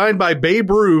that was signed by Babe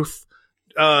Ruth,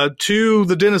 to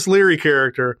the Dennis Leary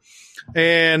character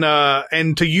and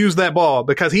to use that ball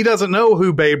because he doesn't know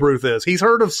who Babe Ruth is. He's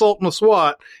heard of Sultan of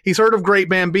SWAT. He's heard of Great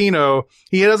Bambino.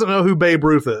 He doesn't know who Babe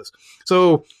Ruth is.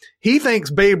 So he thinks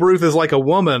Babe Ruth is like a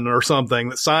woman or something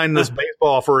that signed this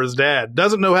baseball for his dad.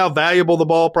 Doesn't know how valuable the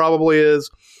ball probably is.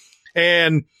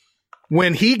 And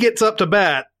when he gets up to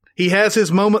bat, he has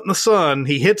his moment in the sun.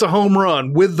 He hits a home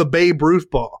run with the Babe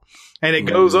Ruth ball. And it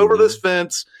goes over this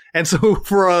fence. And so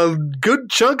for a good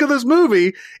chunk of this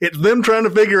movie, it's them trying to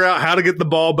figure out how to get the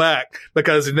ball back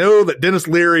because they know that Dennis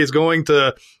Leary is going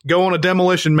to go on a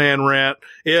Demolition Man rant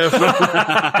if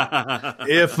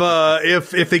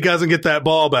he doesn't get that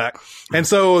ball back. And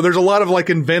so there's a lot of like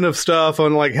inventive stuff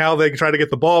on like how they try to get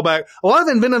the ball back. A lot of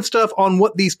inventive stuff on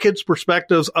what these kids'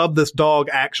 perspectives of this dog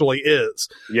actually is.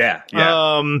 Yeah.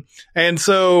 And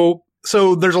so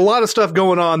so there's a lot of stuff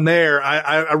going on there.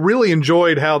 I really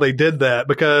enjoyed how they did that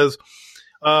because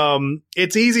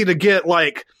it's easy to get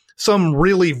like some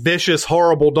really vicious,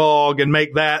 horrible dog and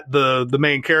make that the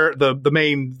main character,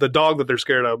 the dog that they're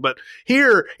scared of. But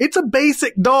here, it's a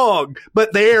basic dog,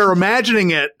 but they are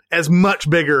imagining it as much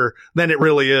bigger than it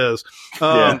really is.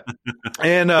 And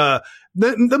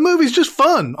the movie's just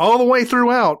fun all the way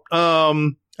throughout.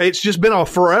 It's just been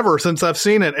forever since I've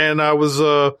seen it, and I was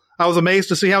amazed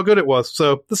to see how good it was.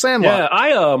 So, The Sandlot.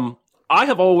 Yeah, I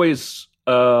have always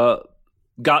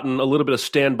gotten a little bit of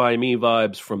Stand By Me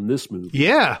vibes from this movie.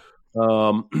 Yeah.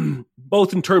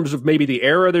 Both in terms of maybe the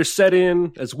era they're set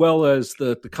in, as well as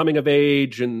the coming of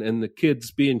age and the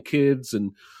kids being kids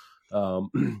and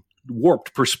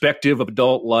warped perspective of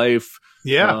adult life.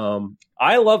 Yeah.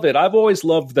 I love it. I've always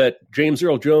loved that James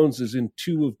Earl Jones is in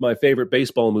two of my favorite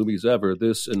baseball movies ever,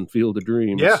 this and Field of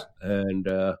Dreams. Yeah. And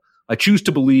I choose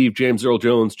to believe James Earl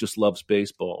Jones just loves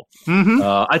baseball. Mm-hmm.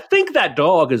 I think that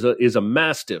dog is a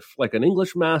Mastiff, like an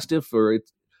English Mastiff, I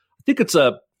think it's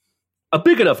a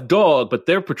big enough dog, but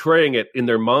they're portraying it in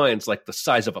their minds like the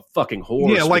size of a fucking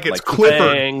horse. Yeah, like with, it's Clifford.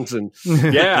 Fangs and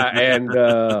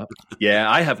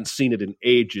I haven't seen it in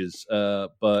ages,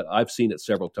 but I've seen it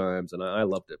several times and I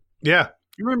loved it. Yeah.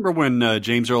 You remember when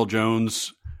James Earl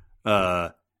Jones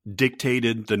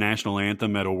dictated the national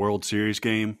anthem at a World Series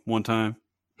game one time?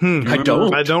 I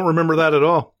don't remember that at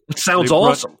all. It sounds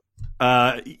awesome.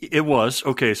 It was.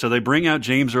 Okay, so they bring out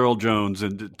James Earl Jones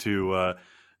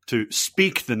to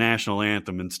speak the national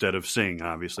anthem instead of sing,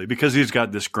 obviously, because he's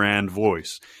got this grand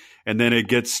voice. And then it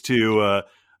gets to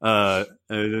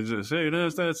say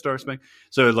does that Star Spangled,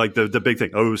 so like the big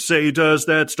thing, oh say does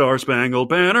that Star Spangled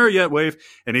Banner yet wave,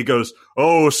 and he goes,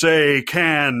 oh say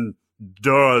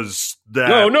does that?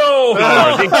 No.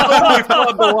 He totally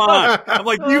flubbed the line. I'm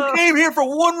like, you came here for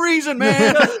one reason,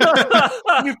 man.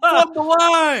 You flubbed the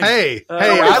line. Hey,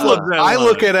 I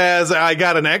look at it as I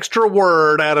got an extra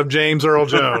word out of James Earl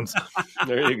Jones.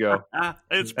 There you go.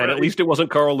 It's and at least it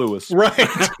wasn't Carl Lewis. Right.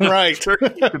 You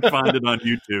can find it on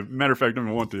YouTube. Matter of fact, I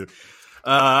don't want to.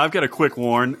 I've got a quick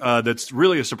warn that's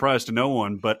really a surprise to no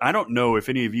one, but I don't know if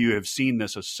any of you have seen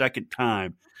this a second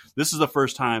time. This is the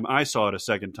first time I saw it a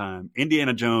second time.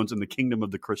 Indiana Jones and the Kingdom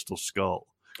of the Crystal Skull.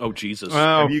 Oh, Jesus. Oh,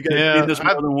 have you guys seen this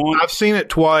more than once? I've seen it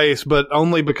twice, but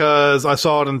only because I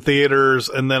saw it in theaters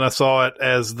and then I saw it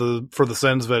for the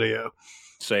Sins video.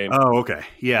 Same. Oh, okay.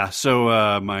 Yeah. So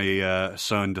my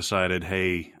son decided,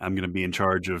 hey, I'm going to be in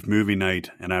charge of movie night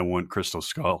and I want Crystal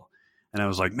Skull. And I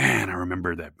was like, man, I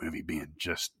remember that movie being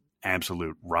just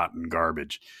absolute rotten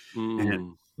garbage.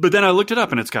 But then I looked it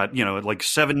up and it's got, like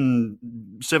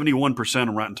 71%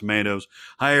 on Rotten Tomatoes,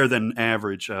 higher than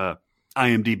average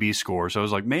IMDb score. So I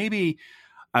was like, maybe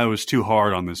I was too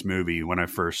hard on this movie when I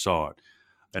first saw it.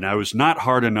 And I was not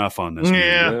hard enough on this movie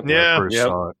when I first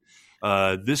saw it.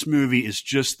 This movie is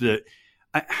just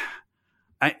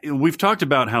we've talked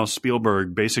about how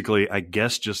Spielberg basically, I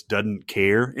guess, just doesn't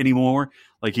care anymore.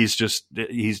 Like he's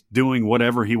doing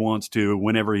whatever he wants to,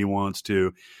 whenever he wants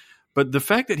to. But the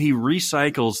fact that he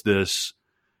recycles this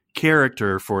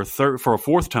character for a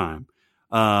fourth time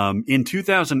in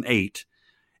 2008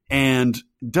 and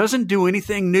doesn't do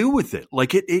anything new with it,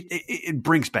 like it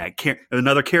brings back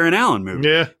another Karen Allen movie.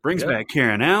 Yeah, brings back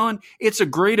Karen Allen. It's a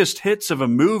greatest hits of a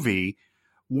movie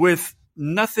with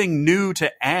nothing new to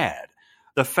add.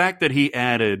 The fact that he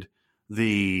added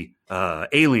the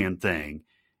alien thing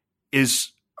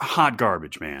is hot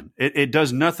garbage, man. It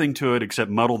does nothing to it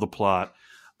except muddle the plot.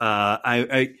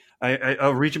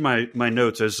 I'll read you my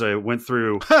notes as I went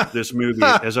through this movie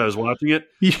as I was watching it.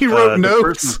 You wrote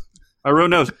notes? I wrote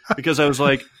notes because I was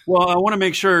like, well, I want to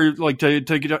make sure like to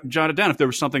jot it down if there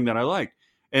was something that I liked.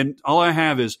 And all I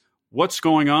have is what's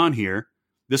going on here.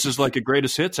 This is like a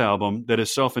greatest hits album that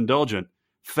is self-indulgent,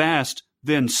 fast,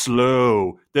 then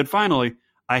slow. Then finally,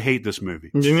 I hate this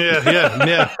movie.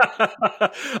 Yeah.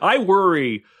 I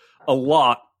worry a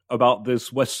lot about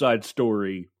this West Side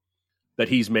Story that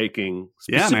he's making,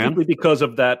 specifically because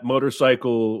of that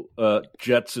motorcycle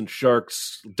Jets and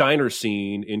Sharks diner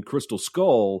scene in Crystal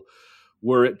Skull,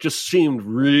 where it just seemed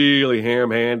really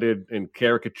ham-handed and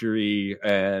caricature-y,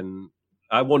 and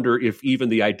I wonder if even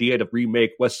the idea to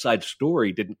remake West Side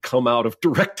Story didn't come out of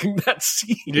directing that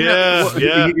scene.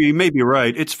 Yeah. You may be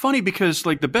right. It's funny because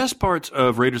like the best parts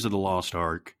of Raiders of the Lost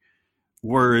Ark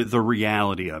were the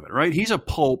reality of it, right? He's a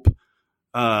pulp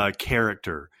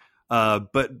character.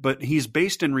 But he's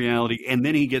based in reality, and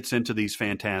then he gets into these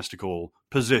fantastical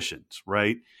positions,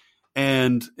 right?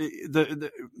 And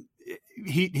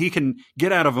he can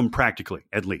get out of them practically,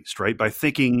 at least, right, by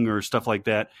thinking or stuff like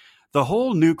that. The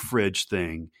whole nuke fridge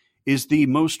thing is the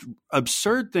most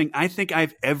absurd thing I think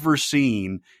I've ever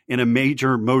seen in a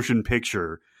major motion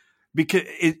picture, because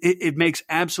it makes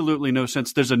absolutely no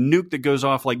sense. There's a nuke that goes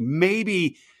off like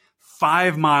maybe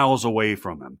 5 miles away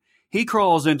from him. He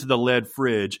crawls into the lead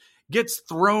fridge, gets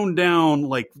thrown down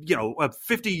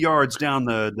 50 yards down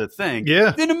the thing.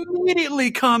 Yeah. Then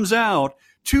immediately comes out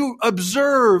to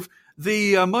observe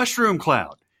the mushroom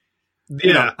cloud.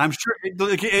 Yeah. I'm sure,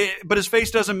 but his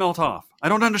face doesn't melt off. I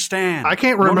don't understand. I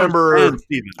can't remember. I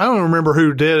Steven. don't remember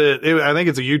who did it. I think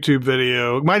it's a YouTube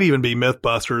video. It might even be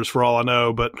Mythbusters for all I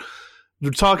know, but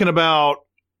they're talking about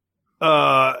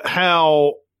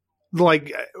how,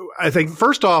 like, I think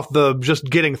first off, the just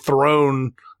getting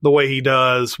thrown the way he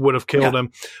does would have killed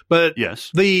him. But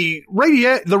yes, the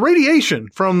radiation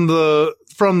from the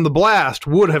blast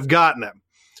would have gotten him.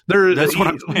 That's what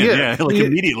I'm saying. Yeah,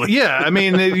 immediately. Yeah, I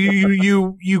mean,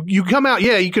 you come out.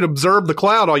 Yeah, you can observe the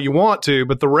cloud all you want to,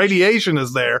 but the radiation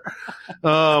is there.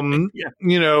 You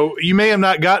know, you may have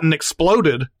not gotten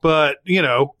exploded, but you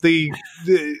know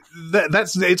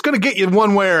that's it's going to get you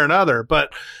one way or another.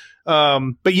 But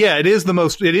yeah, it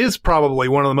is probably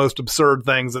one of the most absurd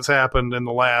things that's happened in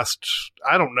the last.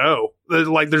 I don't know.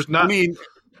 Like, there's not. I mean.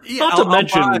 Yeah, Not to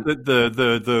mention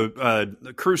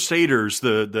the Crusaders,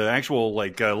 the actual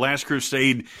Last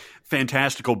Crusade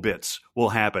fantastical bits will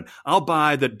happen. I'll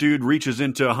buy that dude reaches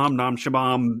into Hamnam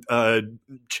Shabam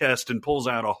chest and pulls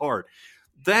out a heart.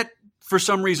 That for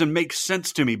some reason makes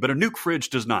sense to me, but a nuke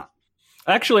fridge does not.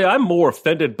 Actually, I'm more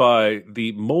offended by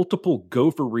the multiple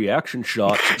gopher reaction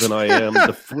shots than I am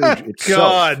the fridge itself.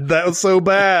 God, that was so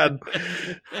bad.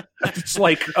 It's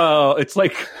like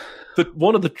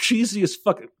one of the cheesiest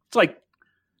fucking. It's like,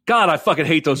 God, I fucking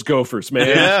hate those gophers, man.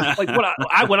 Yeah. Like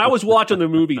when I was watching the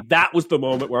movie, that was the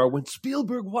moment where I went,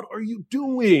 Spielberg, what are you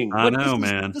doing? I know,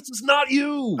 man. This is not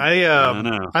you. I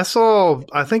know. I saw.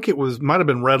 I think it might have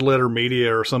been Red Letter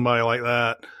Media or somebody like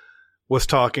that was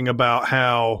talking about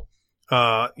how,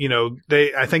 I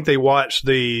think they watched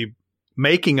the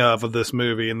making of this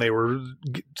movie, and they were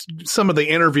some of the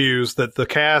interviews that the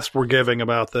cast were giving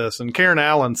about this, and Karen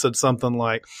Allen said something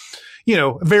like,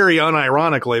 very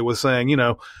unironically was saying,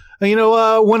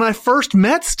 when I first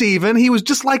met Steven, he was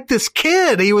just like this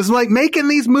kid. He was like making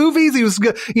these movies. He was,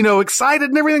 excited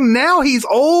and everything. Now he's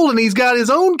old and he's got his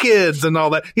own kids and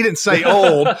all that. He didn't say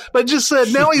old, but just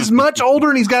said now he's much older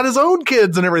and he's got his own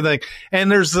kids and everything.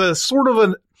 And there's a sort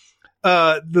of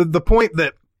the point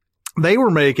that they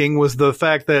were making was the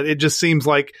fact that it just seems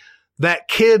like that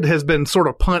kid has been sort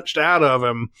of punched out of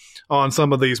him on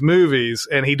some of these movies,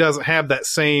 and he doesn't have that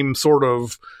same sort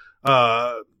of,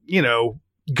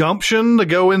 gumption to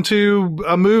go into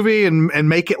a movie and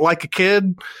make it like a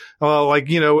kid. I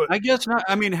guess not.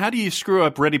 I mean, how do you screw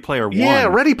up Ready Player One? Yeah,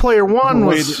 Ready Player One the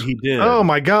way was, that he did. Oh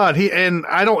my God. In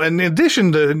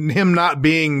addition to him not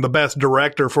being the best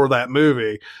director for that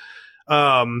movie,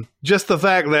 just the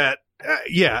fact that,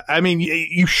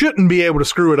 you shouldn't be able to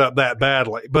screw it up that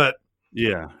badly, but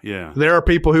yeah, there are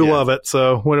people who love it.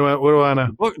 So what do I know?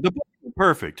 The book is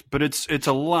perfect, but it's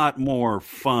a lot more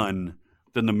fun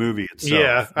than the movie itself.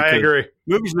 Yeah, I agree.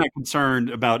 The movie's not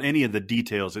concerned about any of the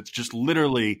details. It's just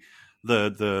literally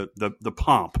the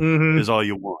pomp is all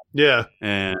you want. Yeah,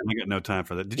 and I got no time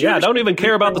for that. I don't even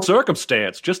care about the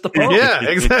circumstance, just the pomp. Yeah,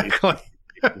 exactly.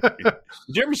 Did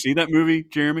you ever see that movie,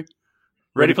 Jeremy?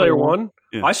 Ready Player One?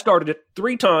 Yeah. I started it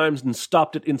 3 times and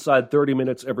stopped it inside 30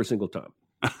 minutes every single time.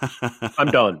 I'm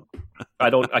done.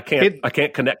 I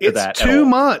can't connect to that. It's too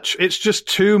much. It's just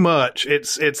too much.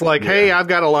 It's like, hey, I've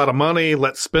got a lot of money.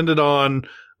 Let's spend it on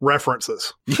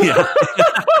references. Yeah.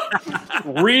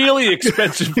 Really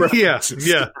expensive references.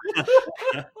 Yeah.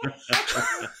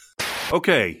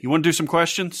 Okay, you want to do some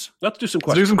questions? Let's do some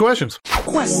Let's do questions. some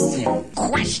questions.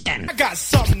 Question. I got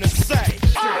something to say.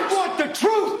 I want the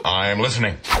truth. I am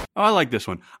listening. Oh, I like this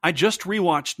one. I just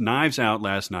rewatched Knives Out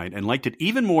last night and liked it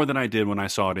even more than I did when I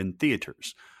saw it in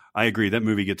theaters. I agree. That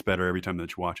movie gets better every time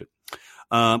that you watch it.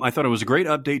 I thought it was a great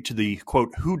update to the,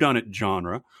 quote, whodunit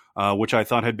genre, which I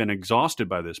thought had been exhausted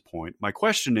by this point. My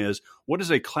question is, what is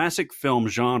a classic film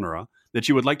genre that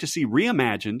you would like to see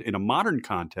reimagined in a modern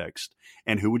context,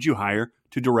 and who would you hire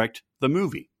to direct the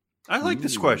movie? I like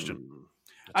this question.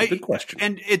 That's a good question.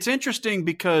 And it's interesting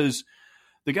because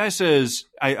the guy says,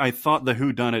 I thought the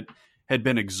whodunit had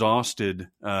been exhausted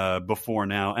before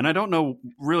now. And I don't know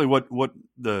really what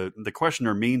the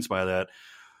questioner means by that.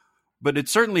 But it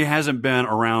certainly hasn't been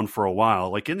around for a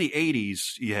while. Like in the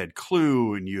 80s, you had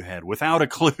Clue, and you had Without a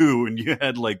Clue, and you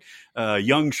had like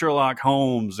Young Sherlock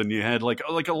Holmes, and you had like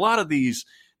a lot of these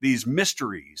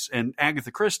mysteries and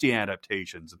Agatha Christie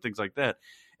adaptations and things like that.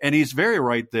 And he's very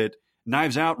right that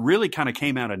Knives Out really kind of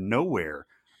came out of nowhere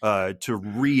to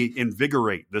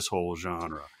reinvigorate this whole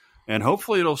genre, and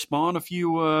hopefully it'll spawn a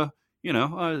few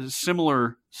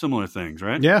similar things,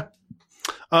 right? Yeah.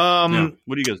 What do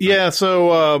you guys think? Yeah,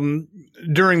 so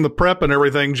during the prep and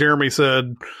everything, Jeremy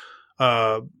said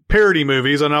parody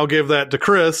movies, and I'll give that to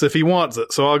Chris if he wants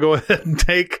it. So I'll go ahead and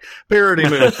take parody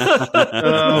movies.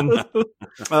 I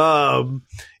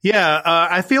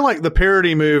feel like the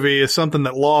parody movie is something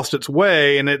that lost its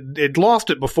way, and it lost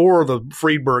it before the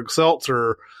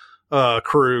Friedberg-Seltzer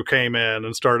crew came in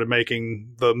and started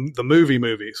making the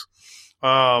movies.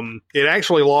 It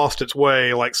actually lost its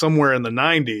way like somewhere in the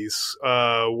 90s,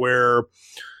 where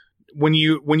when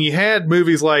you had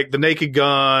movies like The Naked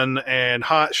Gun and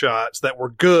Hot Shots that were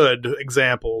good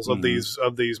examples of these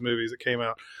movies that came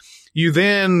out, you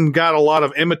then got a lot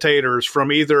of imitators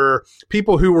from either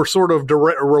people who were sort of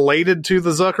related to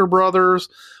the Zucker brothers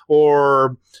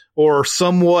or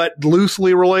somewhat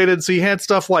loosely related. So you had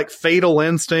stuff like Fatal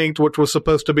Instinct, which was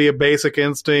supposed to be a Basic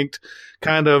Instinct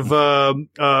kind of a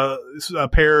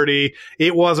parody.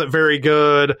 It wasn't very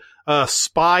good.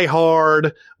 Spy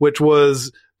Hard, which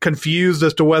was confused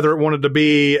as to whether it wanted to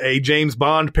be a James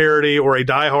Bond parody or a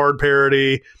Die Hard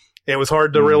parody. It was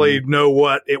hard to really know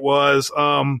what it was.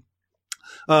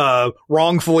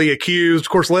 Wrongfully Accused. Of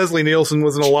course, Leslie Nielsen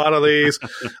was in a lot of these.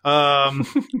 But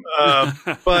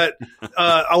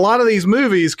a lot of these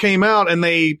movies came out and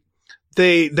they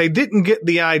didn't get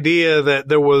the idea that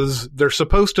there's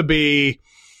supposed to be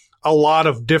a lot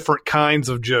of different kinds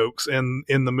of jokes in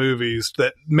the movies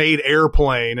that made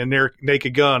Airplane and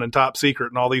Naked Gun and Top Secret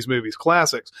and all these movies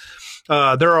classics.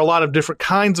 There are a lot of different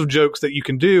kinds of jokes that you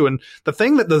can do. And the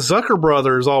thing that the Zucker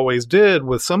brothers always did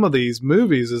with some of these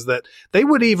movies is that they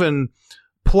would even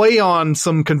play on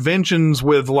some conventions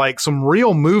with like some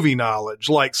real movie knowledge,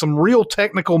 like some real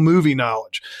technical movie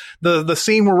knowledge. The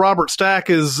scene where Robert Stack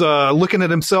is looking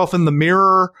at himself in the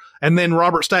mirror, and then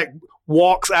Robert Stack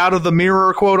walks out of the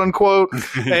mirror, quote unquote.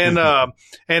 And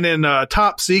in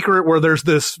Top Secret, where there's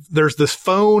this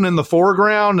phone in the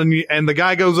foreground, and the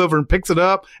guy goes over and picks it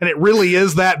up, and it really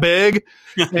is that big.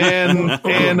 And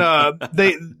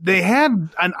they had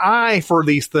an eye for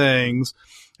these things,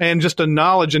 and just a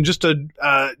knowledge and just a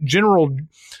general.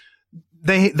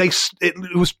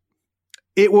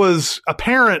 It was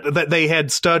apparent that they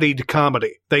had studied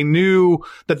comedy. They knew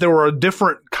that there were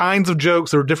different kinds of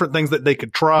jokes. There were different things that they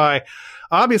could try.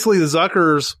 Obviously, the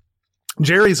Zuckers,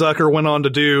 Jerry Zucker went on to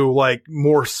do like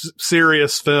more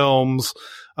serious films.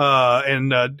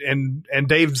 And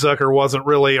Dave Zucker wasn't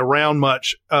really around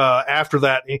much, after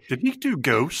that. Did he do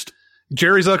Ghost?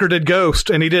 Jerry Zucker did Ghost,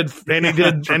 and he did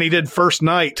First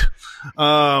Night.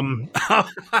 And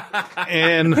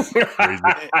that's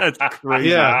crazy.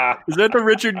 Yeah. Is that the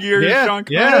Richard Gere? Yeah, Sean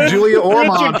Connery? yeah, Julia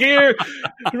Ormond.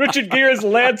 Richard Gere is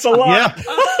Lancelot.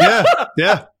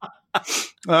 Yeah.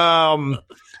 And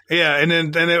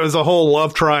it was a whole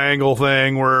love triangle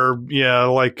thing where,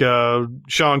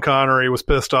 Sean Connery was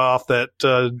pissed off that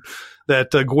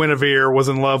Guinevere was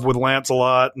in love with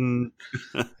Lancelot, and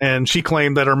she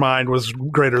claimed that her mind was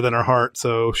greater than her heart,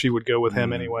 so she would go with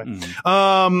him anyway. The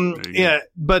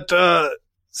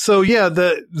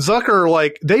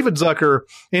Zucker, David Zucker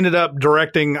ended up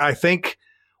directing, I think,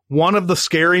 one of the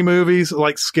Scary movies,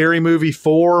 like Scary Movie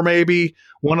 4, maybe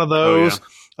one of those.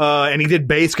 Oh, yeah. And he did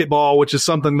Basketball, which is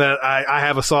something that I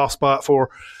have a soft spot for.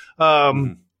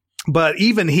 But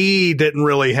even he didn't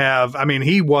really have,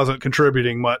 he wasn't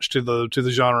contributing much to the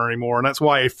genre anymore. And that's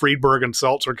why Friedberg and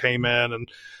Seltzer came in, and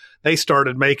they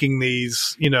started making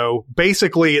these,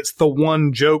 basically it's the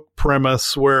one joke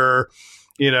premise where,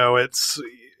 it's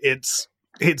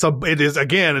a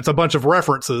bunch of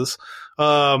references.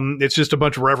 It's just a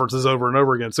bunch of references over and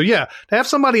over again. So yeah, to have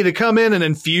somebody to come in and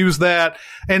infuse that.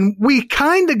 And we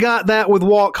kind of got that with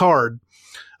Walk Hard.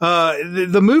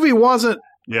 The movie wasn't,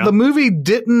 Yeah. The movie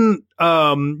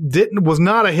was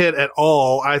not a hit at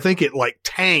all. I think it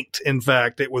tanked. In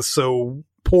fact, it was so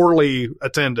poorly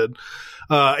attended.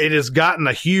 It has gotten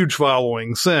a huge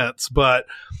following since, but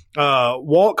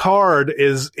Walk Hard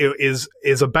is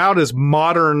about as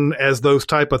modern as those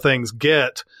type of things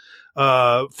get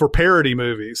for parody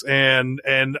movies. And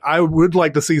I would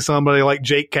like to see somebody like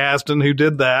Jake Kasdan who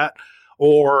did that,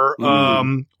 or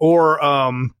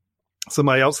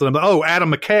somebody else.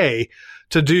 Adam McKay,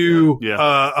 to do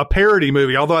a parody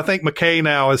movie. Although I think McKay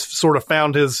now has sort of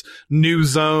found his new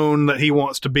zone that he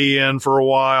wants to be in for a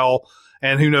while,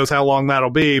 and who knows how long that'll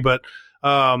be. But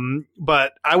I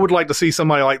would like to see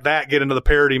somebody like that get into the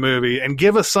parody movie and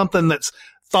give us something that's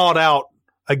thought out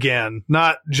again,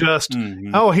 not just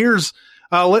here's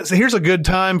a good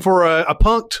time for a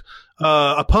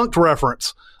punked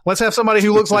reference. Let's have somebody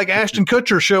who looks like Ashton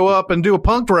Kutcher show up and do a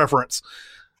Punk'd reference.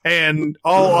 And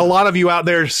a lot of you out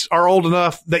there are old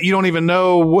enough that you don't even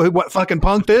know what fucking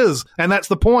Punk'd is. And that's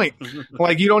the point.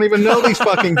 Like, you don't even know these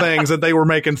fucking things that they were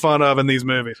making fun of in these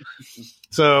movies.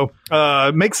 So,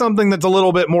 make something that's a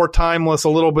little bit more timeless, a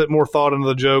little bit more thought into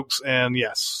the jokes. And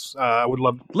yes, I would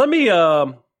love. Let me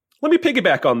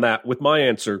piggyback on that with my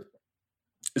answer.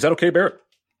 Is that okay, Barrett?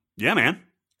 Yeah, man.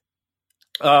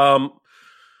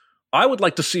 I would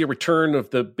like to see a return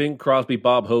of the Bing Crosby,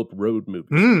 Bob Hope road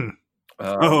movies.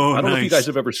 I don't know if you guys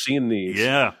have ever seen these.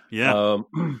 Yeah.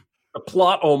 The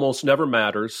plot almost never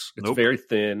matters. It's very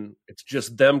thin. It's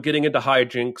just them getting into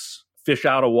hijinks, fish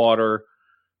out of water.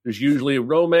 There's usually a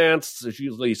romance. There's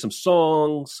usually some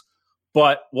songs.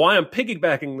 But why I'm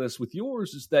piggybacking this with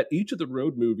yours is that each of the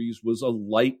road movies was a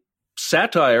light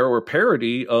satire or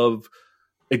parody of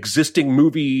existing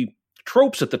movie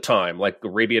tropes at the time, like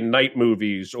Arabian Night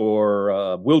movies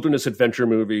or wilderness adventure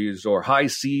movies or high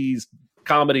seas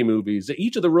comedy movies.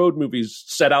 Each of the road movies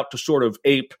set out to sort of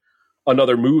ape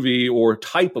another movie or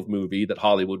type of movie that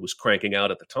Hollywood was cranking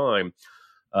out at the time.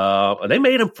 And they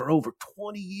made them for over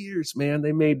 20 years, man.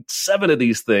 They made 7 of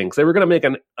these things. They were going to make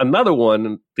another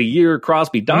one the year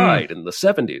Crosby died in the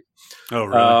 70s. Oh,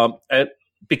 really? And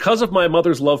because of my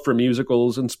mother's love for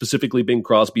musicals and specifically Bing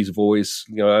Crosby's voice,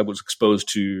 I was exposed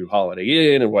to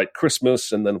Holiday Inn and White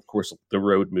Christmas, and then of course the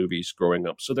road movies growing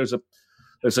up. So there's a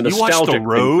nostalgic. You watched The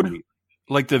Road,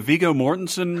 like the Viggo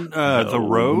Mortensen, The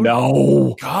Road.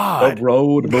 No, God, The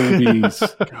Road movies.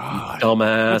 God,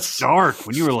 dumbass. That's dark.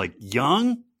 When you were like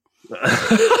young.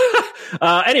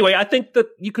 Anyway, I think that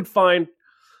you could find.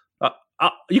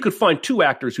 You could find 2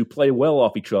 actors who play well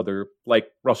off each other, like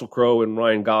Russell Crowe and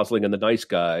Ryan Gosling and the Nice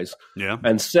Guys,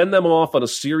 and send them off on a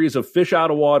series of fish out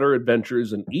of water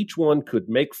adventures, and each one could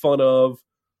make fun of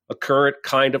a current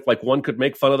kind of, like, one could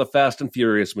make fun of the Fast and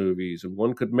Furious movies, and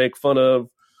one could make fun of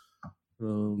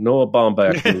Noah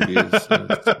Baumbach movies. I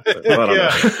don't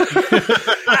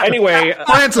know. Anyway,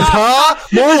 Francis Ha,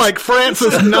 more like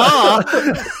Francis Na.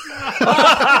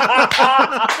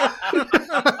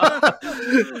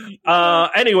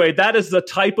 Anyway, that is the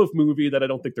type of movie that I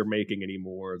don't think they're making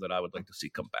anymore that I would like to see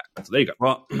come back. So there you go.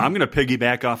 Well, I'm going to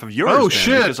piggyback off of yours. Oh, then,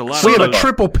 shit. We have a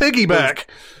triple piggyback.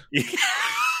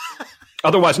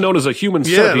 Otherwise known as a human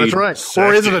Yeah, centipede. that's right.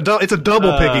 Or is it it's a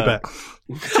double piggyback?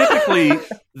 Typically,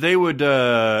 they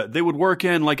would work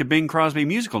in like a Bing Crosby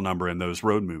musical number in those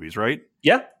road movies, right?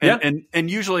 Yeah,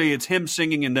 and usually it's him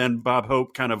singing and then Bob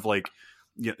Hope kind of like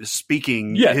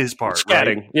speaking his part,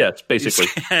 scatting. Right? Yeah, it's basically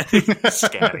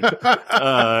scatting.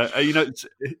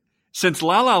 Since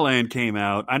La La Land came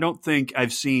out, I don't think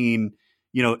I've seen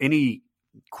any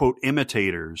quote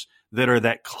imitators that are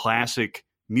that classic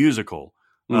musical.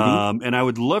 And I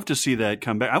would love to see that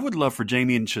come back. I would love for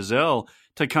Jamie and Chazelle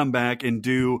to come back and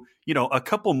do, a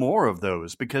couple more of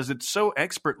those because it's so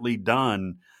expertly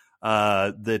done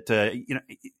that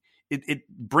it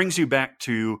brings you back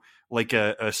to like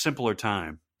a simpler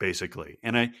time, basically.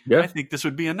 And I think this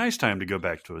would be a nice time to go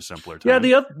back to a simpler time.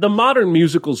 Yeah, the modern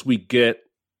musicals we get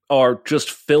are just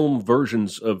film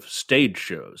versions of stage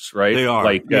shows, right? They are.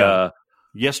 Like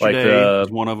Yesterday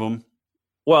was one of them.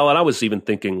 Well, and I was even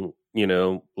thinking,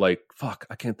 fuck,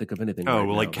 I can't think of anything. Oh, right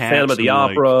well, now. like Cats, Phantom of the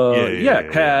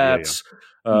Opera, Cats,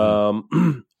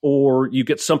 or you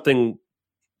get something,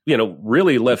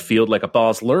 really left field like a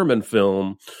Baz Luhrmann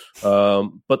film.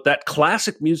 But that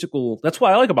classic musical, that's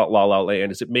why I like about La La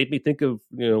Land is it made me think of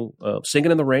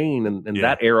Singing in the Rain and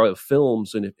that era of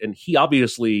films, and he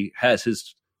obviously has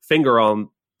his finger on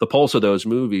the pulse of those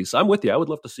movies. I'm with you. I would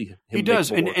love to see him. He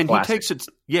does, and he takes it.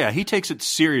 Yeah, he takes it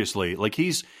seriously. Like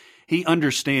he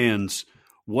understands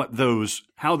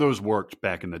how those worked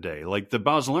back in the day. Like the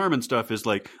Baz Luhrmann stuff is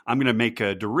like, I'm going to make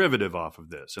a derivative off of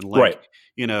this, and like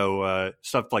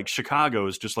stuff like Chicago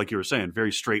is just like you were saying,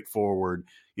 very straightforward,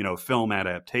 film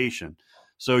adaptation.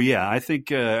 So yeah, I think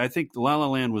La La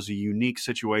Land was a unique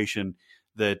situation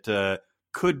that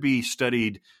could be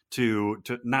studied to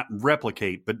not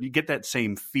replicate, but you get that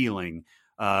same feeling.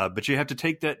 But you have to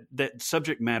take that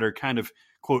subject matter kind of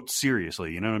quote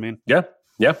seriously. You know what I mean? Yeah.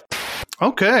 Yeah.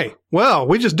 Okay. Well,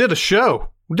 we just did a show.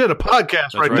 We did a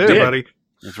podcast right there, buddy.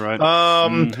 That's right.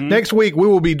 Next week we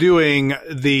will be doing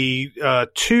the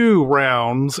 2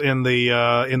 rounds in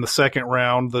the second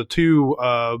round, the two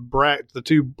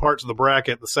parts of the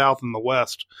bracket, the South and the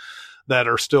West, that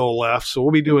are still left. So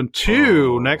we'll be doing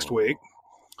 2 next week.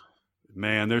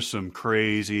 Man, there's some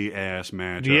crazy ass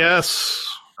matchups.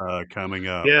 Yes. Coming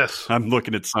up. Yes. I'm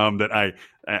looking at some that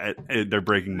they're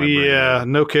breaking my brain. Yeah,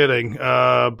 no kidding.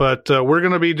 But we're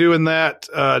going to be doing that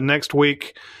next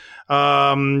week.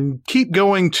 Keep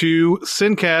going to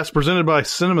Sincast presented by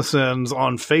CinemaSins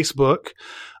on Facebook.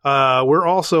 We're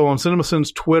also on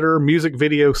CinemaSins Twitter, Music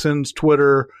Video Sins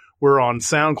Twitter. We're on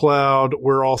SoundCloud.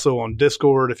 We're also on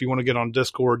Discord. If you want to get on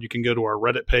Discord, you can go to our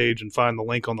Reddit page and find the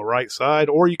link on the right side,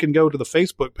 or you can go to the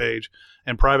Facebook page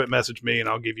and private message me, and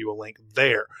I'll give you a link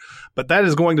there. But that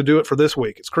is going to do it for this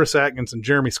week. It's Chris Atkins and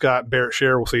Jeremy Scott, Barrett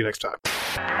Sher. We'll see you next time.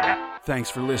 Thanks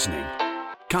for listening.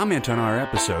 Comment on our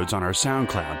episodes on our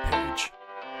SoundCloud page.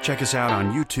 Check us out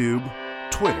on YouTube,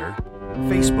 Twitter,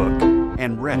 Facebook,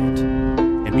 and Reddit.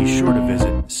 And be sure to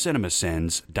visit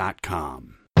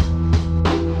cinemasins.com.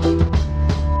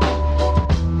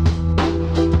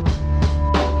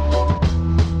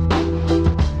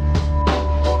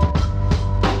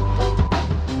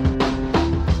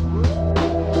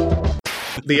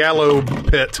 The aloe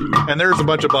pit, and there's a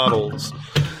bunch of bottles.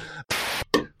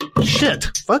 Shit,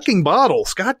 fucking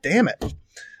bottles! God damn it!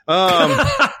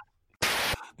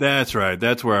 That's right.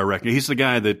 That's where I reckon he's the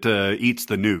guy that eats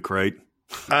the nuke, right?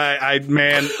 I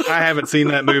haven't seen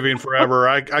that movie in forever.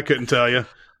 I couldn't tell you.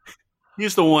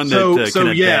 He's the one that.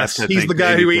 So yes, he's the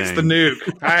guy who eats the nuke.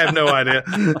 I have no idea.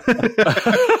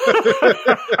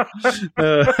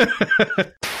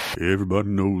 Everybody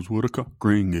knows what a cock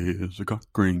ring is. A cock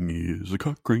ring is. A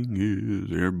cock ring is.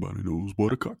 Everybody knows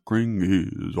what a cock ring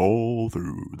is all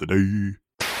through the day.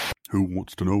 Who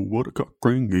wants to know what a cock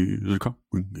ring is? A cock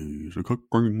ring is. A cock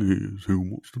ring is. Who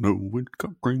wants to know what a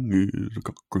cock ring is? A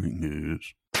cock ring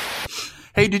is.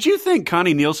 Hey, did you think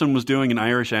Connie Nielsen was doing an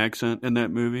Irish accent in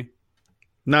that movie?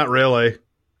 Not really.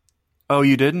 Oh,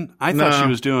 you didn't? I thought No. she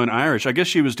was doing Irish. I guess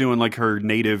she was doing like her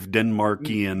native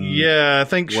Denmarkian. Yeah, I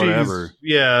think whatever. she's.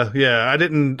 Yeah. I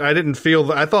didn't feel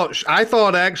that. I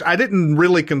thought actually, I didn't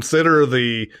really consider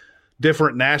the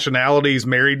different nationalities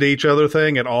married to each other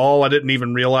thing at all. I didn't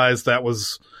even realize that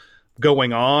was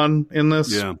going on in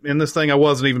this thing. I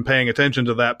wasn't even paying attention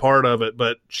to that part of it.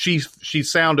 But she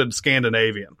sounded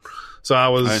Scandinavian, so I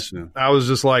was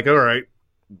just like, all right,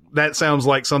 that sounds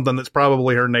like something that's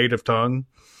probably her native tongue.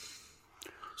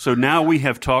 So now we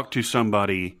have talked to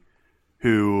somebody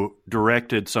who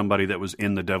directed somebody that was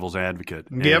in The Devil's Advocate.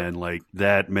 Yep. And like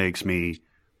that makes me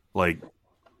like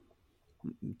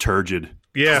turgid.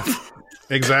 Yeah,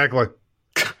 exactly.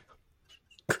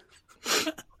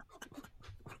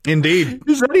 Indeed.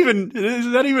 Is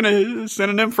that even a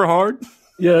synonym for hard?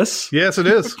 Yes. Yes, it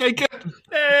is. Okay, good.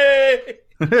 Hey.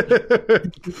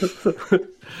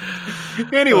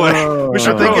 Anyway, we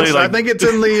should I think it's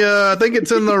in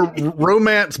the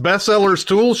romance bestsellers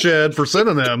tool shed for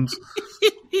synonyms.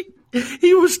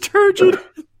 he was turgid.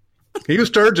 He was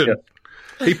turgid. Yeah.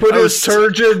 He put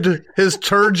his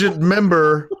turgid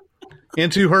member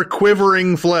into her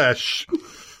quivering flesh.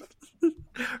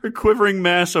 Her quivering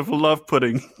mass of love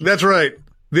pudding. That's right.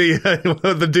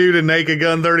 The dude in Naked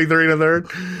Gun 33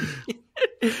 1/3.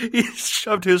 He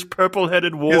shoved his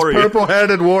purple-headed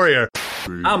warrior.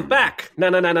 I'm back. Na.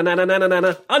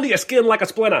 Under your skin like a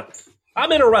splinter.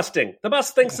 I'm interesting. The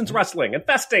best thing since wrestling.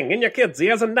 Investing in your kids'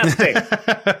 ears and nesting.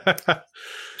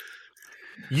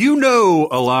 You know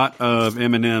a lot of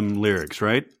Eminem lyrics,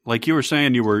 right? Like you were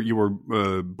saying, you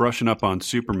were brushing up on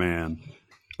Superman,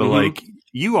 but like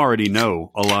you already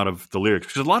know a lot of the lyrics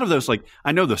because a lot of those, like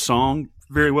I know the song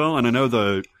very well, and I know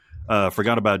the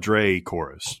 "Forgot About Dre"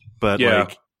 chorus, but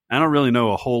like I don't really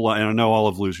know a whole lot. And I know all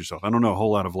of "Lose Yourself." I don't know a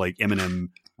whole lot of like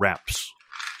Eminem raps.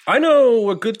 I know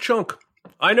a good chunk.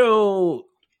 I know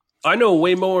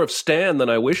way more of Stan than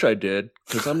I wish I did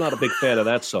because I'm not a big fan of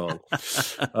that song.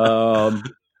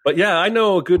 But yeah, I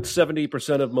know a good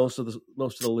 70% of most of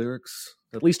the lyrics,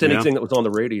 at least anything that was on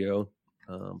the radio.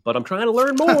 But I'm trying to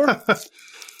learn more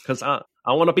because I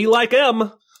want to be like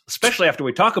M, especially after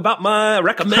we talk about my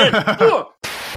recommend.